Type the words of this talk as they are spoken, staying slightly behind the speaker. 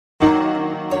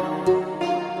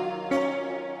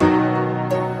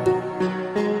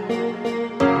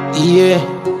Yeah.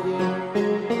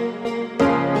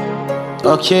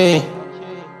 Okay.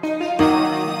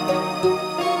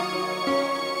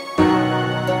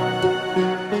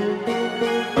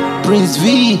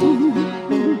 Princevee B.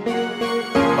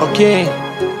 Okay.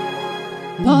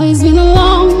 Boy, it's been a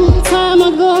long time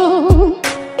ago.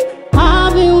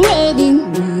 I've been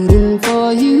waiting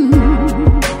for you.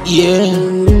 Yeah.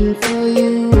 Waiting for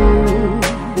you.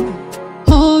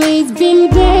 Always been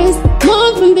days,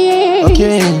 months and days.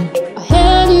 Okay. I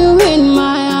held you in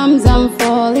my arms. I'm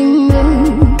falling,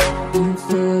 babe. I'm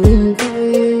falling for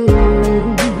you.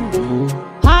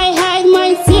 I hide my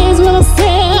tears when I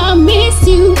say I miss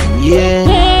you. Yeah.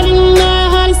 Head in my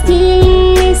heart is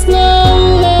killing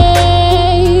slowly.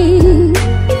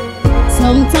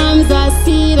 Sometimes I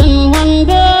sit and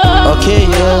wonder. Okay,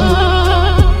 yeah.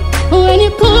 When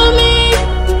you call me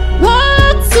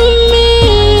back to me.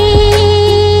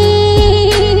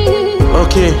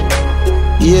 Okay.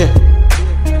 Yeah.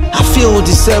 I feel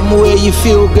the same way you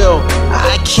feel, girl.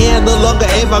 I can't no longer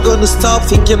ever gonna stop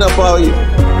thinking about you.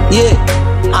 Yeah.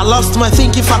 I lost my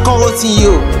thinking faculty in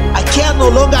you. I can't no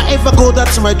longer ever go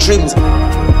back to my dreams.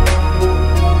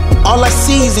 All I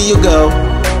see is you, girl.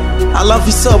 I love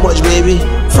you so much, baby.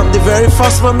 From the very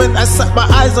first moment I set my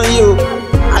eyes on you,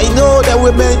 I know that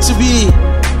we're meant to be.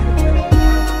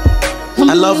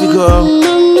 I love you, girl.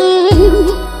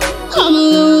 I'm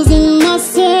losing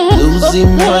myself.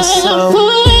 Losing myself.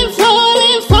 I'm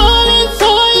falling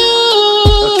for you.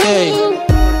 Okay.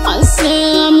 I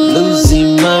say I'm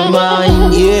Losing my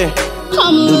mind, yeah.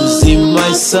 I'm Losing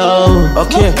my soul.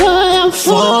 Okay. I'm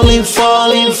Falling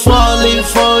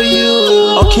for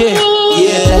you. Okay.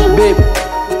 Yeah, babe.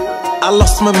 I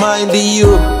lost my mind in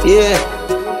you. Yeah.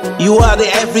 You are the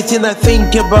everything I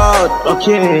think about.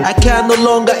 Okay. I can no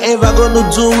longer ever gonna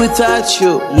do without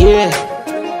you. Yeah.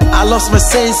 I lost my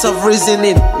sense of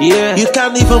reasoning. Yeah. You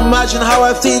can't even imagine how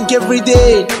I think every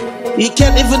day. You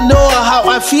can't even know how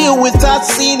I feel without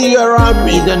seeing you around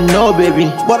me. You don't know, baby.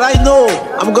 But I know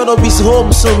I'm gonna be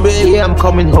home soon, baby. Yeah, I'm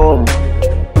coming home.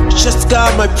 Just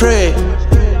God, my prayer.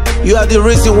 You are the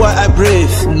reason why I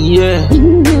breathe. Yeah.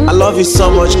 I love you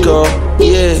so much, girl.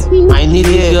 Yeah. I need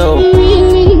you, girl.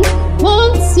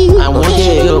 I want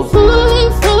you, girl.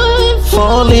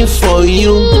 Falling for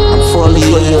you. I'm falling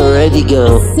for you already,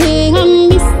 girl. Say I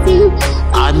miss you.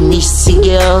 I miss you,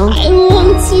 girl. I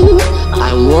want you.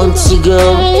 I want you,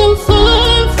 girl. I am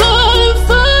falling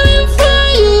for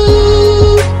you.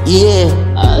 Yeah.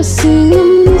 I say I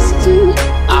miss you.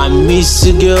 I miss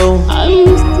you, girl. I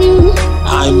miss you.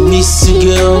 I miss you, I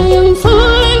girl. am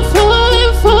falling.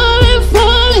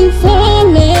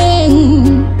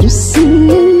 You see,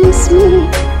 you miss me.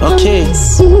 Okay. I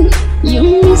miss you. You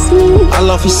miss me. I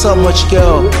love you so much,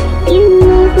 girl. You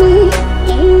love me.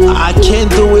 I can't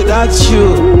do without you.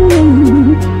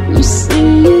 You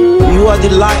see, You are the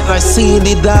light I see in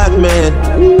the dark, man.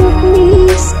 you love me.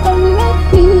 So I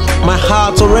love you. My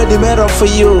heart already made up for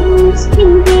you.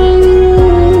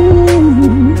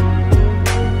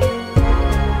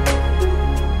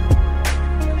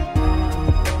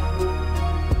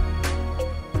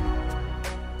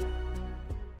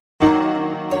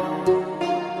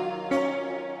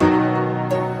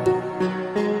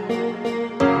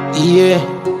 Yeah.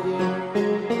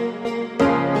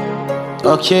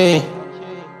 Okay.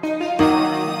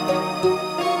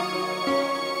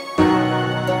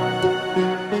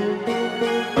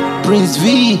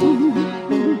 Princevee B.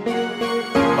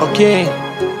 Okay.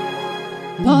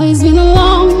 Boy, it's been a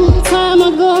long time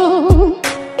ago.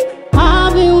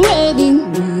 I've been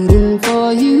waiting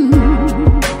for you.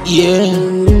 Yeah.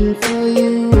 Waiting for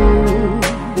you.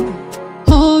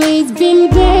 Always been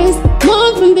days,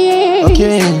 months and days.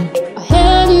 Okay. I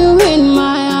held you in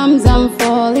my arms. I'm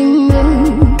falling,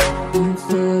 babe. I'm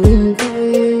falling for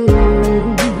you.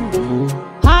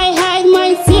 I hide my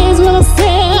tears when I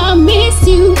say I miss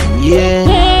you. Yeah.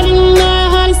 Head in my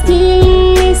heart is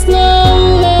killing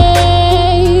slowly.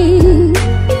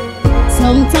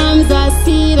 Sometimes I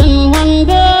sit and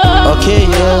wonder. Okay,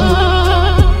 yeah.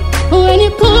 When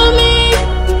you call me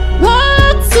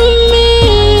back to me.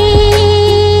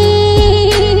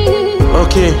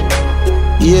 Okay.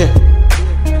 Yeah.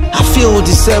 I feel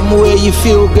the same way you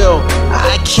feel, girl.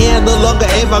 I can't no longer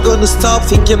ever gonna stop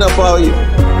thinking about you.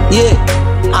 Yeah.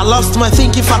 I lost my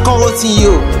thinking faculty in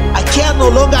you. I can't no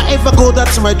longer ever go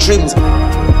back to my dreams.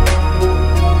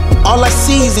 All I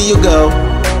see is you, girl.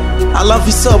 I love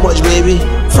you so much, baby.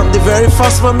 From the very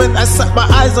first moment I set my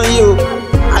eyes on you,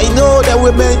 I know that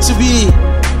we're meant to be.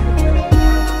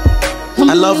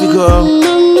 I love you, girl.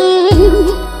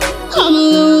 I'm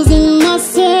losing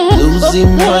myself.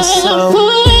 Losing myself.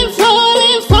 Falling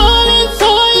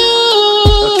for you.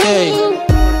 Okay.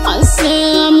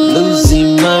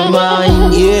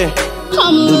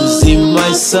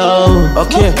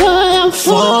 Okay. I'm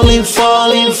Falling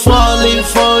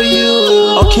for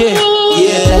you. Okay.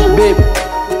 Yeah, babe.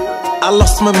 I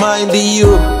lost my mind in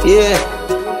you. Yeah.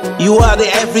 You are the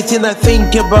everything I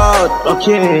think about.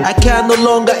 Okay. I can no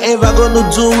longer ever gonna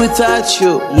do without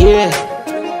you. Yeah.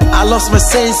 I lost my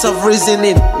sense of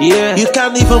reasoning. Yeah. You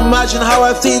can't even imagine how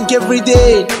I think every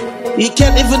day. You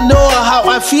can't even know how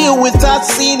I feel without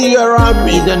seeing you around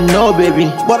me. You don't know, baby.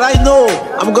 But I know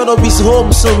I'm gonna be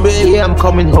home soon, baby. Yeah, I'm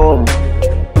coming home.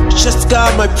 Just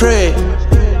God, my prayer.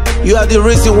 You are the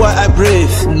reason why I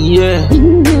breathe. Yeah.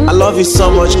 I love you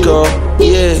so much, girl.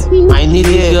 Yeah. I need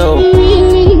you, girl.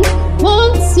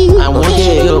 I want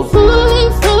you, girl.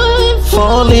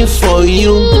 Falling for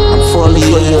you. I'm falling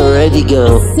for you already,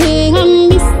 girl.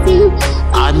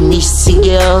 I miss you,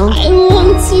 girl. I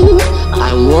want you.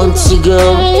 I want you,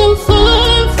 girl. I am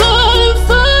falling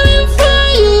for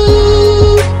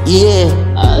you. Yeah.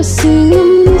 I say I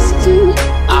missed you.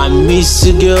 I miss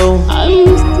you, girl. I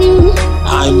missed you.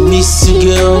 I miss you, I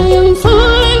girl. am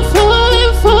falling.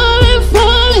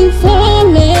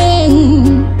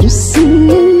 You see,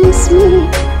 you miss me.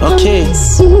 Okay. I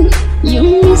miss you. You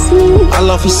miss me. I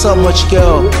love you so much,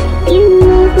 girl. You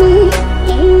love me.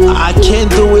 I can't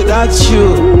do without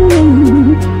you.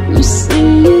 You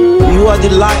see, You are the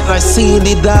light I see in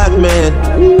the dark, man.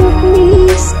 you love me,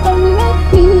 so I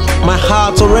love you. My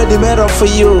heart already made up for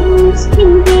you.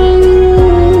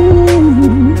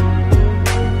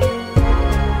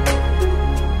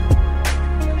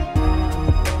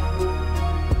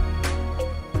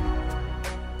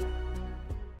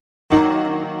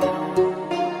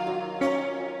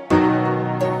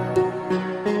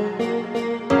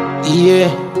 Yeah.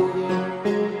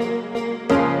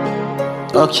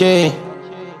 Okay.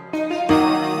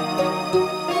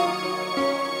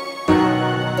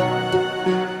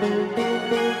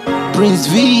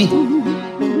 Princevee B.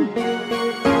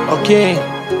 Okay.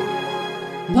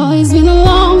 Boy, it's been a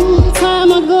long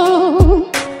time ago.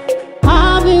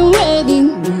 I've been waiting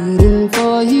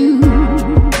for you.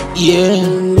 Yeah.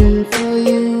 Waiting for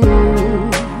you.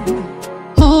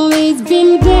 Always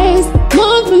been days,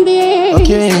 months and days.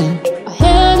 Okay. I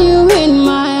held you in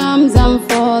my arms. I'm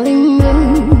falling,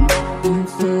 babe. I'm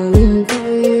falling for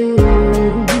you.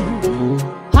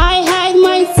 I hide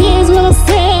my tears when I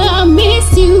say I miss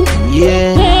you.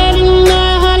 Yeah. Head in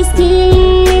my heart is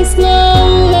killing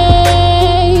slowly.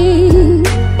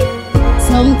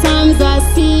 Sometimes I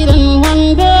sit and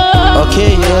wonder.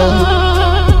 Okay, yeah.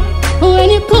 When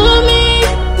you call me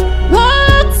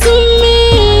back to me.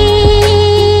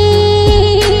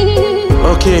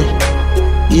 Okay.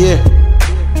 Yeah.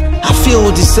 I feel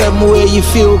the same way you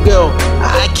feel, girl.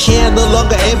 I can't no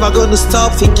longer ever gonna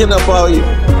stop thinking about you.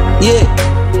 Yeah.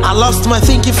 I lost my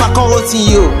thinking faculty in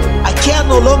you. I can't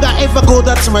no longer ever go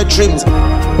back to my dreams.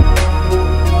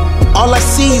 All I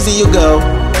see is you, girl.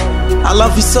 I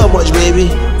love you so much, baby.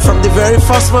 From the very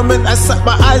first moment I set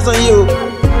my eyes on you,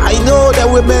 I know that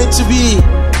we're meant to be.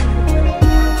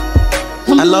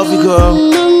 I love you, girl.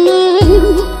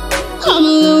 I'm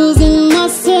losing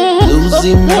myself.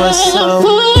 Losing myself.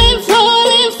 I'm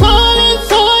falling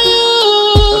for you.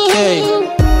 Okay.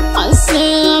 I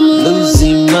say I'm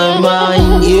Losing my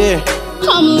mind, yeah.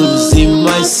 I'm Losing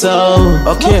my soul.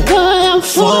 Okay. I'm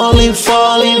Falling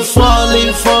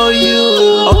for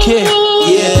you. Okay.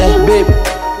 Yeah, babe.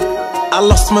 I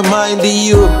lost my mind in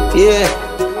you. Yeah.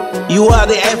 You are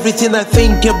the everything I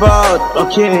think about.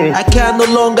 Okay. I can no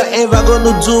longer ever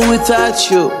gonna do without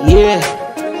you. Yeah.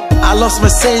 I lost my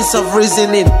sense of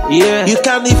reasoning. Yeah. You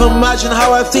can't even imagine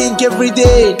how I think every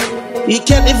day. You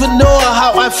can't even know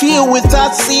how I feel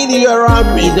without seeing you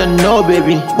around me. You don't know,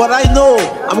 baby. But I know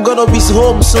I'm gonna be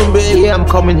home soon, baby. Yeah, I'm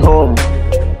coming home.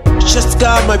 Just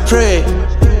God, my prayer.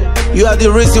 You are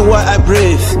the reason why I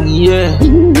breathe. Yeah.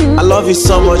 I love you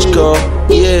so much, girl.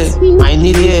 Yeah. I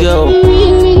need you, girl.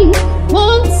 I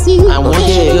want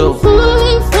you, girl.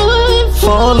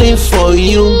 Falling for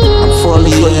you. I'm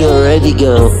falling for you already,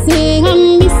 girl.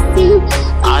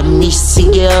 I miss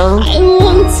you, girl. I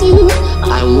want you.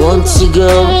 I want you,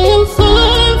 girl. I am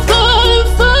falling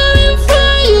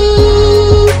for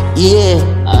you. Yeah.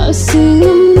 I say I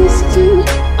missed you.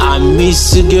 I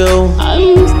miss you, girl. I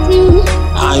missed you.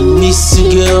 I miss you, I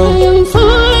girl. am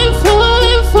falling.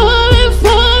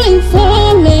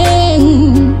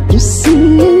 You see,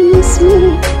 you miss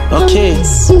me. Okay. I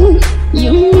miss you.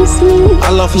 You miss me. I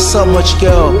love you so much,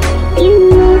 girl. You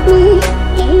love me.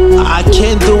 I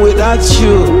can't do without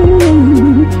you.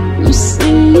 You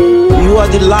see, You are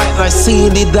the light I see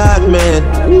in the dark, man.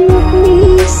 you love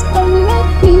me, so I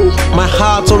love you. My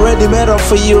heart already made up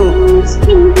for you.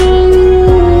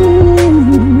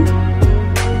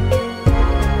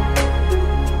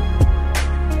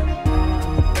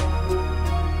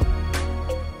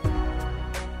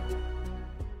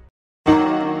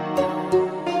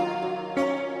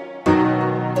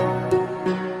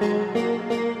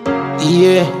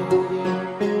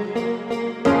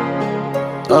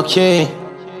 Okay.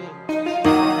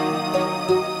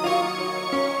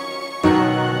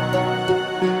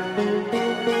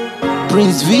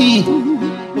 Princevee B.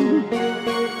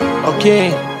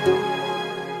 Okay.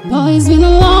 Boy, it's been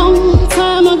a long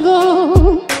time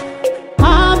ago.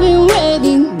 I've been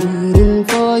waiting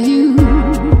for you.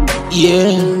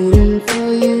 Yeah. Waiting for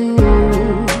you.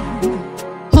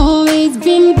 Always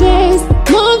been days,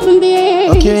 months and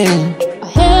days. Okay. I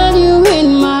held you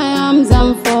in my arms.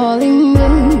 I'm falling,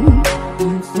 babe.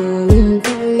 I'm falling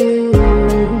for you.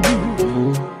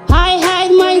 I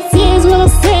hide my tears when I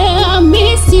say I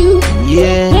miss you.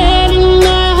 Yeah. Letting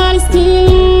my heart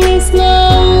steal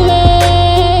slowly.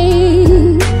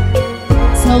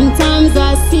 Sometimes I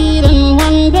sit and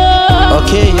wonder.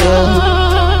 Okay, yeah.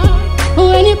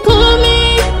 When you call me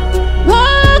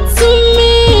back to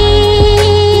me.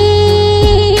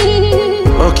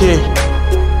 Okay.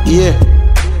 Yeah.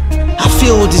 I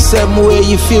feel the same way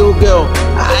you feel, girl.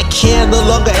 I can't no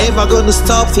longer ever gonna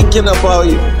stop thinking about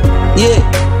you. Yeah.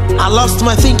 I lost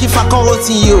my thinking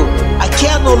faculty in you. I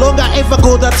can't no longer ever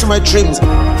go back to my dreams.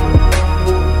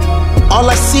 All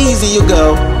I see is you,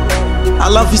 girl. I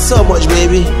love you so much,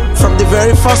 baby. From the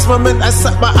very first moment I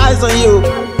set my eyes on you,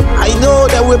 I know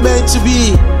that we're meant to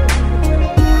be.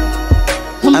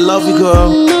 I love you,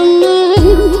 girl.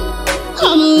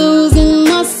 I'm losing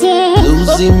myself.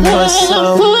 Losing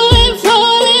myself. I'm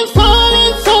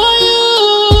falling for you.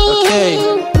 Okay.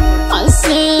 I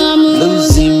say I'm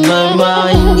Losing my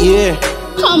mind, yeah.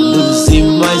 I'm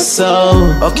Losing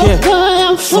myself. Okay.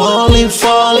 I'm Falling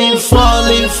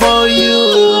for you.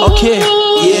 Okay.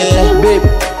 Yeah, babe.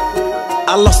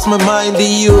 I lost my mind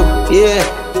in you. Yeah.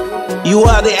 You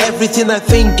are the everything I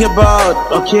think about.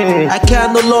 Okay. I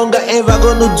can no longer ever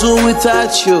gonna do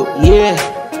without you. Yeah.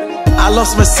 I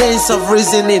lost my sense of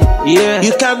reasoning. Yeah.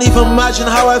 You can't even imagine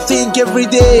how I think every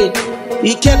day.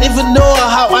 You can't even know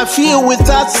how I feel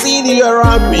without seeing you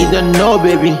around me. You don't know,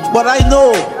 baby. But I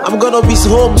know I'm gonna be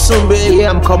home soon, baby.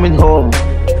 Yeah, I'm coming home.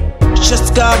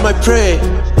 Just God, my prayer.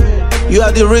 You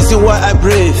are the reason why I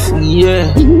breathe.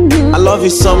 Yeah. I love you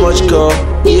so much, girl.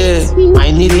 Yeah.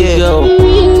 I need you, girl.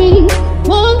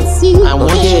 I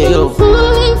want you, girl.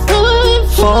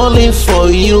 Falling for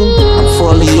you. I'm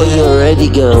falling for you already,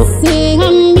 girl. Say I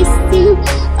miss you.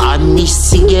 I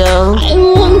miss you, girl. I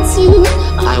want you.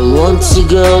 I want you,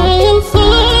 girl. I am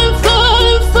falling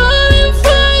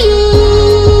for you.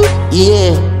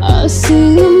 Yeah. I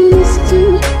say I miss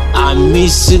you. I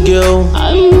miss you, girl. I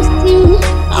miss you.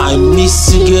 I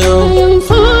miss you, I girl. am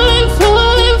falling.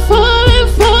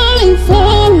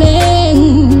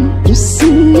 You see,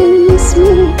 you miss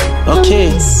me. Okay.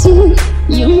 I miss you.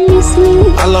 You miss me.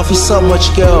 I love you so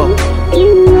much, girl.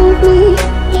 You love me.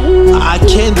 I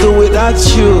can't do without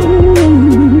you.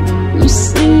 You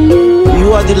see,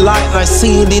 You are the light I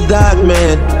see in the dark,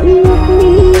 man. I love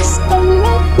me. I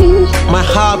love me. My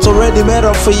heart already made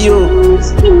up for you.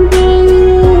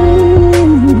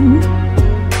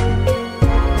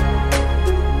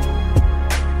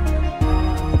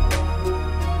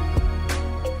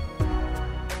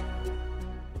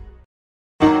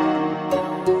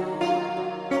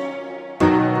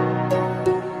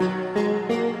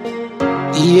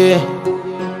 Yeah.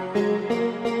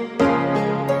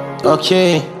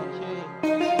 Okay.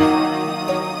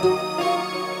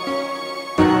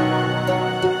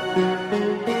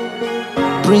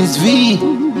 Princevee B.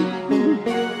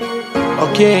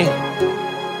 Okay.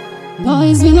 Boy,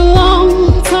 it's been a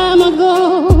long time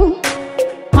ago.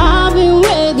 I've been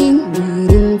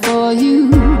waiting for you.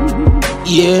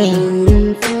 Yeah.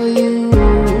 Waiting for you.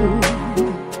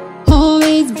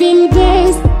 Always been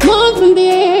days, months and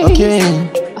days. Okay.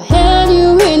 I held you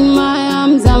in my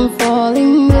arms. I'm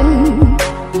falling, babe.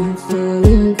 I'm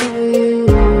falling for you.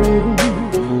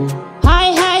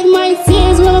 I hide my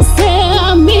tears when I say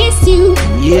I miss you.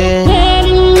 Yeah.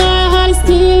 Letting my heart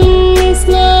steal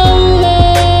slowly.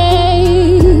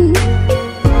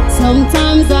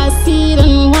 Sometimes I sit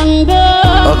and wonder.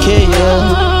 Okay, yeah.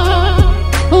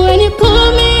 When you call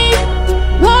me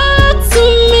back to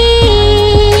me.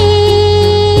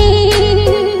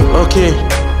 Okay.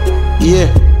 Yeah.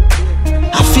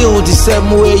 I feel the same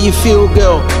way you feel,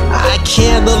 girl. I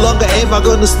can't no longer ever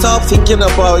gonna stop thinking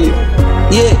about you.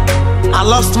 Yeah. I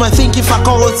lost my thinking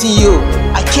faculty in you.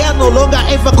 I can't no longer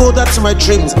ever go back to my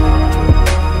dreams.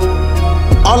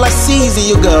 All I see is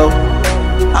you, girl.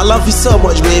 I love you so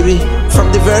much, baby.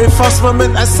 From the very first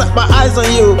moment I set my eyes on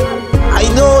you, I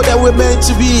know that we're meant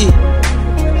to be.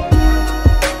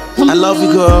 I love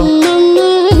you, girl.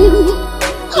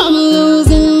 I'm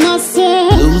losing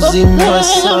myself. Losing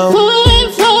myself.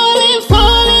 I'm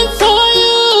falling for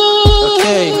you.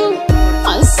 Okay.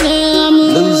 I say I'm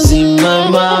Losing my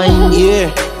mind.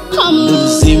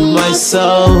 losing my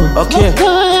soul. Okay,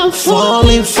 I'm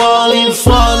falling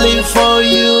for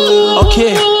you.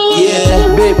 Okay,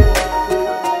 yeah, babe,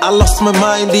 I lost my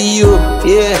mind in you.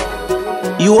 Yeah,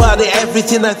 you are the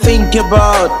everything I think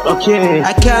about. Okay,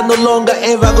 I can no longer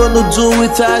ever gonna do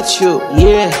without you.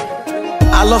 Yeah,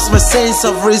 I lost my sense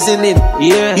of reasoning.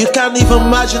 Yeah, you can't even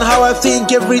imagine how I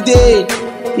think every day.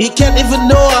 You can't even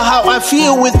know how I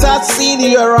feel without seeing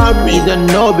you around me. You don't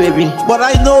know, baby, but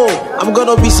I know I'm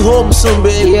gonna be home soon,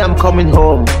 baby. Yeah, I'm coming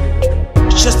home.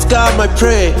 Just God, my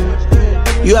prayer.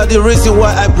 You are the reason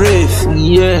why I breathe.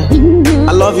 Yeah,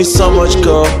 I love you so much,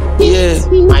 girl. Yeah,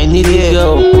 I need you,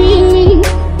 girl.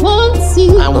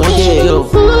 I want you, girl.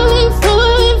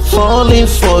 Falling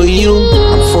for you.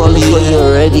 I'm falling for you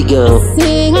already, girl.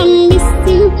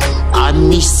 I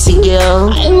miss you, girl.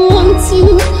 I want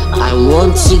you. I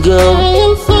want you, girl. I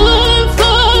am falling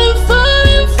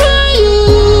for you.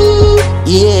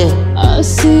 Yeah, I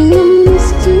say I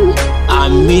missed you. I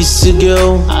miss you,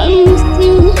 girl. I missed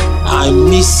you. I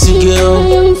miss you, I girl.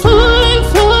 am falling.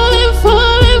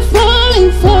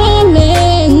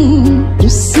 You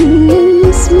see, you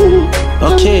miss me.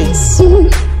 Okay, I miss you.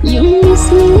 You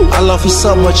miss me. I love you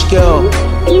so much, girl.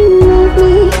 You love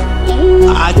me.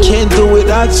 I can't do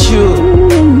without you.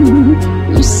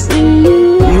 You see,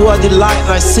 You are the light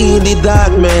I see in the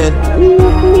dark, man. you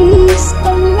love me,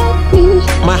 so love me.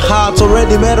 My heart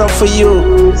already made up for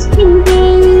you.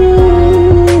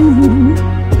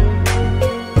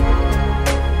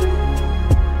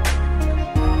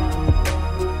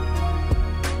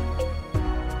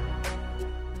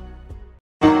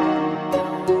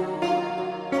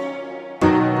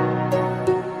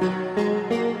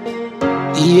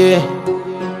 Yeah.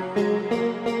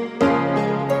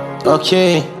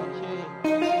 Okay.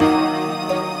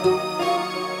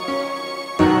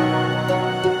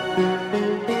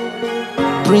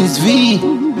 Princevee B.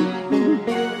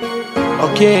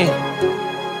 Okay.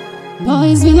 Oh,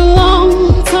 it's been a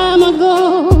long time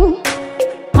ago.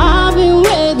 I've been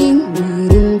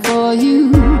waiting for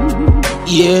you.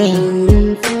 Yeah.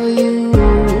 Waiting for you.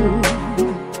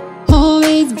 Oh,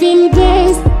 it's been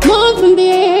days, months and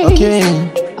days. Okay.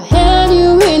 I held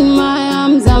you in my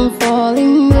arms. I'm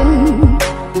falling, babe.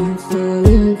 I'm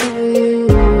falling for you.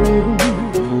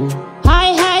 I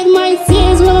hide my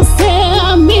tears when I say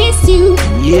I miss you.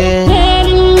 Yeah. Head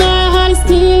in my heart is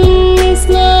killing me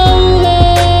slowly.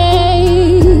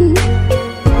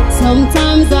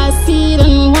 Sometimes I sit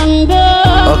and wonder.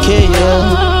 Okay, yeah.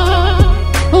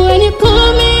 When you call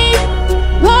me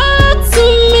back to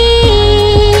me.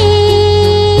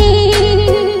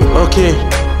 Okay.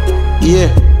 Yeah.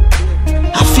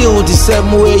 I feel the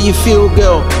same way you feel,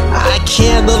 girl. I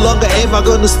can't no longer ever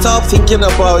gonna stop thinking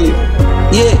about you.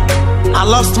 Yeah. I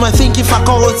lost my thinking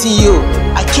faculty in you.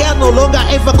 I can't no longer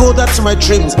ever go back to my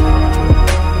dreams.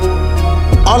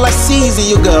 All I see is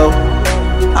you, girl.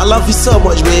 I love you so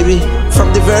much, baby.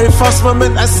 From the very first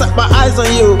moment I set my eyes on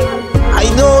you, I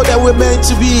know that we're meant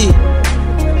to be.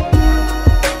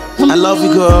 I love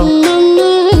you, girl.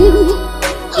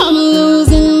 I'm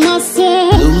losing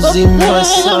myself. Losing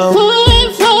myself.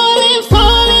 I'm falling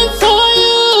for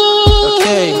you.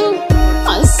 Okay. I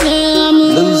say I'm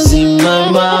Losing my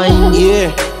mind,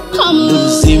 yeah. I'm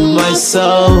Losing my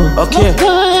soul. Okay.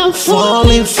 I'm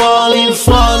Falling for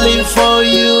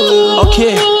you.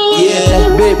 Okay, yeah,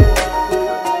 babe,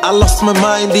 I lost my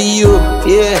mind in you.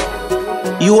 Yeah,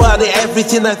 you are the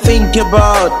everything I think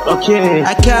about. Okay,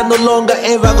 I can no longer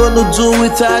ever gonna do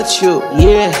without you.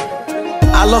 Yeah,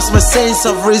 I lost my sense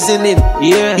of reasoning.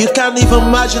 Yeah, you can't even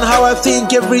imagine how I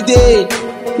think every day.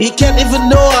 You can't even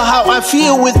know how I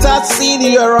feel without seeing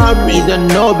you around me. You don't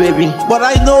know, baby, but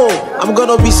I know I'm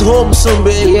gonna be home soon,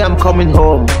 baby. Yeah, I'm coming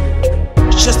home.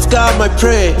 Just God, my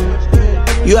prayer.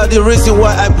 You are the reason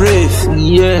why I breathe.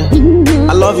 Yeah,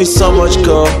 I love you so much,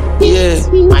 girl. Yeah,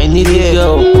 I need you,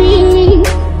 girl.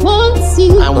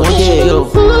 I want you, girl.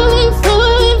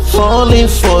 Falling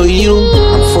for you.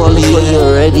 I'm falling for you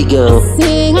already, girl.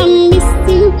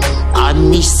 I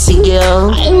miss you,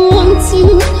 girl. I want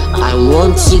you. I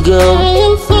want you, girl. I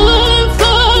am falling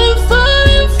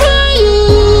for you.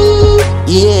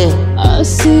 Yeah, I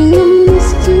say I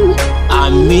missed you. I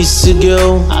miss you,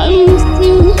 girl. I missed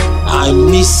you. I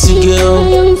miss you, I girl.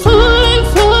 am falling.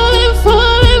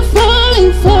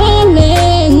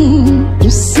 You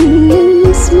see, you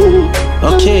miss me.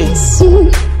 Okay. I miss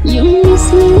you. You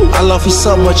miss me. I love you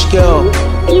so much, girl.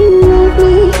 You love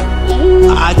me.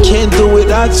 I can't do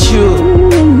without you.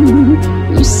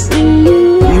 You see,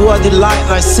 You are the light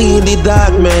I see in the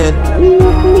dark, man. you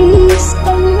love me,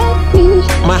 so love me.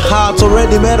 My heart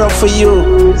already made up for you.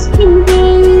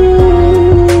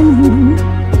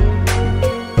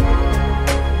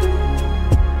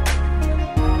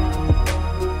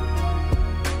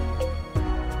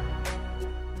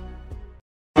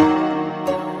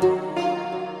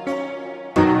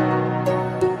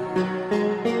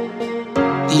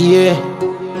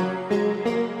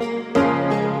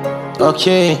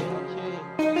 Okay.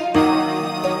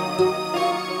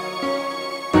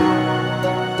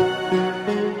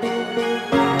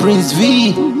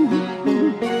 Princevee B.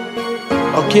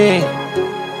 Okay.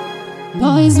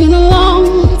 Boy, it's been a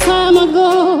long time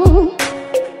ago.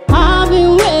 I've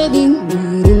been waiting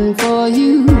for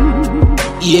you.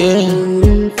 Yeah.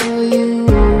 Waiting for you.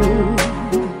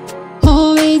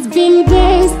 Oh, it's been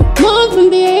days, months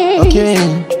and days. Okay.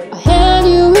 I held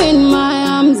you in my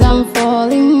arms. I'm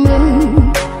falling, babe.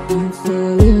 I'm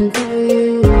falling for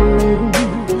you.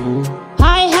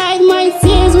 I hide my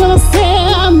tears when I say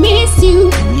I miss you.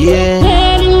 Yeah.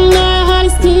 Letting my heart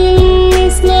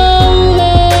steal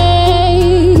slowly.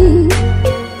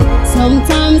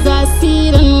 Sometimes I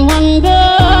sit and wonder.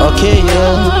 Okay,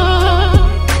 yeah.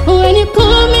 When you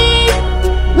call me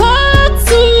back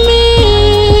to me.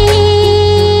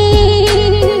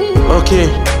 Okay.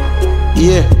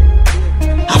 Yeah.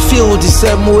 I feel the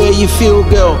same way you feel,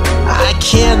 girl. I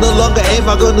can't no longer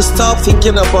ever gonna stop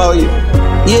thinking about you.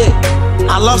 Yeah.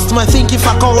 I lost my thinking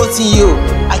faculty in you.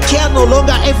 I can't no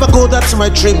longer ever go back to my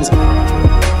dreams.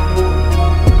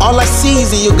 All I see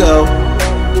is you, girl.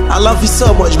 I love you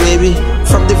so much, baby.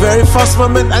 From the very first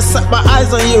moment I set my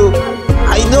eyes on you,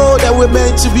 I know that we're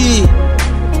meant to be.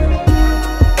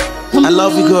 I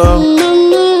love you, girl.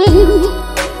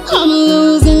 I'm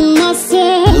losing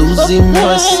myself. Losing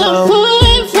myself.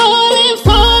 I'm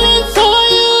falling for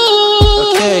you.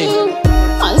 Okay.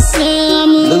 I say I'm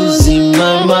Losing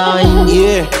my mind,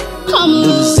 yeah. I'm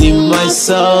Losing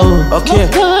myself. Okay.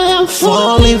 I'm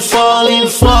Falling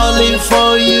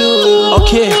for you.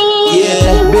 Okay.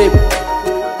 Yeah, babe.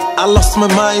 I lost my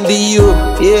mind in you.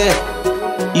 Yeah.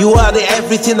 You are the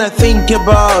everything I think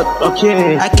about.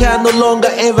 Okay. I can no longer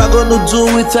ever gonna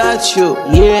do without you.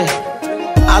 Yeah.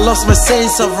 I lost my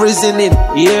sense of reasoning.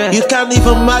 Yeah. You can't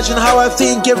even imagine how I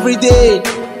think every day.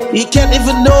 You can't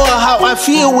even know how I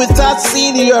feel without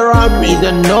seeing you around me. You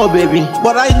don't know, baby.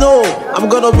 But I know I'm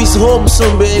gonna be home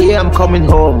soon, baby. Yeah, I'm coming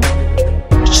home.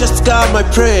 Just God, my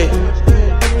prayer.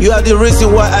 You are the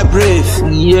reason why I breathe.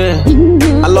 Yeah.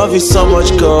 I love you so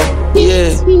much, girl.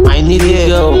 Yeah. I need you,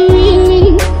 girl.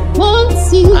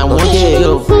 I want you,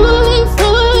 girl.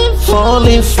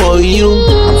 Falling for you.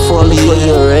 I'm falling for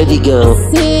you already, girl.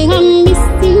 Say I miss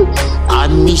you. I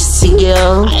miss you,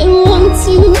 girl. I want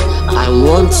you. I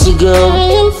want you, girl. I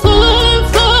am falling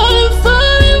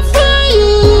for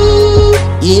you.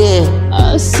 Yeah.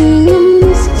 I say I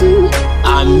miss you.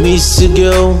 I miss you,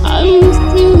 girl. I miss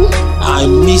you. I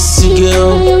miss you, I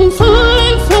girl. am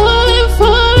falling.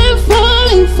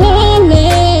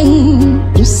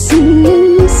 You see,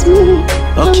 you miss me.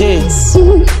 Okay. I miss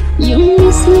you. You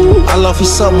miss me. I love you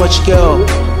so much, girl.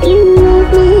 You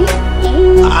love me.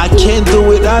 I can't do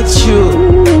without you.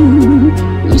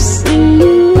 You see,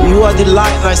 You are the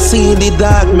light I see in the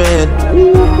dark, man. I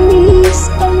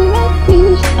love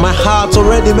you. My heart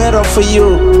already made up for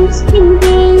you.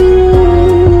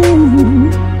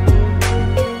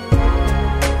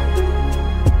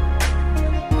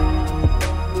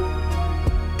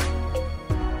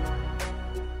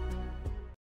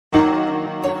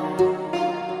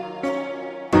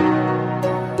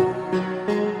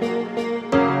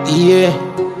 Yeah.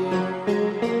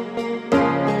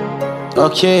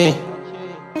 Okay.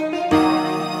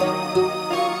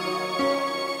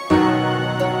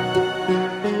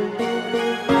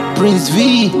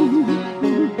 Princevee B.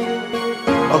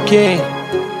 Okay.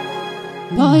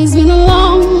 Boy, it's been a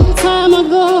long time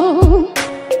ago.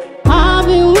 I've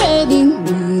been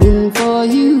waiting for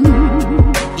you.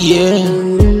 Yeah.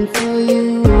 Waiting for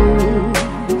you.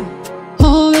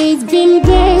 Oh, it's been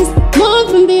days,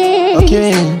 months and days.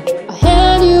 Okay. I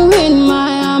held you in my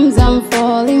arms. I'm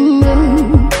falling,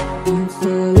 babe. I'm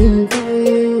falling for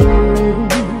you.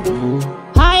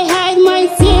 I hide my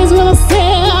tears when I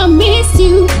say I miss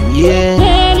you. Yeah.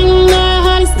 Letting my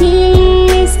heart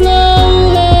steal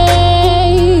slowly.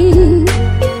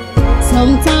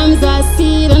 Sometimes I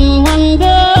sit and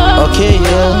wonder. Okay,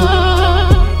 yeah.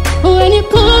 When you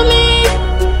call me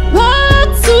back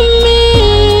to me.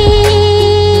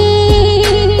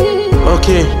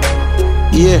 Okay.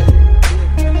 Yeah.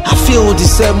 I feel the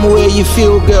same way you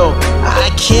feel, girl. I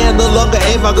can't no longer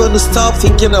ever gonna stop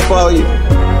thinking about you.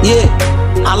 Yeah.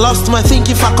 I lost my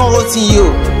thinking faculty in you.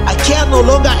 I can't no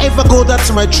longer ever go back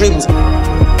to my dreams.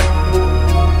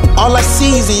 All I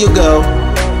see is you, girl.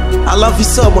 I love you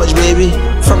so much, baby.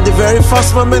 From the very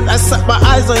first moment I set my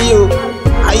eyes on you,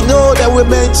 I know that we're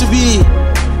meant to be.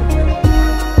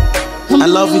 I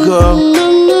love you, girl.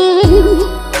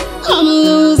 I'm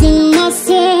losing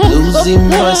myself. Losing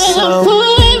myself.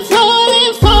 Falling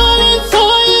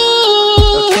for you.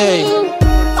 Okay.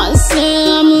 I say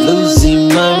I'm Losing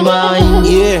my mind.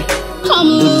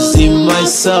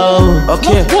 soul.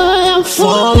 Okay. I'm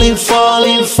Falling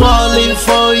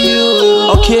for you.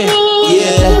 Okay.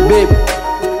 Yeah, babe.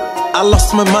 I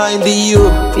lost my mind in you.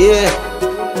 Yeah.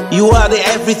 You are the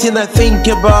everything I think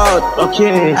about.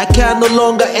 Okay. I can no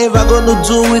longer ever gonna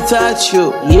do without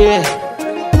you. Yeah.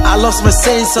 I lost my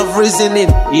sense of reasoning.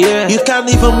 Yeah. You can't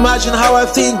even imagine how I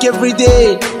think every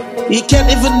day. You can't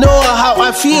even know how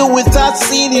I feel without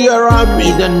seeing you around me.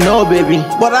 You don't know, baby.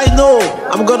 But I know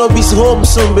I'm gonna be home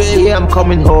soon, baby. Yeah, I'm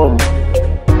coming home.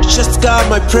 Just God,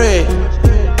 my prayer.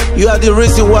 You are the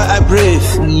reason why I breathe.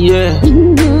 Yeah.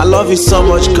 I love you so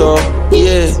much, girl.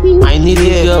 Yeah. I need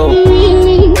you, girl.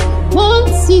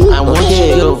 I want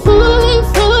you, girl.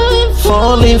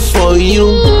 Falling for you.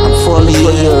 I'm falling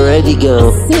for you already,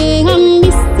 girl. Say I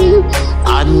missed you.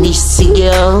 I miss you,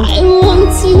 girl. I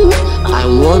want you. I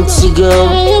want you, girl.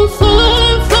 I am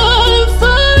falling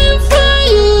for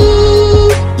you.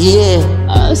 Yeah.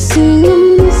 I say I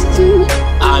missed you.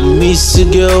 I miss you,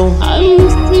 girl. I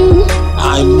missed you.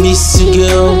 I miss you, I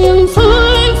girl. am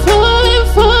falling.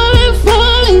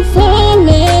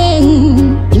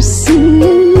 You see,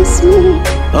 you miss me.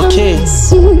 Okay. I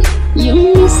miss you. You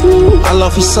miss me. I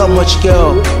love you so much,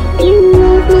 girl. You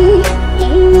love me.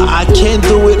 I can't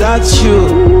do without you.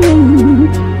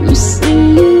 You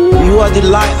see, You are the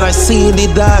light I see in the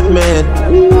dark, man.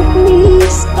 you love me.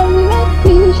 So love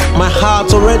me. My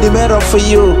heart already made up for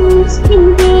you.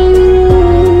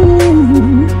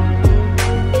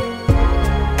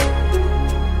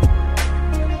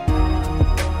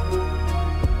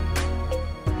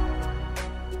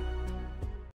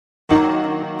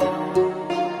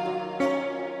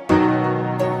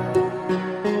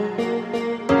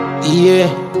 Yeah.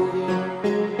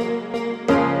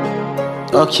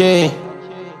 Okay.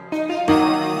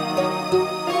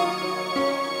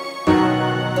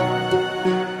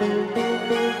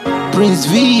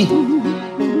 Princevee B.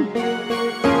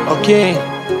 Okay.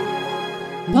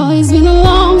 Boy, it's been a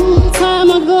long time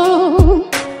ago.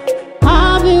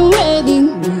 I've been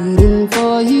waiting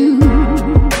for you.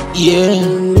 Yeah.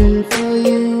 Waiting for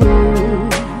you.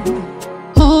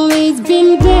 Oh, it's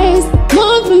been days,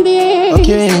 months and days.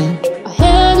 Okay. I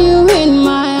held you in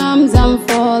my arms. I'm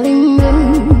falling,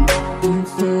 babe. I'm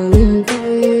falling for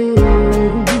you.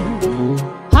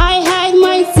 I hide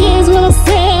my tears when I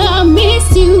say I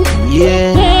miss you.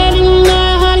 Yeah. Head in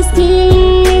my heart is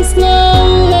still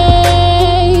slowly.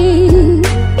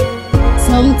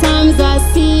 Sometimes I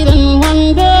sit and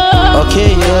wonder.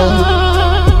 Okay, yeah.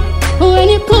 When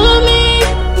you call me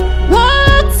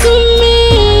back to me.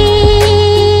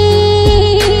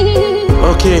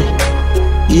 Okay.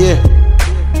 Yeah.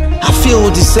 I feel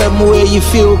the same way you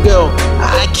feel, girl.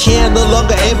 I can't no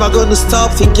longer ever gonna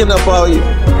stop thinking about you.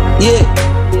 Yeah.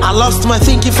 I lost my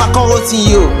thinking faculty in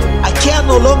you. I can't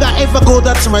no longer ever go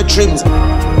back to my dreams.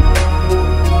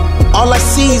 All I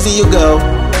see is you, girl.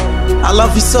 I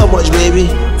love you so much, baby.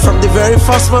 From the very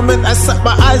first moment I set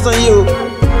my eyes on you,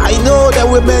 I know that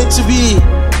we're meant to be.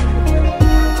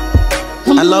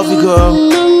 I love you, girl.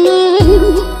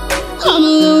 I'm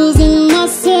losing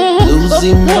myself.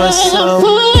 Losing myself.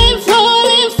 I'm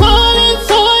falling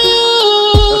for you.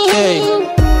 Okay.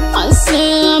 I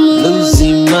say I'm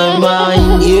Losing my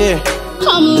mind, yeah.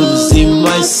 I'm Losing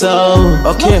my soul.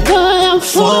 Okay. I'm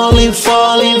Falling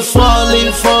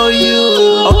for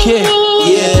you. Okay.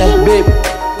 Yeah, babe.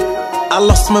 I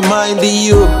lost my mind in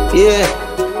you. Yeah.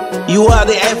 You are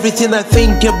the everything I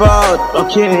think about.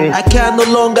 Okay. I can no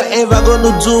longer ever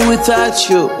gonna do without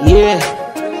you. Yeah.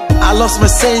 I lost my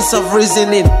sense of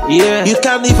reasoning. Yeah. You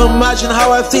can't even imagine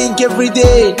how I think every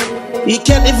day. You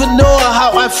can't even know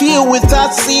how I feel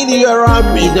without seeing you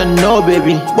around me. You don't know,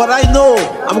 baby. But I know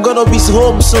I'm gonna be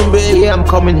home soon, baby. Yeah, I'm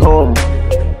coming home.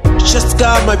 Just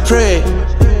God, my prayer.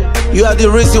 You are the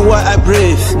reason why I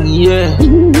breathe. Yeah.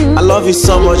 I love you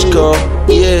so much, girl.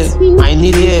 Yeah. I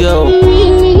need you, girl.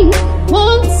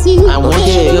 I want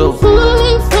you, girl.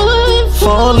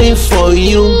 Falling for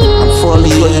you. I'm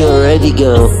falling for you already,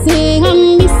 girl. Say I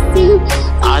missed you.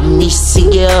 I miss you,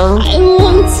 girl. I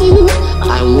want you.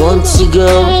 I want you,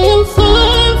 girl. I am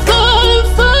falling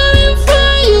for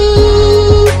you.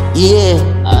 Yeah.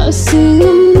 I say I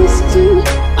missed you.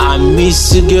 I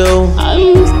miss you, girl. I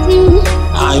missed you.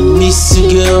 I miss you,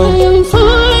 I girl. am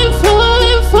falling.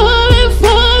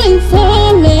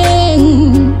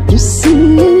 You see,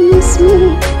 you miss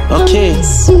me. Okay. I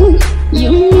miss you.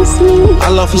 You miss me. I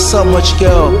love you so much,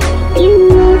 girl. You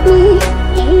love me.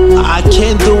 I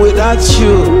can't do without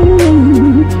you.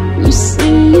 You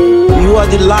see, You are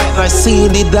the light I see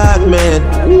in the dark, man.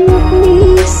 you love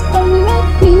me. So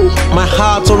love me. My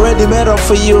heart already made up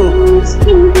for you.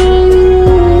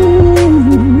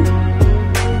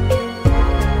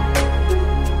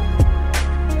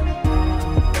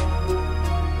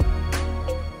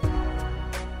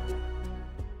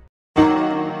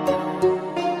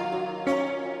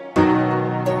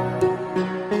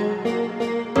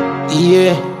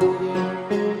 Yeah.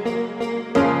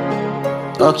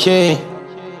 Okay.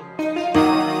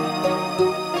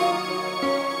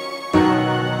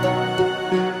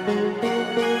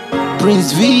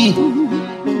 Princevee B.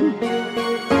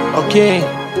 Okay.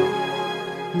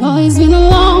 Boy, it's been a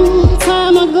long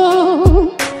time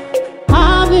ago.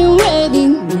 I've been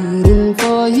waiting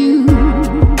for you.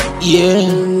 Yeah.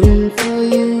 Waiting for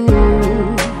you.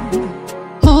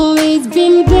 Oh, it's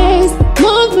been days,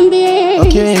 months and days.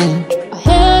 Okay. I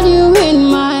held you in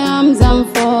my arms. I'm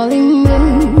falling,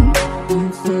 babe.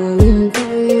 I'm falling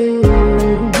for you.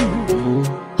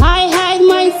 I hide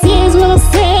my tears when I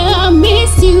say I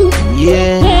miss you.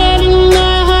 Yeah. Head in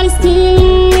my heart is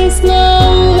stealing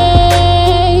slowly.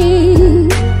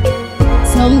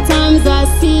 Sometimes I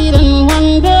sit and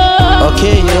wonder.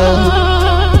 Okay, yeah.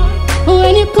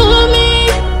 When you call me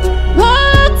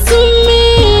back to me.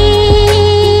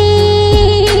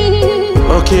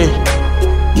 Okay.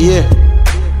 Yeah.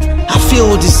 I feel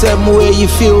the same way you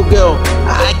feel, girl.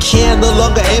 I can't no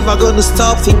longer ever gonna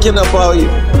stop thinking about you.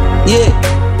 Yeah.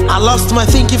 I lost my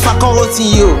thinking faculty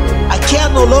in you. I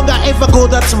can't no longer ever go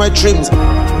back to my dreams.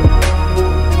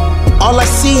 All I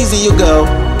see is you, girl.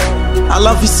 I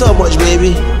love you so much,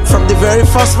 baby. From the very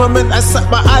first moment I set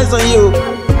my eyes on you,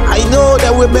 I know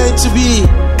that we're meant to be.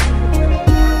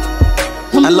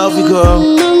 I love you, girl.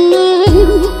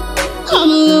 I'm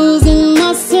losing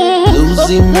myself.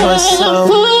 Losing myself.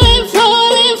 Falling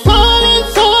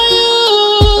for you.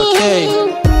 Okay.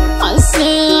 I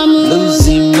say I'm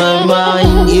Losing my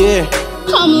mind, yeah.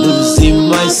 I'm Losing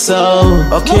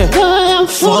myself. Okay. I'm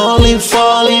Falling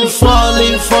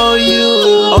for you.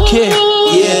 Okay.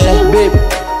 Yeah, babe.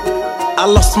 I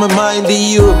lost my mind in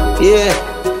you. Yeah.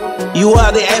 You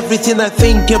are the everything I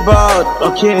think about.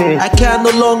 Okay. I can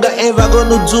no longer ever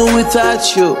gonna do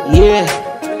without you. Yeah.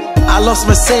 I lost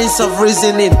my sense of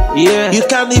reasoning. Yeah. You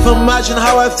can't even imagine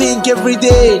how I think every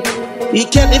day. You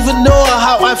can't even know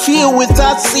how I feel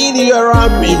without seeing you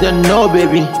around me. You don't know,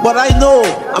 baby. But I know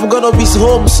I'm gonna be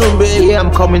home soon, baby. Yeah,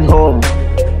 I'm coming home.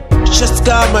 Just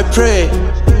God, my prayer.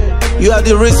 You are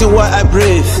the reason why I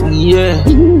breathe. Yeah.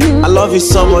 I love you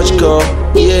so much, girl.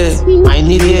 Yeah. I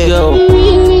need you, girl.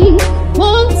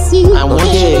 I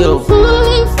want you, girl.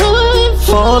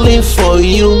 Falling for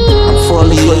you. I'm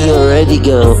falling for you already,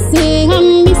 girl. Say I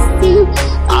miss you.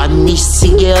 I miss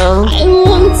you, girl. I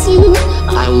want you.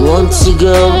 I want you,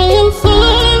 girl. I am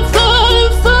falling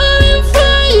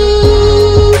for you.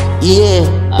 Yeah.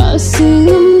 I say I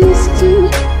miss you.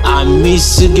 I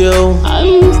miss you, girl. I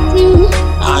miss you.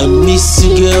 I miss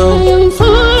you, I girl. am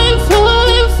falling.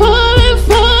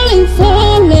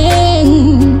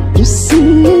 You see,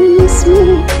 you miss me.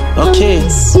 Okay. I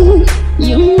miss you.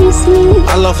 You miss me.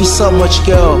 I love you so much,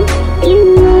 girl.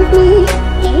 You love me.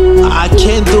 I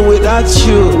can't do without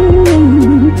you.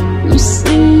 You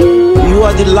see, You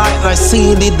are the light I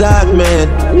see in the dark, man.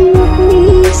 I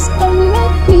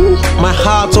love you. My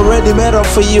heart already made up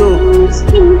for you.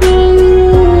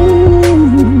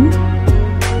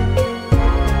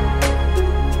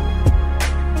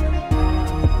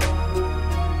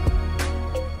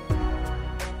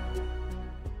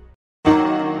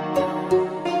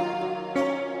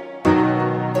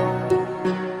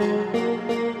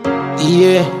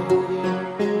 Yeah.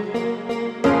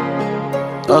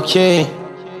 Okay.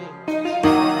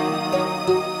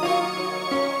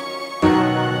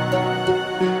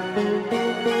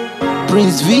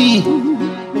 Princevee B.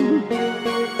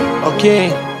 Okay.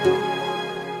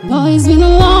 Boy, it's been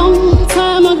a long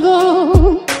time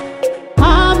ago.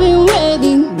 I've been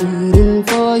waiting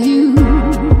for you.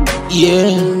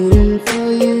 Yeah. Waiting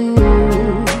for you.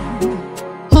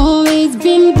 Oh, it's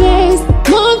been days,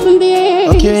 months and days.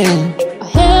 Okay. I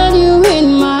held you in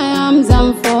my arms.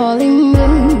 I'm falling,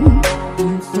 babe.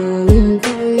 I'm falling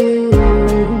for you.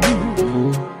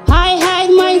 I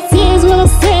hide my tears when I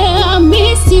say I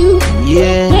miss you.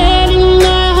 Yeah. Head in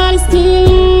my heart is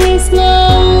stealing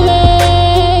slowly.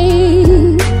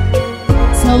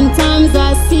 Sometimes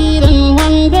I sit and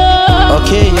wonder.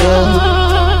 Okay, yeah.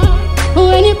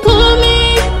 When you call me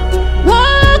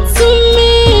back to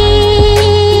me.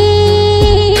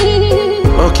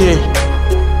 Okay.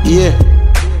 Yeah.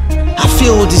 I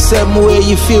feel the same way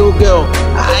you feel, girl.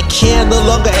 I can't no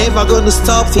longer ever gonna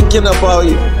stop thinking about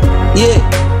you. Yeah.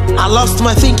 I lost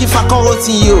my thinking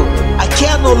faculty in you. I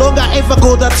can't no longer ever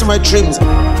go back to my dreams.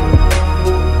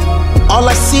 All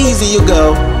I see is you,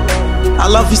 girl. I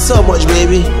love you so much,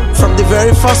 baby. From the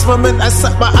very first moment I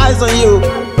set my eyes on you,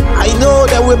 I know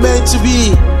that we're meant to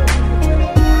be.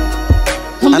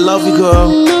 I love you,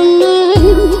 girl.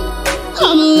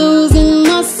 I'm losing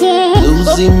myself.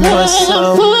 Losing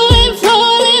myself. Falling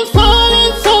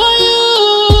for you.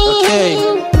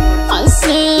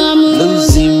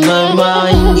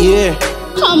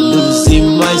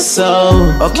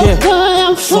 soul. Okay.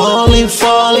 I'm Falling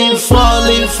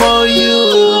for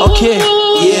you. Okay.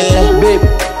 Yeah, babe.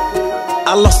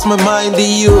 I lost my mind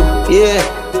in you. Yeah.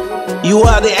 You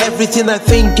are the everything I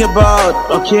think about.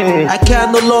 Okay. I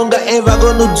can no longer ever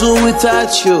gonna do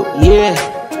without you. Yeah.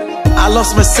 I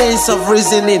lost my sense of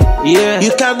reasoning. Yeah.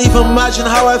 You can't even imagine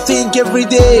how I think every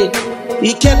day.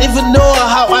 You can't even know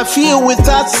how I feel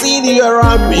without seeing you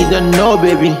around me. You don't know,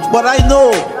 baby. But I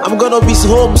know I'm gonna be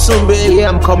home soon, baby. Yeah,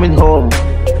 I'm coming home.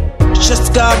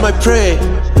 Just God, my prayer.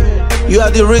 You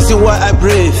are the reason why I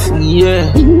breathe.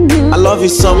 Yeah. I love you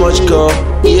so much, girl.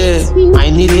 Yeah. I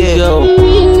need you, girl.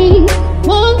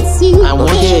 I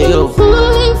want you, girl.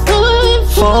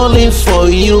 Falling for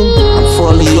you. I'm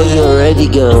falling for you already,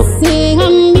 girl. Say I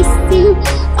miss you.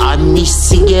 I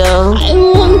miss you, girl. I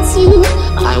want you.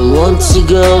 I want you,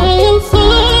 girl. I am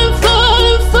falling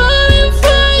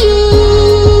for you.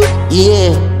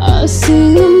 Yeah. I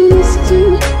say I miss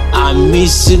you. I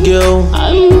miss you, girl. I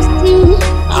miss you.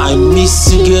 I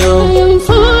miss you, I girl. am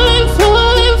falling.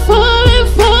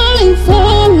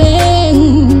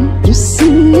 You see,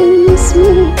 you miss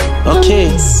me. Okay. I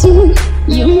miss you.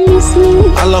 You miss me.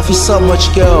 I love you so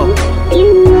much, girl.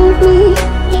 You love me.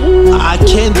 I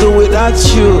can't do without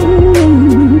you.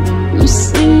 You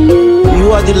see,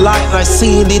 You are the light I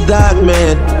see in the dark,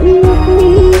 man. you love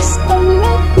me, so I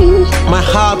love you. My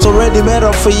heart already made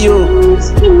up for you.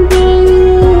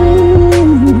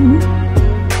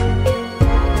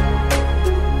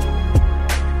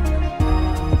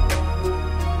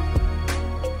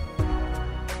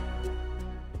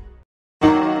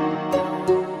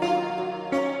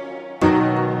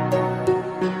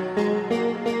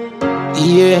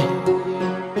 Yeah.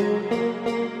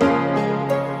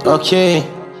 Okay.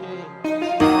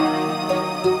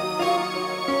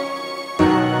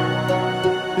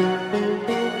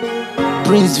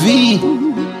 Princevee B.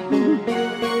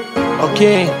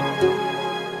 Okay.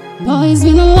 Oh, it's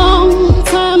been a long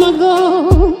time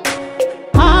ago.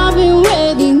 I've been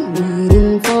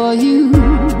waiting for you.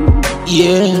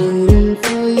 Yeah. Waiting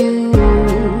for you.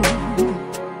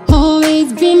 Oh,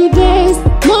 it's been days,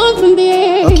 months and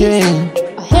days. Okay.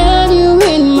 I held you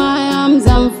in my arms.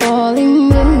 I'm falling,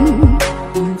 babe.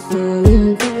 I'm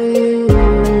falling for you.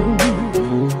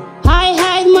 I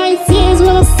hide my tears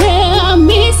when I say I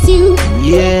miss you.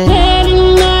 Yeah. Head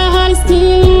in my heart is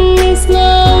killing me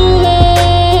slowly.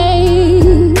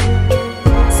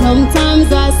 Sometimes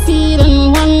I sit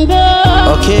and wonder.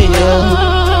 Okay, yeah.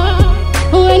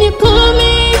 When you call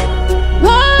me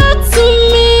back to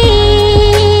me.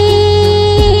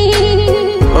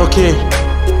 Okay.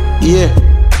 Yeah.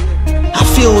 I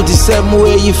feel the same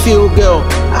way you feel, girl.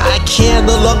 I can't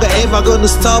no longer ever gonna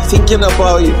stop thinking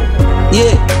about you.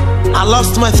 Yeah. I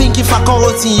lost my thinking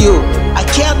faculty in you. I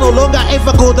can't no longer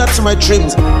ever go back to my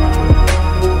dreams.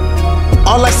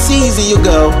 All I see is you,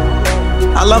 girl.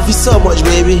 I love you so much,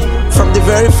 baby. From the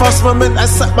very first moment I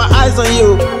set my eyes on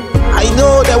you, I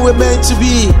know that we're meant to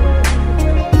be.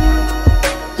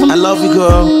 I love you,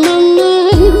 girl.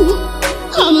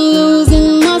 I'm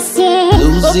losing myself.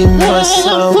 Losing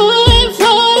myself. I'm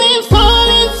falling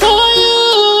for you.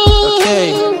 Okay.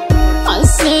 I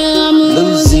say I'm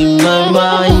Losing my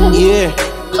mind, yeah.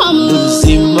 I'm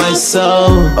Losing my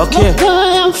soul. Okay.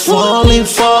 I'm Falling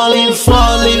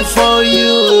for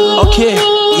you. Okay.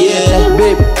 Yeah,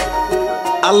 babe.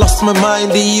 I lost my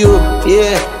mind in you.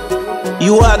 Yeah.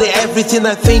 You are the everything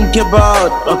I think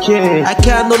about. Okay. I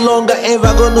can no longer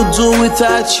ever gonna do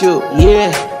without you.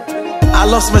 Yeah. I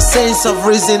lost my sense of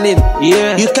reasoning.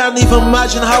 Yeah. You can't even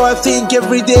imagine how I think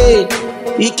every day.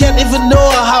 You can't even know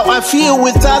how I feel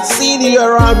without seeing you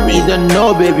around me. You don't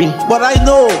know, baby. But I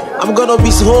know I'm gonna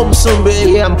be home soon,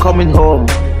 baby. Yeah, I'm coming home.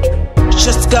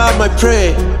 Just God, my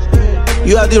prayer.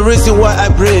 You are the reason why I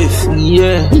breathe.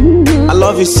 Yeah. I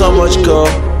love you so much, girl.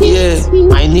 Yeah.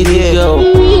 I need you, girl.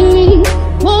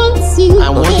 I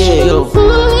want you, girl.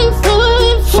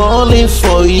 Falling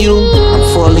for you. I'm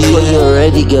falling for you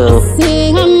already, girl.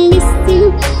 Say I miss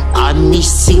you. I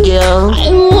miss you, girl. I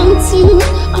want you.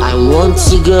 I want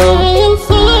you, girl. I am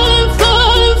falling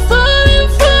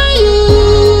for you.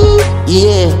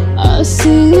 Yeah. I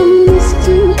say I miss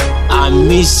you. I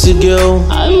miss you, girl.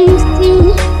 I miss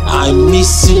you. I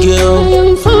miss you, I girl.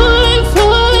 am falling.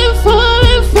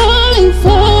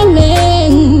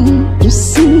 You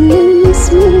see, you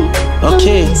miss me.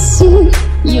 Okay. I miss you.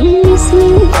 You miss me.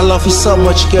 I love you so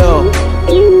much, girl.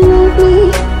 You love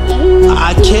me.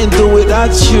 I can't do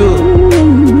without you.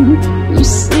 You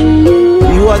see,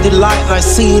 You are the light I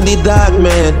see in the dark,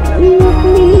 man. you love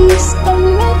me, so I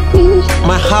love you.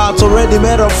 My heart already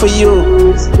made up for you.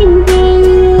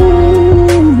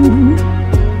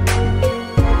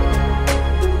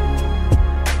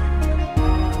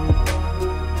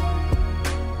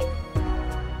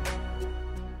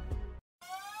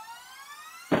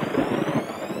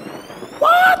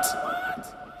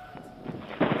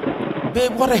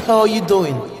 Babe, what the hell are you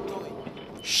doing?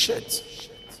 Shit.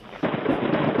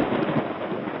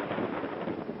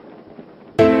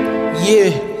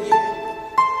 Yeah.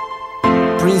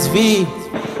 Princevee.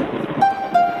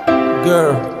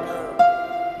 Girl,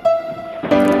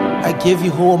 I gave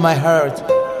you all my heart,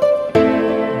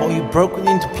 but you broke it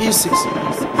into pieces.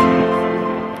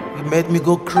 You made me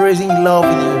go crazy in love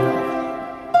with you.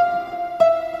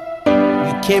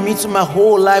 You came into my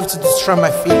whole life to destroy my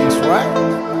feelings, right?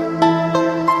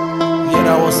 Yet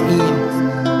I was in,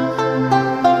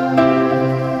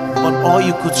 but all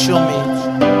you could show me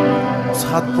was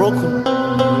heartbroken,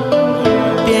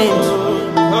 pain,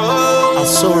 and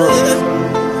sorrow.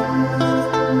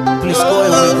 Please go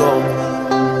away, girl.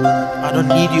 I don't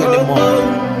need you anymore.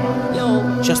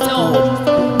 Just go.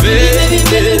 Baby,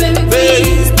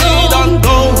 don't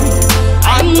go.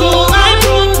 I know I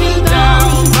broke you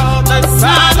down. The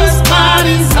saddest part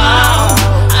is how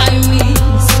I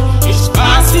miss each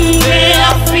passing day. I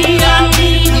feel I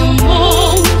need you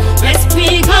more. Let's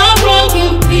pick up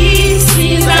broken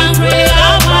pieces and create a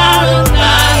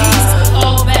paradise.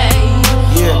 Oh, babe.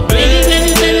 Yeah. Oh,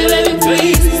 baby,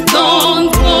 please don't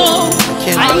go.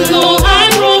 I know I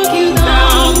broke you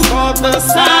down. The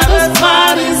saddest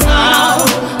part is how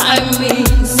I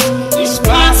miss each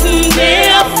passing day.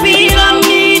 I feel I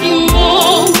need you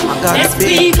more. Let's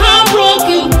pick up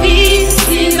broken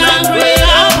pieces and create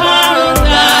a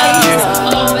paradise.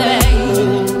 Oh,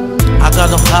 babe. I got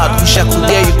no heart, wish I could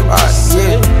hear you cry.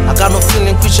 Yeah. I got no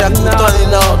feeling, wish I could turn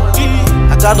it on.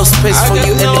 I got no space for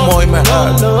you anymore in my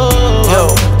heart. Yo,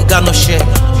 you got no shame,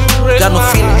 you got no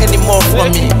feeling anymore for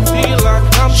me.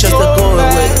 Just to go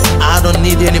away, I don't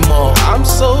need you anymore.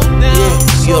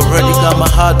 Yeah, you already got my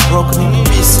heart broken in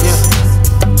pieces.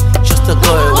 Just to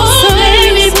go away. Oh,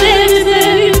 baby, please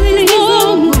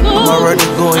don't go. I'm already I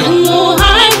going. know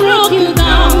I broke you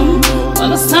down, but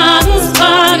the saddest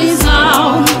part is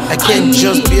how I can't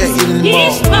just be here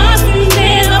anymore. each passing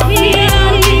day I feel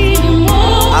I need you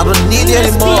more. I don't need you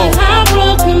Let's anymore. pick up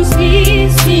broken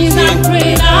pieces and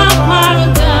create a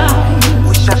paradise.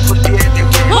 Wish I could hear you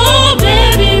again. Oh,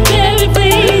 baby,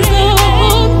 please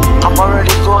don't. I'm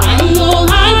already I going. know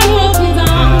I broke you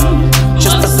down,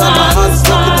 Just but the because my heart's saddest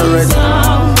broken part is already.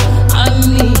 how I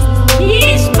miss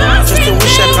each passing to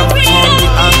wish I day can I turn the feel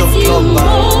hand of I need God you back.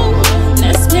 more.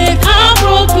 Let's pick up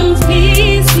broken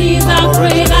pieces and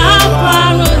create a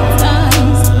paradise.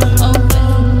 Oh,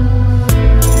 babe.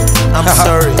 I'm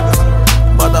sorry,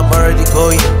 but I'm already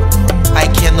going. I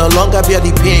can no longer bear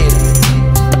the pain.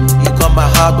 You got my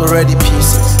heart already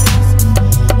pieces.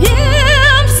 Yeah,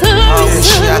 I'm sorry, I wish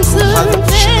I could have the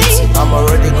opportunity. babe. I'm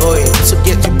already going to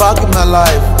get you back in my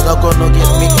life. You're not gonna get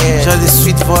me here. Just the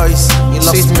sweet voice, you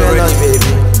lost me already,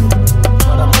 baby.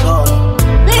 But I'm gone.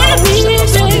 Baby,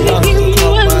 you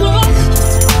alone.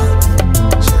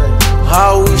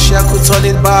 How I wish I could turn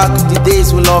it back. The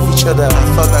days we love each other. I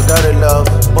thought I got a love,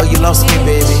 but you lost me,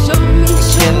 baby. I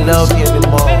can't love you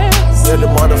anymore. You're the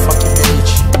motherfucking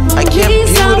bitch. I can't be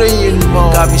with you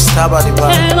anymore. Got me stabbed at the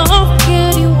back.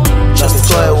 Just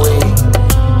go away.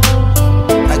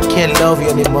 I can't love you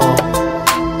anymore.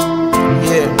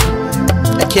 Yeah,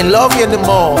 I can't love you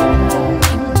anymore.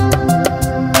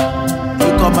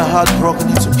 You got my heart broken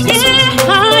into pieces.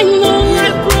 I know I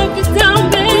broke it down,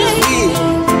 baby.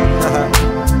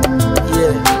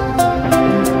 Yeah,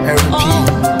 I repeat.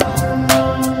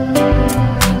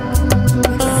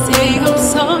 Say I'm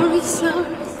sorry,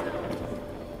 sorry.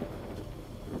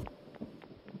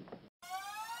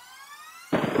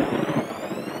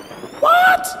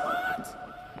 What?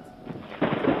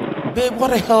 Babe, what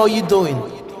the hell are you doing?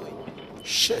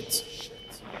 Shit.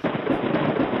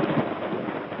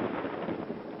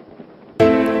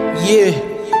 Yeah.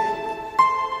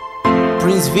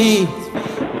 Princevee.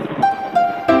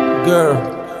 Girl,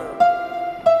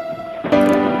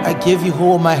 I gave you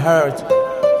all my heart,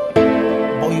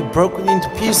 but you broke it into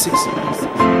pieces.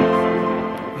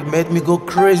 You made me go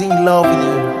crazy in love with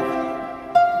you.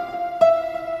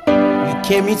 You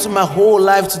came into my whole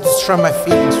life to destroy my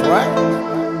feelings, right?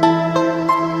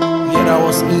 Yet I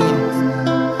was in,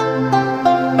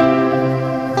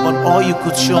 but all you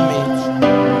could show me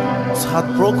was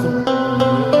heartbroken,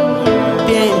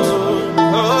 pain,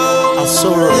 and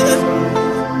sorrow.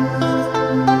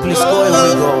 Please go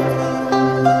away, girl.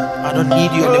 I don't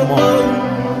need you anymore.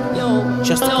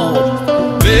 Just go.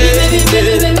 Baby,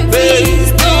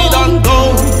 please don't go.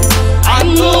 I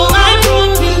know I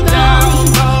broke you down.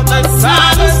 The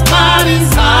saddest part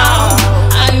is how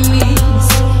I miss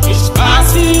each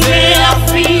passing day. I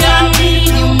feel I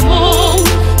need you more.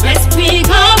 Let's pick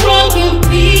up broken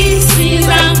pieces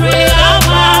and create a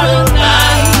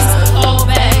paradise. Oh,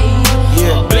 babe.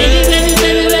 Yeah. Oh, baby,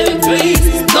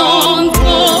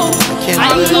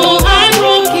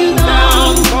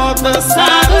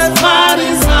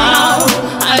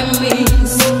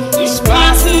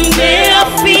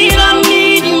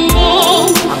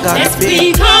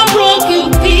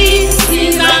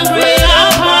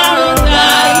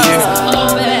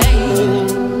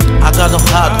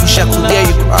 I could hear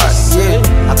you cry.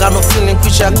 Yeah, I got no feeling,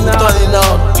 wish I could turn it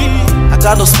on. I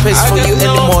got no space for you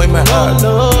anymore in my heart.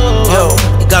 Yo,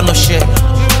 you got no shame,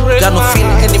 you got no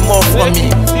feeling anymore for me.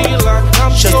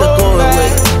 Just to go away,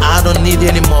 I don't need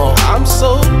anymore.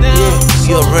 Yeah,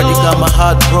 you already got my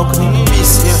heart broken in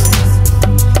pieces.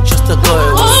 Yeah, just to go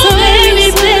away. Oh baby,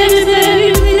 baby,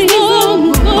 baby, please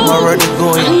don't go. I'm already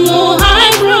going. I know I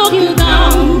broke you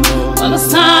down, but the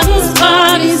saddest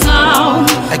part is out.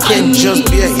 I can't just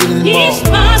be here anymore. Each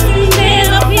passing day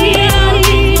I feel I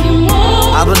need you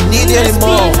more. I don't need you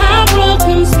anymore. I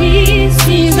broken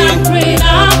pieces and prayed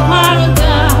our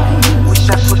paradise. Wish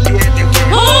I could hear it again.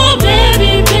 Oh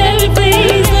baby, baby,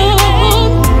 please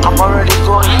don't. I'm already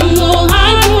going. I know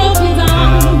I broke you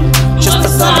down, Just but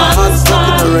the because my heart's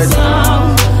broken saddest already. part is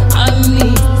out. I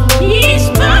need each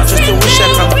passing to wish I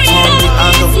day could turn the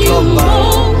hand of I God feel back.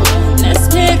 more. Let's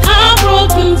take our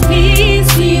broken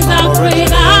pieces and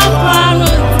create our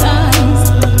paradise.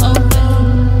 Oh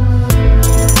baby.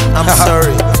 I'm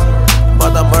sorry,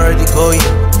 but I'm already going.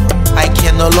 I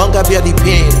can no longer bear the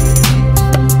pain.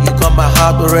 You got my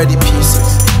heart already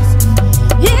pieces.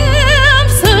 Yeah, I'm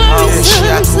I wish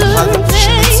I could have the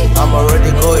opportunity. I'm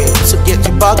already going to get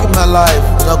you back in my life.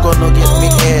 You're not gonna get me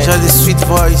here. Just the sweet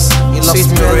voice, you lost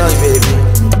me already, baby.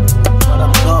 But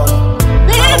I'm gone.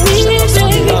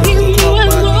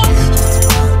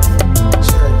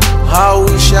 How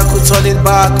I wish I could turn it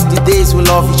back. The days we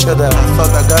love each other. I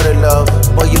thought I got a love,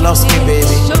 but you lost me, baby.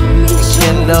 I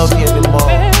can't love you anymore.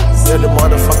 You're the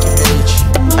motherfucking bitch.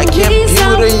 I can't be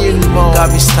with you anymore.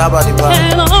 Got me stabbed at the back.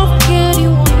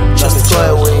 Just go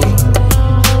away.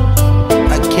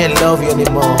 I can't love you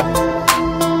anymore.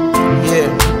 Yeah,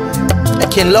 I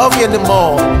can't love you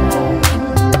anymore.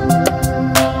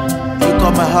 You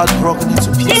got my heart broken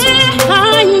into pieces.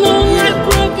 I know I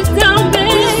broke it down, baby.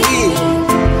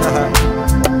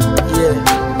 Yeah,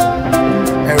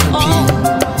 I repeat.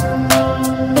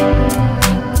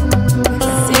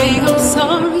 Say I'm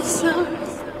sorry, sorry.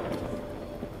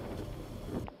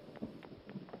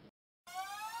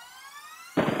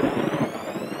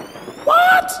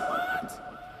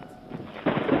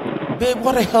 Babe,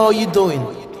 what the hell are you doing?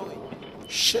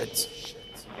 Shit.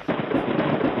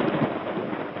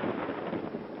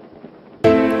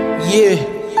 Yeah.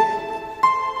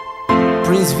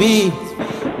 Princevee.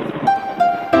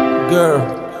 Girl.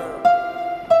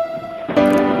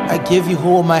 I gave you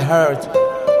all my heart,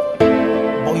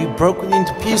 but you broke it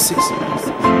into pieces.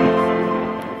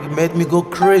 You made me go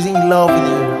crazy in love with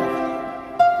you.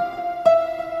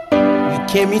 You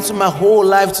came into my whole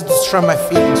life to destroy my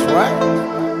feelings, right?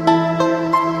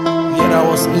 Yet I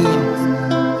was in,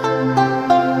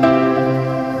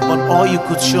 but all you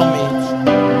could show me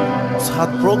was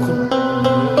heartbroken,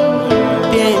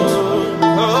 pain,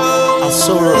 and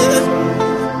sorrow.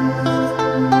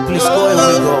 Please go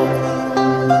away, girl.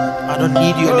 I don't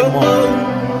need you anymore.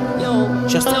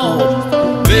 Just go.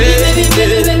 Baby,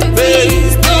 baby, baby,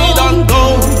 please don't go.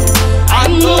 I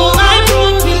know I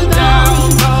broke you down.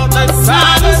 The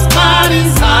saddest part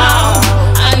is how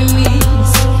I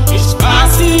miss each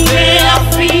passing day. I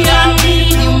feel I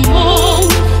need you more.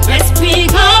 Let's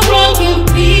pick our broken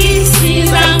pieces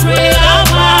and create our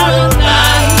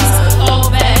paradise. Oh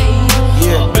baby,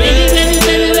 Yeah. oh baby, baby,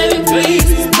 baby, baby,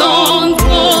 please don't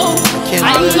go.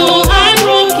 I know I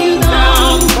broke you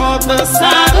down. The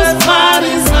saddest part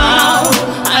is how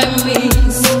I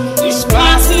miss each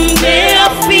passing day. I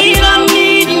feel I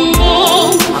need you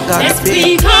more. Let's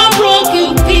pick our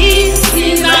broken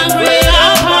pieces and create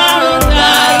our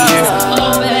paradise.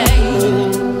 Oh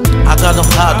baby. I got no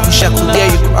heart, wish I could hear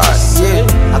you cry.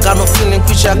 Yeah, I got no feeling,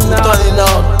 wish I could turn it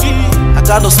on. I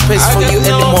got no space for you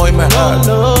anymore in my heart.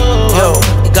 Yo,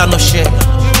 you got no shame,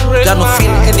 you got no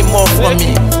feeling anymore for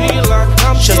me.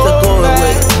 Just to go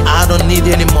away, I don't need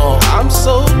you anymore.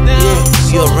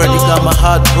 Yeah, you already got my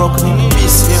heart broken in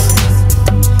pieces.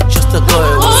 Yeah, just to go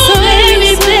away. Oh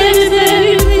baby, baby,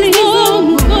 baby, please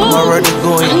don't go. I'm already I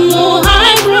going. know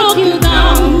I broke you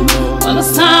down, but the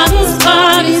saddest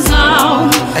part is out.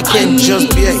 I can't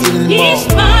just be here anymore. Each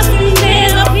passing day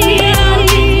I feel I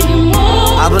need you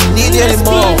more. I don't need you Let's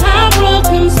anymore. pick our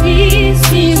broken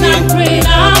pieces and create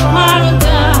our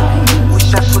paradise.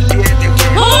 Wish I could hear it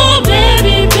again. Oh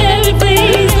baby, baby,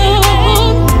 please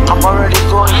don't. I'm already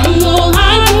going. I know I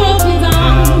broke you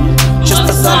down, Just but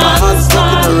the because my heart's saddest broken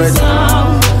part is already.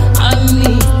 out. I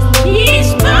need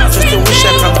each passing to wish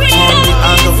I day could turn the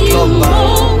hand of you God back.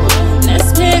 more. Let's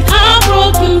take our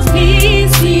broken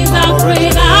pieces and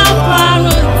create our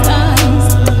paradise.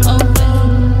 Oh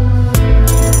baby.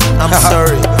 I'm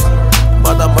sorry,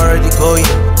 but I'm already going.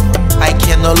 I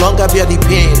can no longer bear the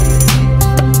pain.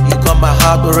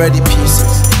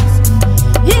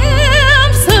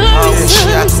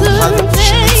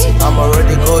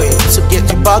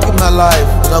 life,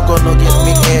 you're not gonna get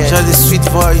me in. Just the sweet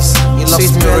voice, you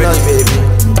lost me already, baby.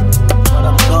 But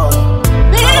I'm gone.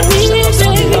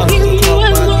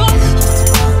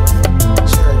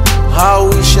 How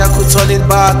I wish I could turn it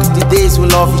back. The days we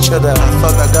love each other. I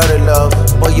thought I got a love,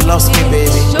 but you lost me, baby.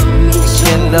 I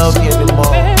can't love you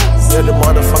anymore. You're the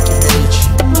motherfucking bitch.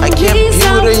 I can't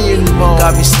build on you anymore.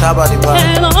 Got me stabbed at the back.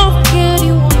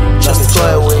 Just go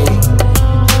away.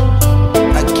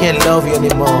 I can't love you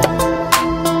anymore.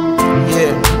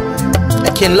 Yeah, I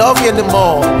can't love you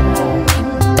anymore.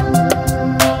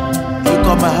 You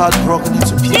got my heart broken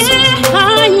into pieces. Yeah,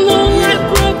 I know I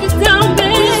broke it down, baby.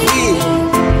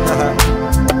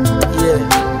 Yeah,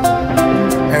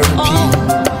 R.I.P.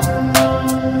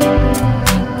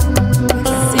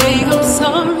 Say I'm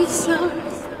sorry, sorry.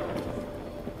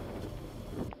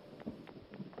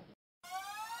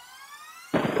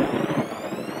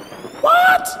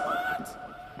 What?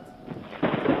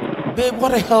 Babe,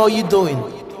 what the hell are you doing?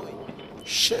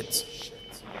 Shit.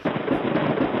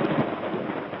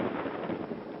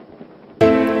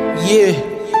 Yeah.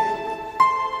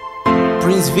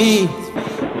 Princevee.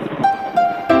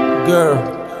 Girl,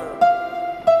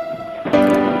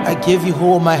 I gave you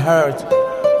all my heart,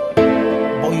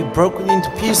 but you broke it into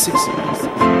pieces.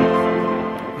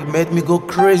 You made me go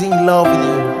crazy in love with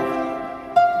you.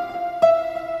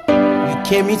 You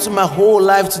came into my whole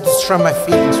life to destroy my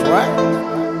feelings, right?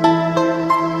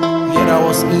 Yet I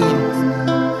was in,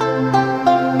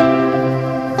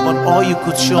 but all you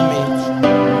could show me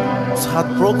was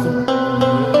heartbroken,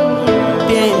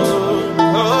 pain,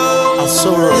 and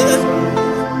sorrow.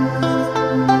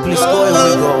 Please go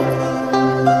away, girl.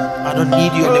 I don't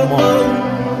need you anymore.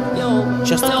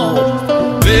 Just go.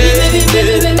 Baby,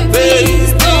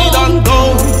 please don't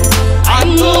go. I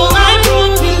know I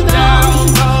broke you down.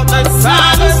 The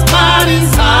saddest part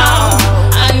is how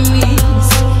I miss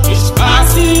each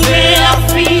passing day. I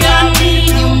feel I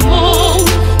need you more.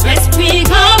 Let's pick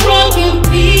our broken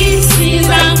pieces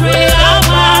and create our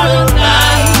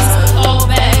paradise. Oh,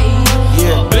 babe.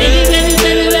 Yeah.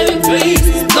 Baby,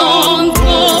 please don't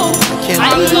go. I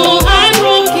know I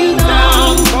broke you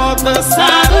down. The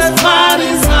saddest part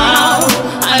is how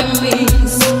I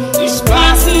miss each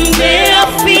passing day. I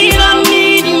feel I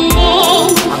need you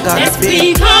more. Let's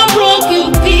pick our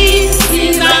broken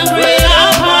pieces and create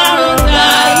our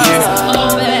paradise.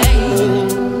 Oh,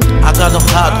 babe. I got no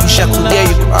heart, wish I could hear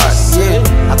you cry.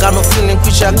 Yeah. I got no feeling,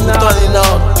 wish I could turn it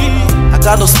on. I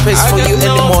got no space for you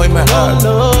anymore in my heart.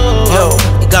 Yo,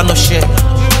 you got no shame,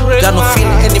 you got no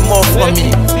feeling anymore for me.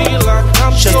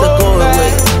 Just to go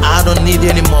away, I don't need you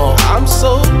anymore.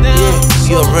 Yeah,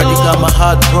 you already got my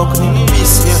heart broken in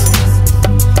pieces.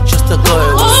 Just to go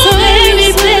away. Oh,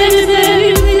 baby, please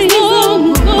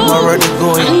don't go. I'm already I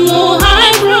going. know I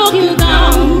broke you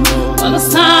down, but the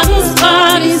saddest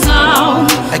part is how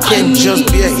I can't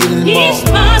just be here anymore. each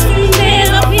passing day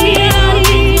I feel I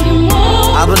need you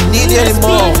more. I don't need you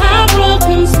anymore. Let's pick our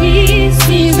broken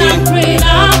pieces and create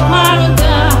our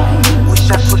paradise. Wish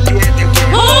I could hear you again.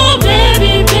 Oh,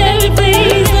 baby,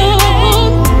 please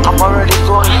don't. I'm already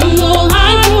going. I know I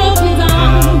broke you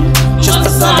down, Just but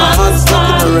the because my heart's saddest broken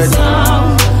part is already.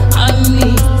 how I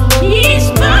need each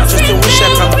passing to wish I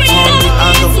day could turn the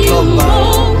hand of I love feel back.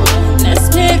 more. Let's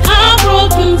take our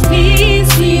broken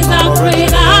pieces and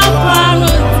create our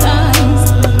paradise.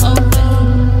 Oh,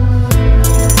 babe.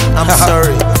 I'm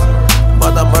sorry,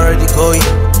 but I'm already going.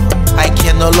 I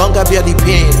can no longer bear the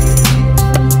pain.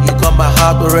 You got my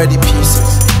heart already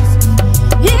pieces.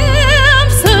 Yeah, I'm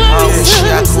I wish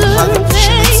I could have the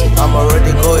opportunity. I'm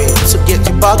already going to get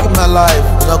you back in my life.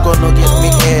 You're not gonna get me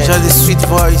in. Just the sweet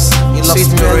voice, you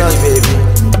lost me already, baby.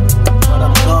 But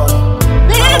I'm gone.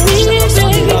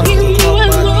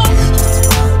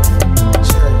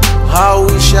 How I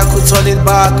wish I could turn it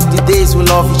back. The days we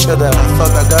love each other. I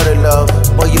thought I got a love,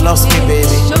 but you lost me,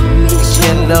 baby. I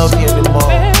can't love you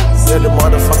anymore. You're the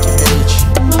motherfucking bitch.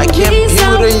 I can't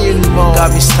build on you anymore.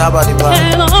 Got me stabbed at the back.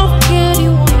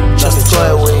 Just go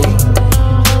away.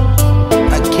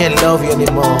 I can't love you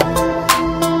anymore.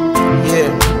 Yeah,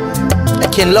 I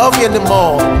can't love you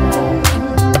anymore.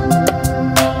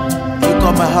 You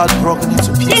got my heart broken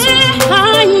into pieces.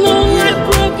 I know I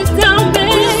broke it down, baby.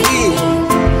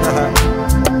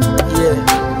 Yeah,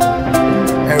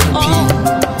 R.I.P.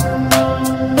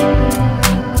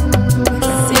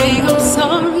 Say I'm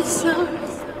sorry, sorry.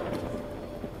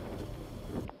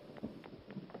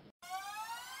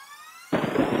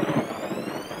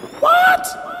 What?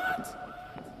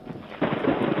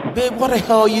 Babe, what the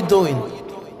hell are you doing?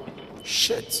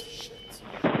 Shit.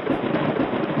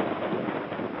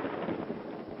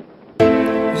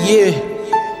 Yeah.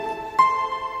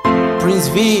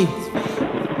 Princevee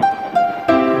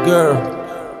Girl,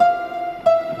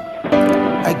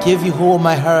 I gave you all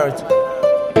my heart,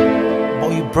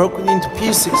 but you broke it into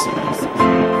pieces.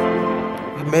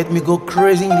 You made me go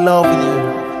crazy in love with you.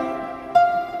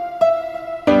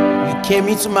 You came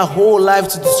into my whole life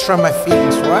to destroy my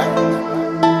feelings, right?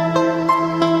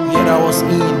 Yet I was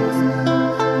in,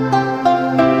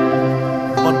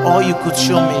 but all you could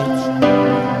show me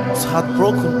was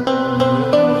heartbroken,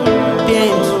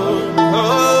 pain,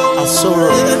 and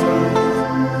sorrow.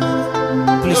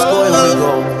 Please go away,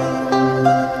 girl.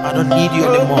 I don't need you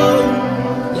anymore.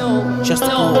 Just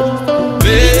go.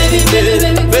 Baby,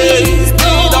 please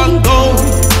don't go.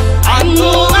 I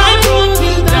know I broke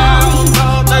you down.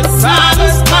 The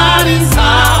saddest part is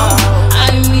how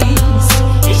I miss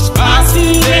each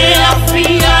passing day. I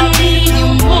feel I need you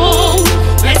more.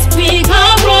 Let's pick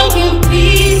up broken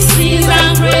pieces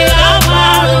and create a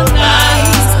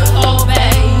paradise. Oh,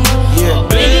 baby. Yeah. Oh,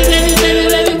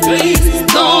 baby, please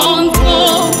don't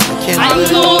go. I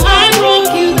know I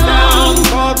broke you down.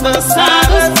 The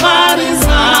saddest part is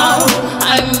how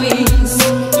I miss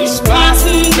each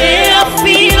passing day. I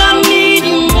feel I need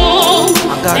you more.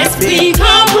 Let's pick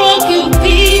up broken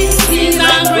pieces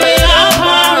and create a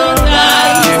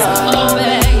paradise. Oh,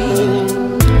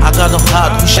 babe. I got no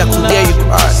heart, wish I could hear you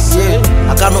cry. Yeah.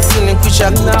 I got no feeling, wish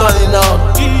I could turn it on.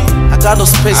 I got no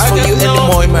space for you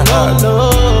anymore in my heart.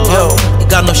 Yo, you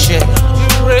got no shame,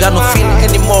 you got no feeling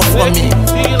anymore for me.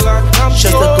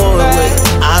 Just to go away,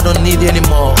 I don't need you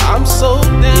anymore.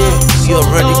 Yeah, you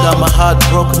already got my heart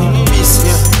broken in pieces.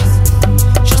 Yeah.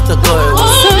 Just to go away.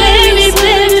 Oh, baby,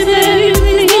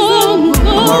 please don't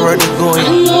go. I'm already I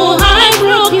going. know I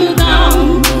broke you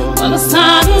down, but the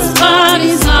saddest part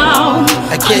is how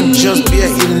I can't just be here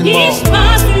anymore. each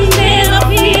passing day I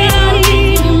feel I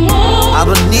need you more. I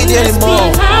don't need you Let's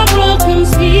anymore. pick up broken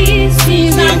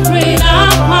pieces and create a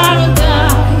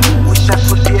paradise. Wish I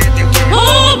could hear you again.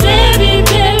 Oh, baby,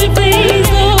 please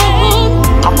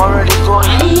don't. I'm already going. I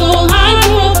know I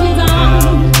broke you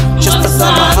down, Just but the because my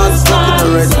heart's saddest broken part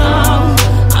is already. how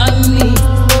I need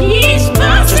each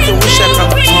passing wish I day could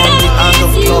I turn the hand of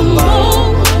feel God I need you back. more.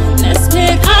 Let's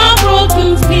take our broken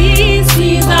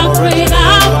pieces and create a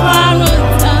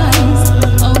paradise.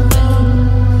 Oh, baby.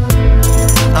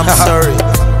 I'm sorry,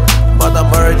 but I'm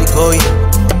already going.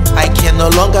 I can no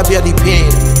longer bear the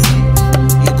pain.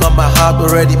 You got my heart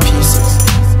already pieces.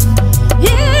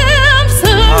 Yeah, I'm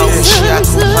I wish I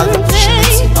could have the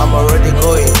opportunity. I'm already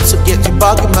going to get you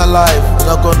back in my life.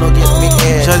 You're not gonna get me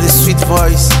here. Just the sweet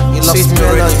voice, you lost me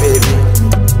already, baby.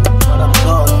 But I'm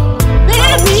gone.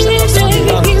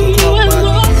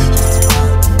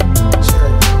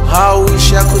 I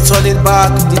wish I could turn it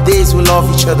back. The days we love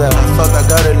each other. I thought I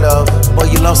got a love,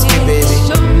 but you lost me, baby.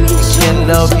 I can't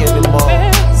love you anymore.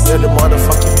 You're the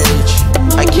motherfucking bitch.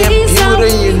 I can't be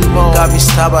with you anymore. Got me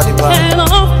stabbed at the back.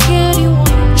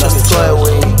 Just go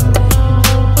away.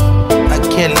 I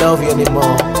can't love you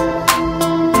anymore.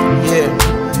 Yeah,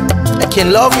 I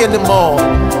can't love you anymore.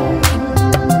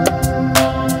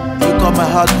 You got my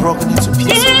heart broken into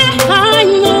pieces. I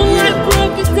know I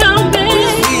broke it down, baby.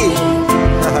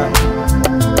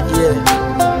 Yeah,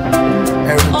 I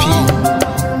repeat.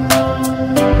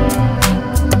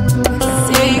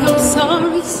 Say I'm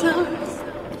sorry, sorry.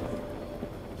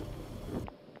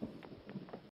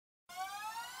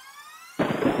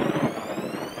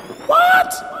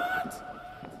 What?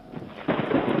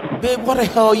 Babe, what the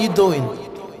hell are you doing?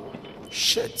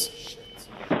 Shit.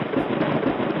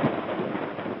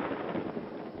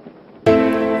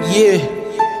 Yeah.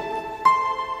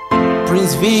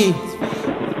 Princevee.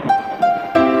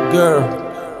 Girl,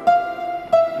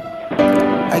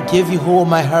 I gave you all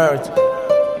my heart,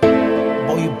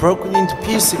 but you broke it into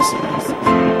pieces.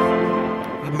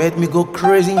 You made me go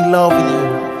crazy in love with you.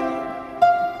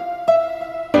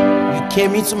 You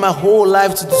came into my whole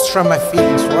life to destroy my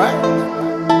feelings, right?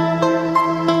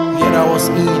 Yet I was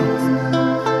in,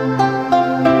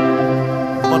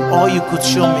 but all you could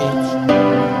show me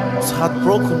was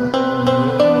heartbroken,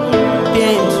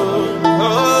 pain,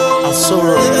 and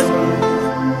sorrow.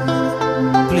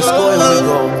 Please go away,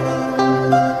 girl.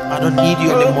 I don't need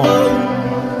you anymore.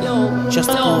 Just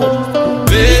go.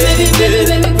 Baby,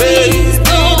 please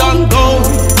don't go.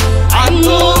 I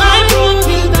know I broke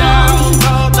you down.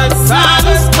 The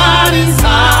saddest part is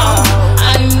how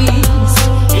I miss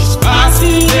each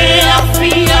passing day. I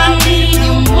feel I need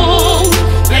you more.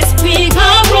 Let's pick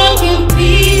up broken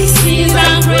pieces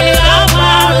and create a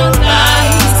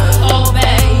paradise. Oh,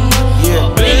 babe. Yeah. Oh,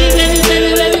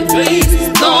 baby, please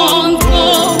don't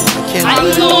go. I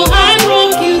know I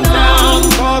broke you down.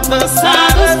 The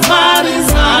saddest part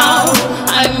is how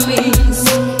I miss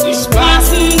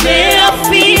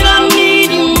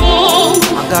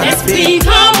Let's pick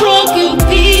our broken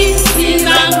pieces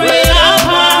and create a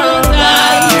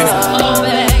paradise. Oh,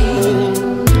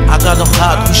 babe. I got no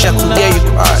heart, wish I could hear you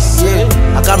cry.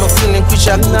 Yeah. I got no feeling, wish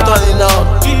I could turn it on.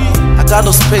 I got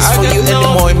no space for you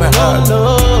anymore in my heart.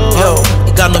 Yo,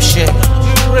 you got no shame,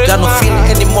 you got no feeling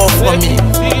anymore for me.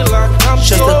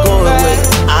 Just to go away,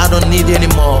 I don't need it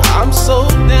anymore.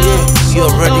 Yeah, you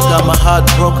already got my heart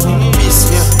broken in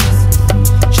pieces. Yeah,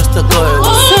 just to go away.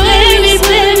 Oh, baby,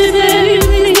 baby, baby,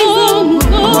 please don't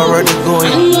go. I'm already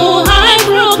going. I know I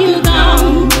broke you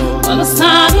down, but the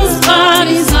saddest part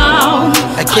is out.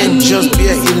 I can't just be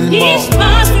here anymore. Each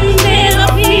passing day I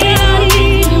feel I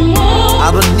need you more. I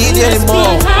don't need it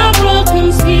anymore. Let's pick our broken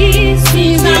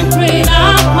pieces and create a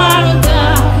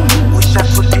paradise. Wish I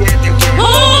could hear it again.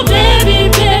 Oh, baby,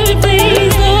 baby,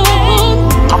 please don't.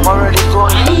 I'm already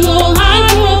going. I know I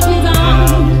broke you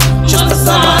down, Just but to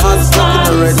got my heart broken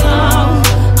already.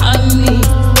 I need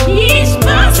each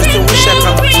passing wish I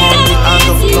could turn the hand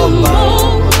of love back.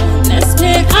 Let's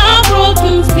take our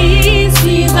broken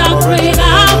pieces and create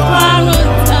our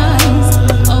paradise.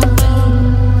 Oh, baby.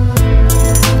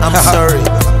 I'm sorry,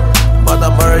 but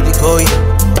I'm already going.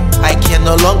 I can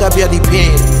no longer bear the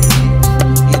pain.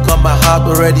 You got my heart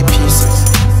already pieces.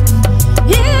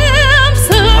 Yeah, I'm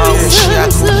sorry, I wish I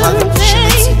could have the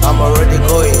opportunity. I'm already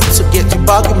going to get you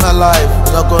back in my life.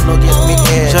 You're not gonna get me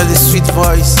in. Just the sweet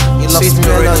voice, you lost me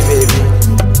already, baby.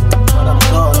 But I'm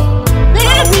gone.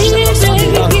 baby,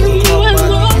 baby, you are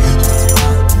gone.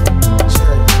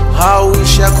 How I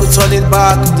wish I could turn it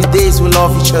back. The days we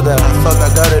love each other. I thought I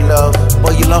got a love,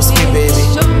 but you lost me, baby.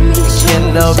 I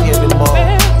can't love you anymore.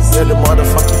 You're the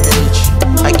motherfucking bitch.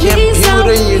 I can't build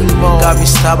on you anymore. Got me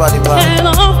stabbed at the back.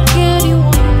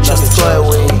 Just go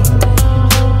away.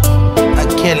 I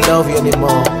can't love you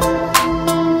anymore.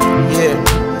 Yeah,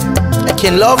 I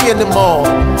can't love you anymore.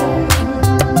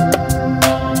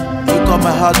 You got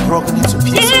my heart broken into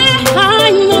pieces. Yeah,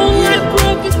 I know I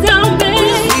broke it down, baby.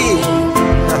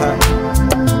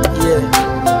 Yeah,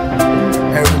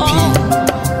 I repeat.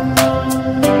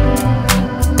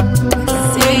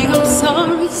 Say I'm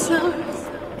sorry, sorry.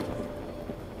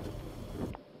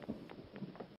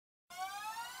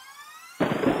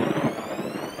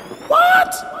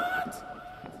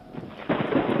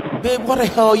 Babe, what the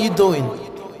hell are you doing?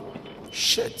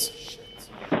 Shit.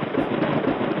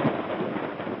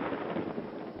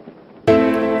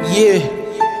 Yeah.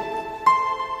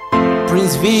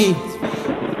 Princevee.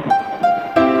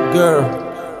 Girl.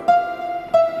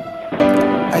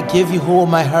 I gave you all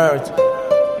my heart,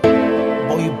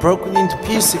 but you broke it into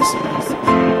pieces.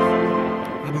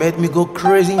 You made me go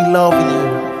crazy in love with you.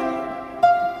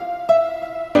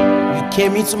 You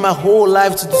came into my whole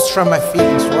life to destroy my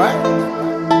feelings, right?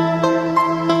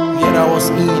 Yet I was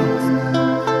in,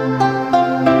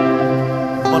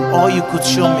 but all you could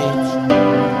show me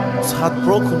was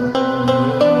heartbroken,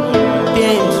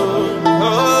 pain,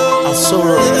 and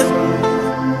sorrow.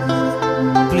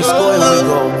 Please go away,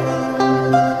 girl.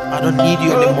 I don't need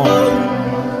you anymore.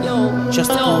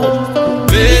 Just go.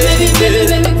 Baby, baby,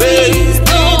 baby, please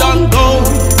don't go.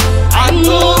 I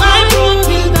know I broke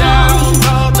you down,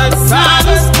 but the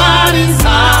saddest part is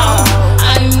how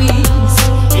I miss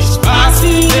each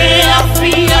passing day. I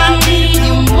feel I need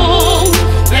you more.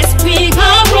 Let's pick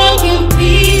our broken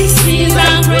pieces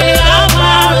and create a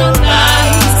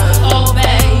paradise. Oh,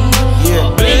 babe. Yeah.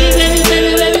 Oh, baby,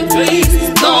 baby, baby,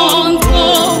 please don't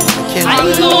go. I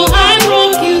know I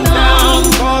broke you down,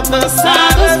 but the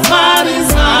saddest part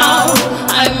is how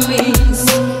I miss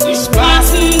each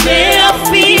passing day. I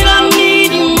feel I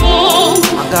need you more.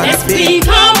 Let's pick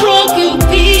our broken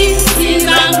pieces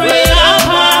and create a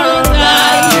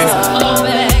paradise. Oh,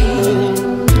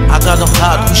 babe. I got no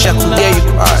heart, wish I could hear you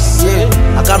cry.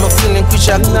 Yeah. I got no feeling, wish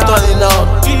I could turn it on.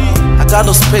 I got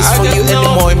no space for you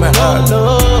anymore in my heart.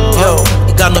 Yo,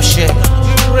 you got no shame,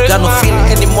 you got no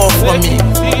feeling anymore for me.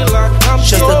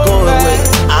 Just to go away,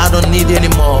 I don't need it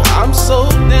anymore.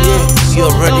 Yeah, you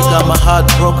already got my heart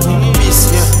broken in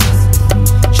pieces.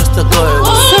 Yeah, just to go away.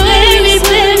 Oh, baby,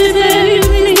 baby, baby,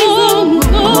 please don't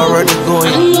go. I'm already I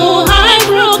going. know I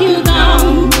broke you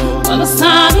down, but the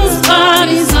saddest part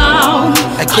is how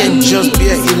I can't just be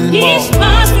here anymore. each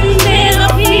passing day I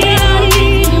feel I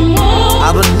need you more.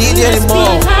 I don't need it Let's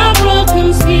anymore. pick our broken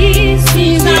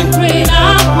pieces and create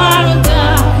a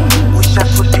paradise. Wish I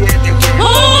could hear it again.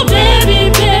 Oh, baby,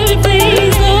 baby,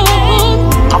 please don't.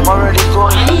 I'm already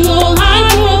going. I know I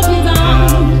broke you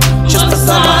down, Just but to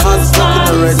got my heart broken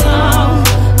already.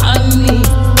 I need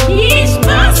each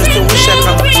passing to wish I day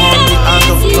could turn the hand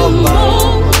of love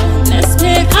back. Let's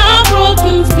take our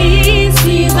broken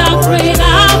pieces and create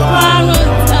our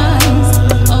paradise.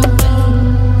 Oh, baby.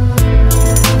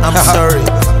 I'm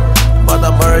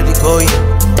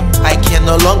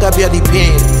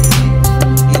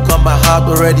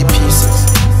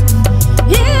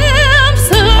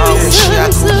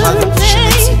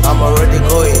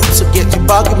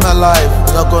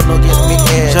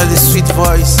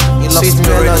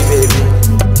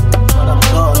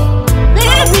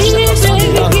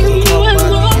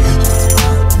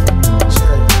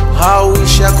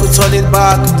I could turn it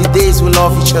back. The days we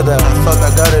love each other. I thought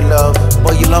I got a love,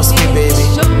 but you lost me, baby.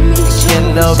 I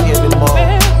can't love you anymore.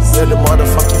 You're the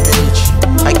motherfucking bitch.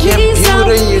 I can't build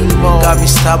on you anymore. Got me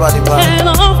stabbed at the back.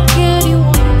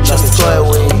 Just go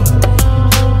away.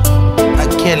 I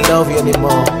can't love you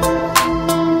anymore.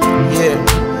 Yeah,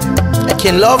 I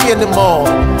can't love you anymore.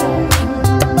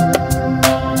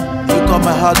 You got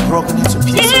my heart broken into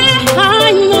pieces.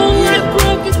 I know I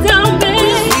broke it down, baby.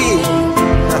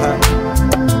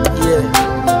 Yeah,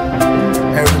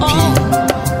 I repeat.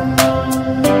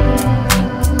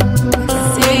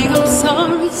 Say I'm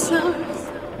sorry, sorry.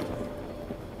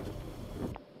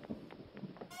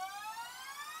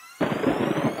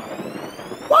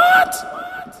 What?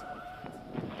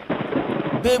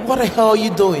 Babe, what the hell are you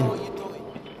doing?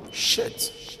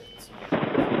 Shit.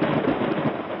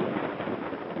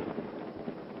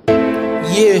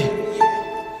 Yeah,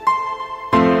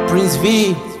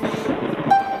 Princevee,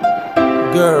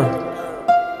 girl,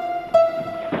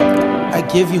 I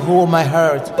gave you all my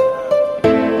heart,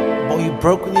 but you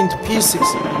broke it into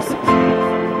pieces.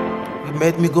 You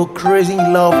made me go crazy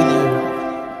in love with you.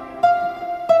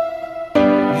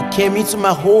 You came into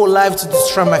my whole life to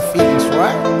destroy my feelings,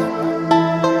 right?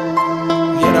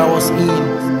 Yet I was in,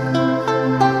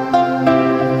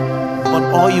 but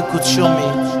all you could show me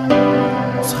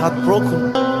was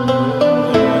heartbroken,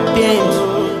 pain,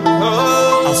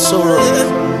 and sorrow.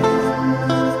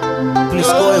 Please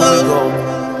go away, girl.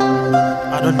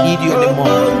 I don't need you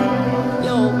anymore.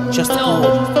 Just go.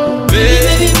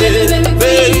 Baby,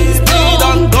 please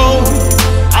don't go.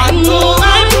 I know I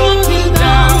broke you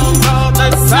down. The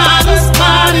saddest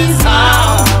part is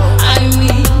how I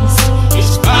miss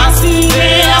each passing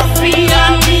day. I feel I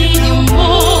need you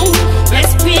more.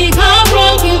 Let's pick up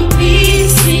broken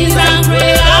pieces and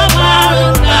create a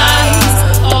paradise.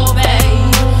 Oh,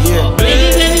 baby. Yeah. Oh,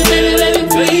 baby,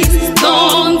 please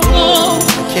don't go.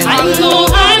 I know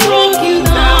I broke you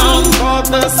down.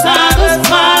 The saddest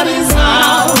part is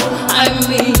how I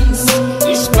miss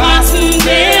each passing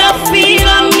day. I feel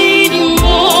I need you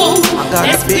more.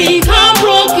 Let's pick up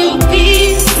broken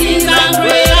pieces and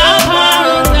create a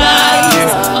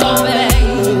paradise. Oh,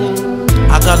 baby.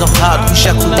 I got no heart, wish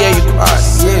I could hear you cry.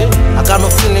 Yeah. I got no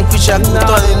feeling, wish I could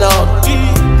turn it on.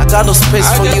 I got no space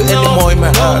for you anymore in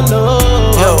my heart.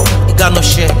 Yo, you got no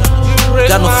shame, you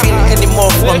got no feeling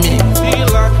anymore for me.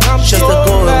 Just to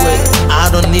go away, I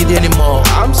don't need you anymore.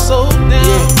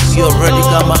 Yeah, you already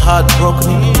got my heart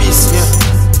broken in pieces. Yeah,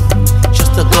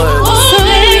 just to go away. Oh,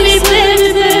 baby,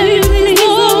 please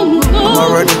don't go. I'm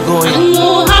already I going.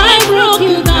 know I broke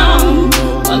you down,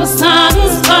 but the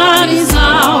saddest part is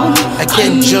how I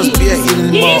can't just be here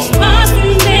anymore. each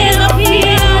passing day I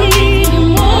feel I need you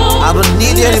more. I don't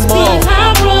need you Let's anymore. pick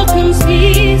up broken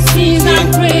pieces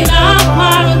and create a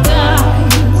paradise.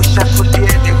 Wish I could hear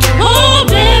it again. Oh,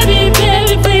 baby,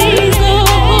 please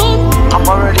don't. I'm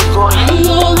already going. I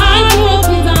know I broke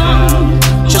you down,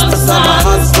 Just but the to have my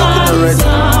heart saddest broken part is already.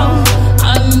 how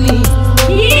I need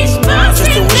each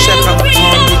passing wish I day can I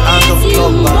turn the hand of feel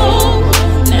God back. more.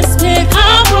 Let's pick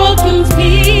up broken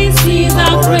pieces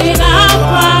and create a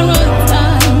paradise.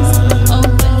 Oh,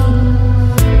 baby.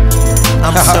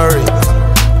 I'm sorry,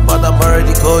 but I'm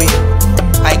already going.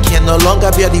 I can no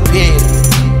longer bear the pain.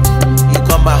 You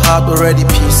got my heart already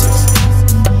pieces.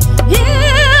 Yeah,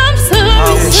 I'm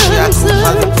I wish I could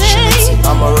have the opportunity. sorry.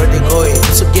 I'm already going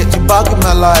to get you back in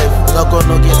my life. You're not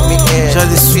gonna get me here. Just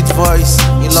the sweet voice,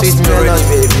 you lost me already,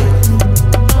 baby.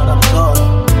 But I'm gone.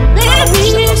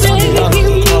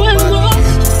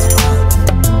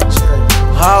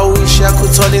 How I wish I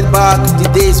could turn it back. The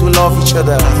days we love each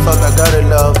other. I thought I got a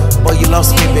love, but you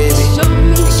lost me, baby.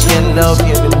 I can't love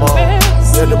you anymore.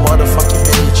 You're the motherfucking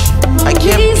bitch. I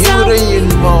can't build on you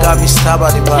anymore. Got me stabbed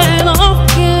at the back.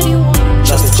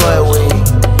 Just go away.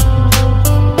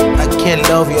 I can't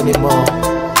love you anymore.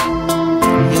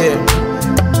 Yeah,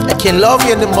 I can't love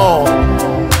you anymore.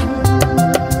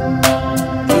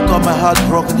 You got my heart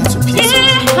broken into pieces.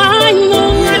 I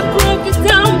know I broke it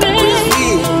down, baby.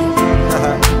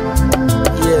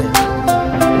 Yeah,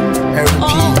 I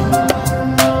repeat.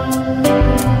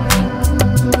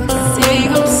 Say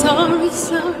I'm sorry,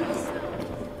 sorry.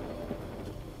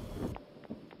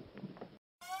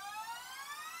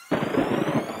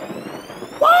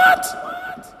 What?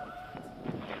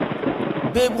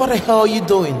 Babe, what the hell are you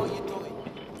doing?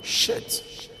 Shit.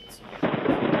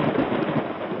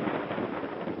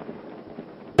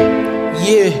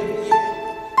 Yeah,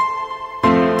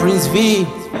 Princevee,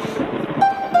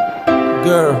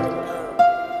 girl,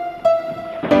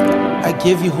 I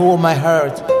gave you all my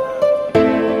heart,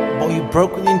 but you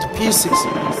broke it into pieces.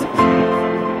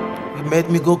 You made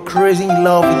me go crazy in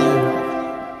love with you.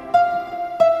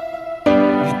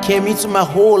 came into my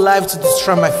whole life to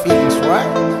destroy my feelings,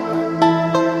 right?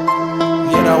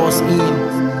 Yet I was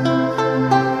in,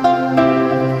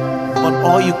 but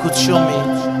all you could show me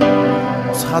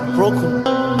was heartbroken,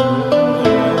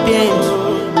 pain,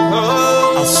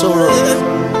 and sorrow.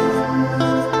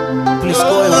 Please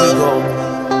go away, God.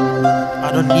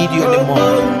 I don't need you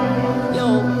anymore.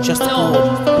 Just go.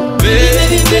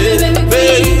 Baby,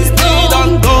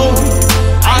 don't go.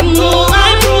 I know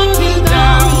I broke you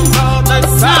down, but the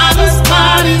saddest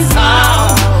part is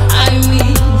how I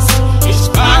miss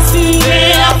each passing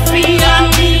day. I feel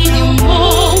I need you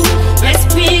more. Let's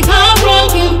pick our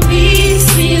broken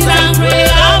pieces and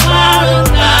create a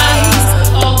paradise.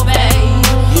 Oh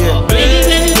baby, oh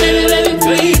baby,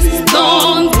 please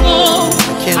don't go.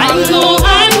 I know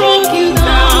I broke you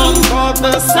down, but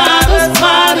the saddest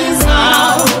part is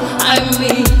how I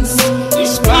miss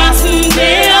each passing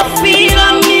day. I feel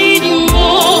I need you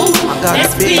more.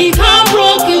 Let's pick our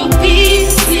broken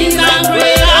pieces and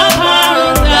create a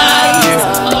paradise.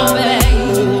 Oh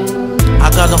baby, I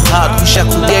got no heart, wish I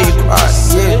could hear you cry.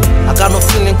 Yeah, I got no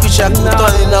feeling, wish I could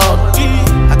turn it on.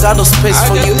 I got no space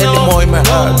for you anymore in my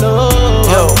heart.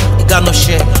 Yo, you got no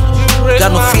shame, you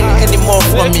got no feeling anymore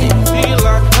for me.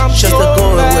 Just to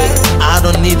go away, I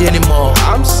don't need you anymore.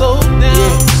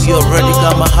 Yeah, you already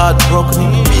got my heart broken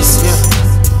in pieces. Yeah,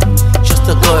 just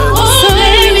to go away. Oh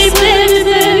baby, baby,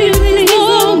 baby, please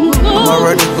don't go. I'm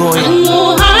already I going.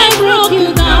 know I broke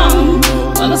you down,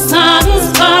 but the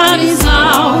saddest part is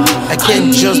how I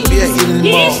can't just be here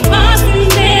anymore. each passing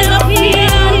day I feel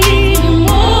I need you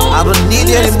more. I don't need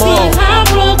you Let's anymore. pick our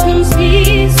broken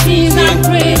pieces and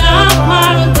create a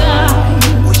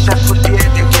paradise. Wish I could hear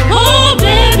you again. Oh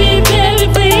baby, baby,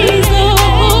 please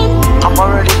don't. I'm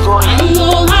already going. I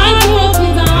know I broke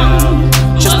you down,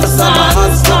 Just but the because my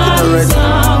heart's saddest broken part is already.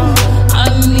 how I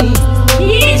need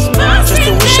each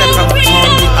passing wish I day could I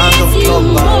turn the hand of feel God I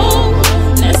need you back. more.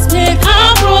 Let's take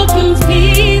our broken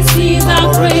pieces and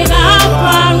create a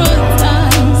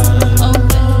paradise. Oh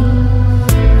baby.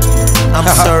 I'm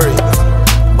sorry,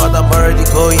 but I'm already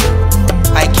going.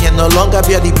 I can no longer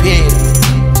bear the pain.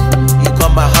 You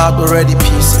got my heart already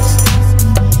pieces.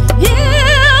 Yeah,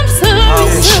 I'm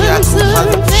I wish I sorry, could have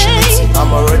the opportunity. babe.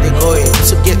 I'm already going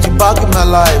to get you back in my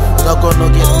life. You're not gonna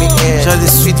get me here. Just the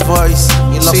sweet voice,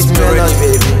 you lost me already,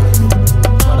 baby.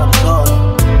 But I'm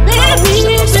gone.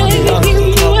 Baby,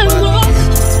 baby, you alone.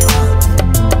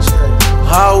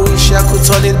 How I wish I could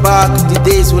turn it back. The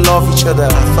days we love each other.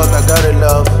 I thought I got a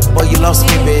love, but you lost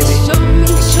me, baby.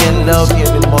 I can't love you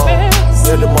anymore.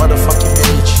 You're the motherfucking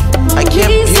bitch. I can't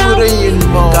be with you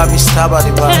anymore. Got me stabbed at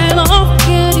the back.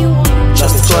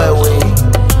 Just go away.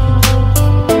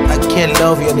 I can't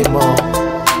love you anymore.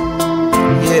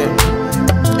 Yeah,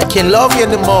 I can't love you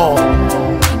anymore.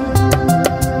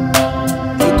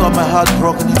 You got my heart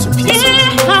broken into pieces.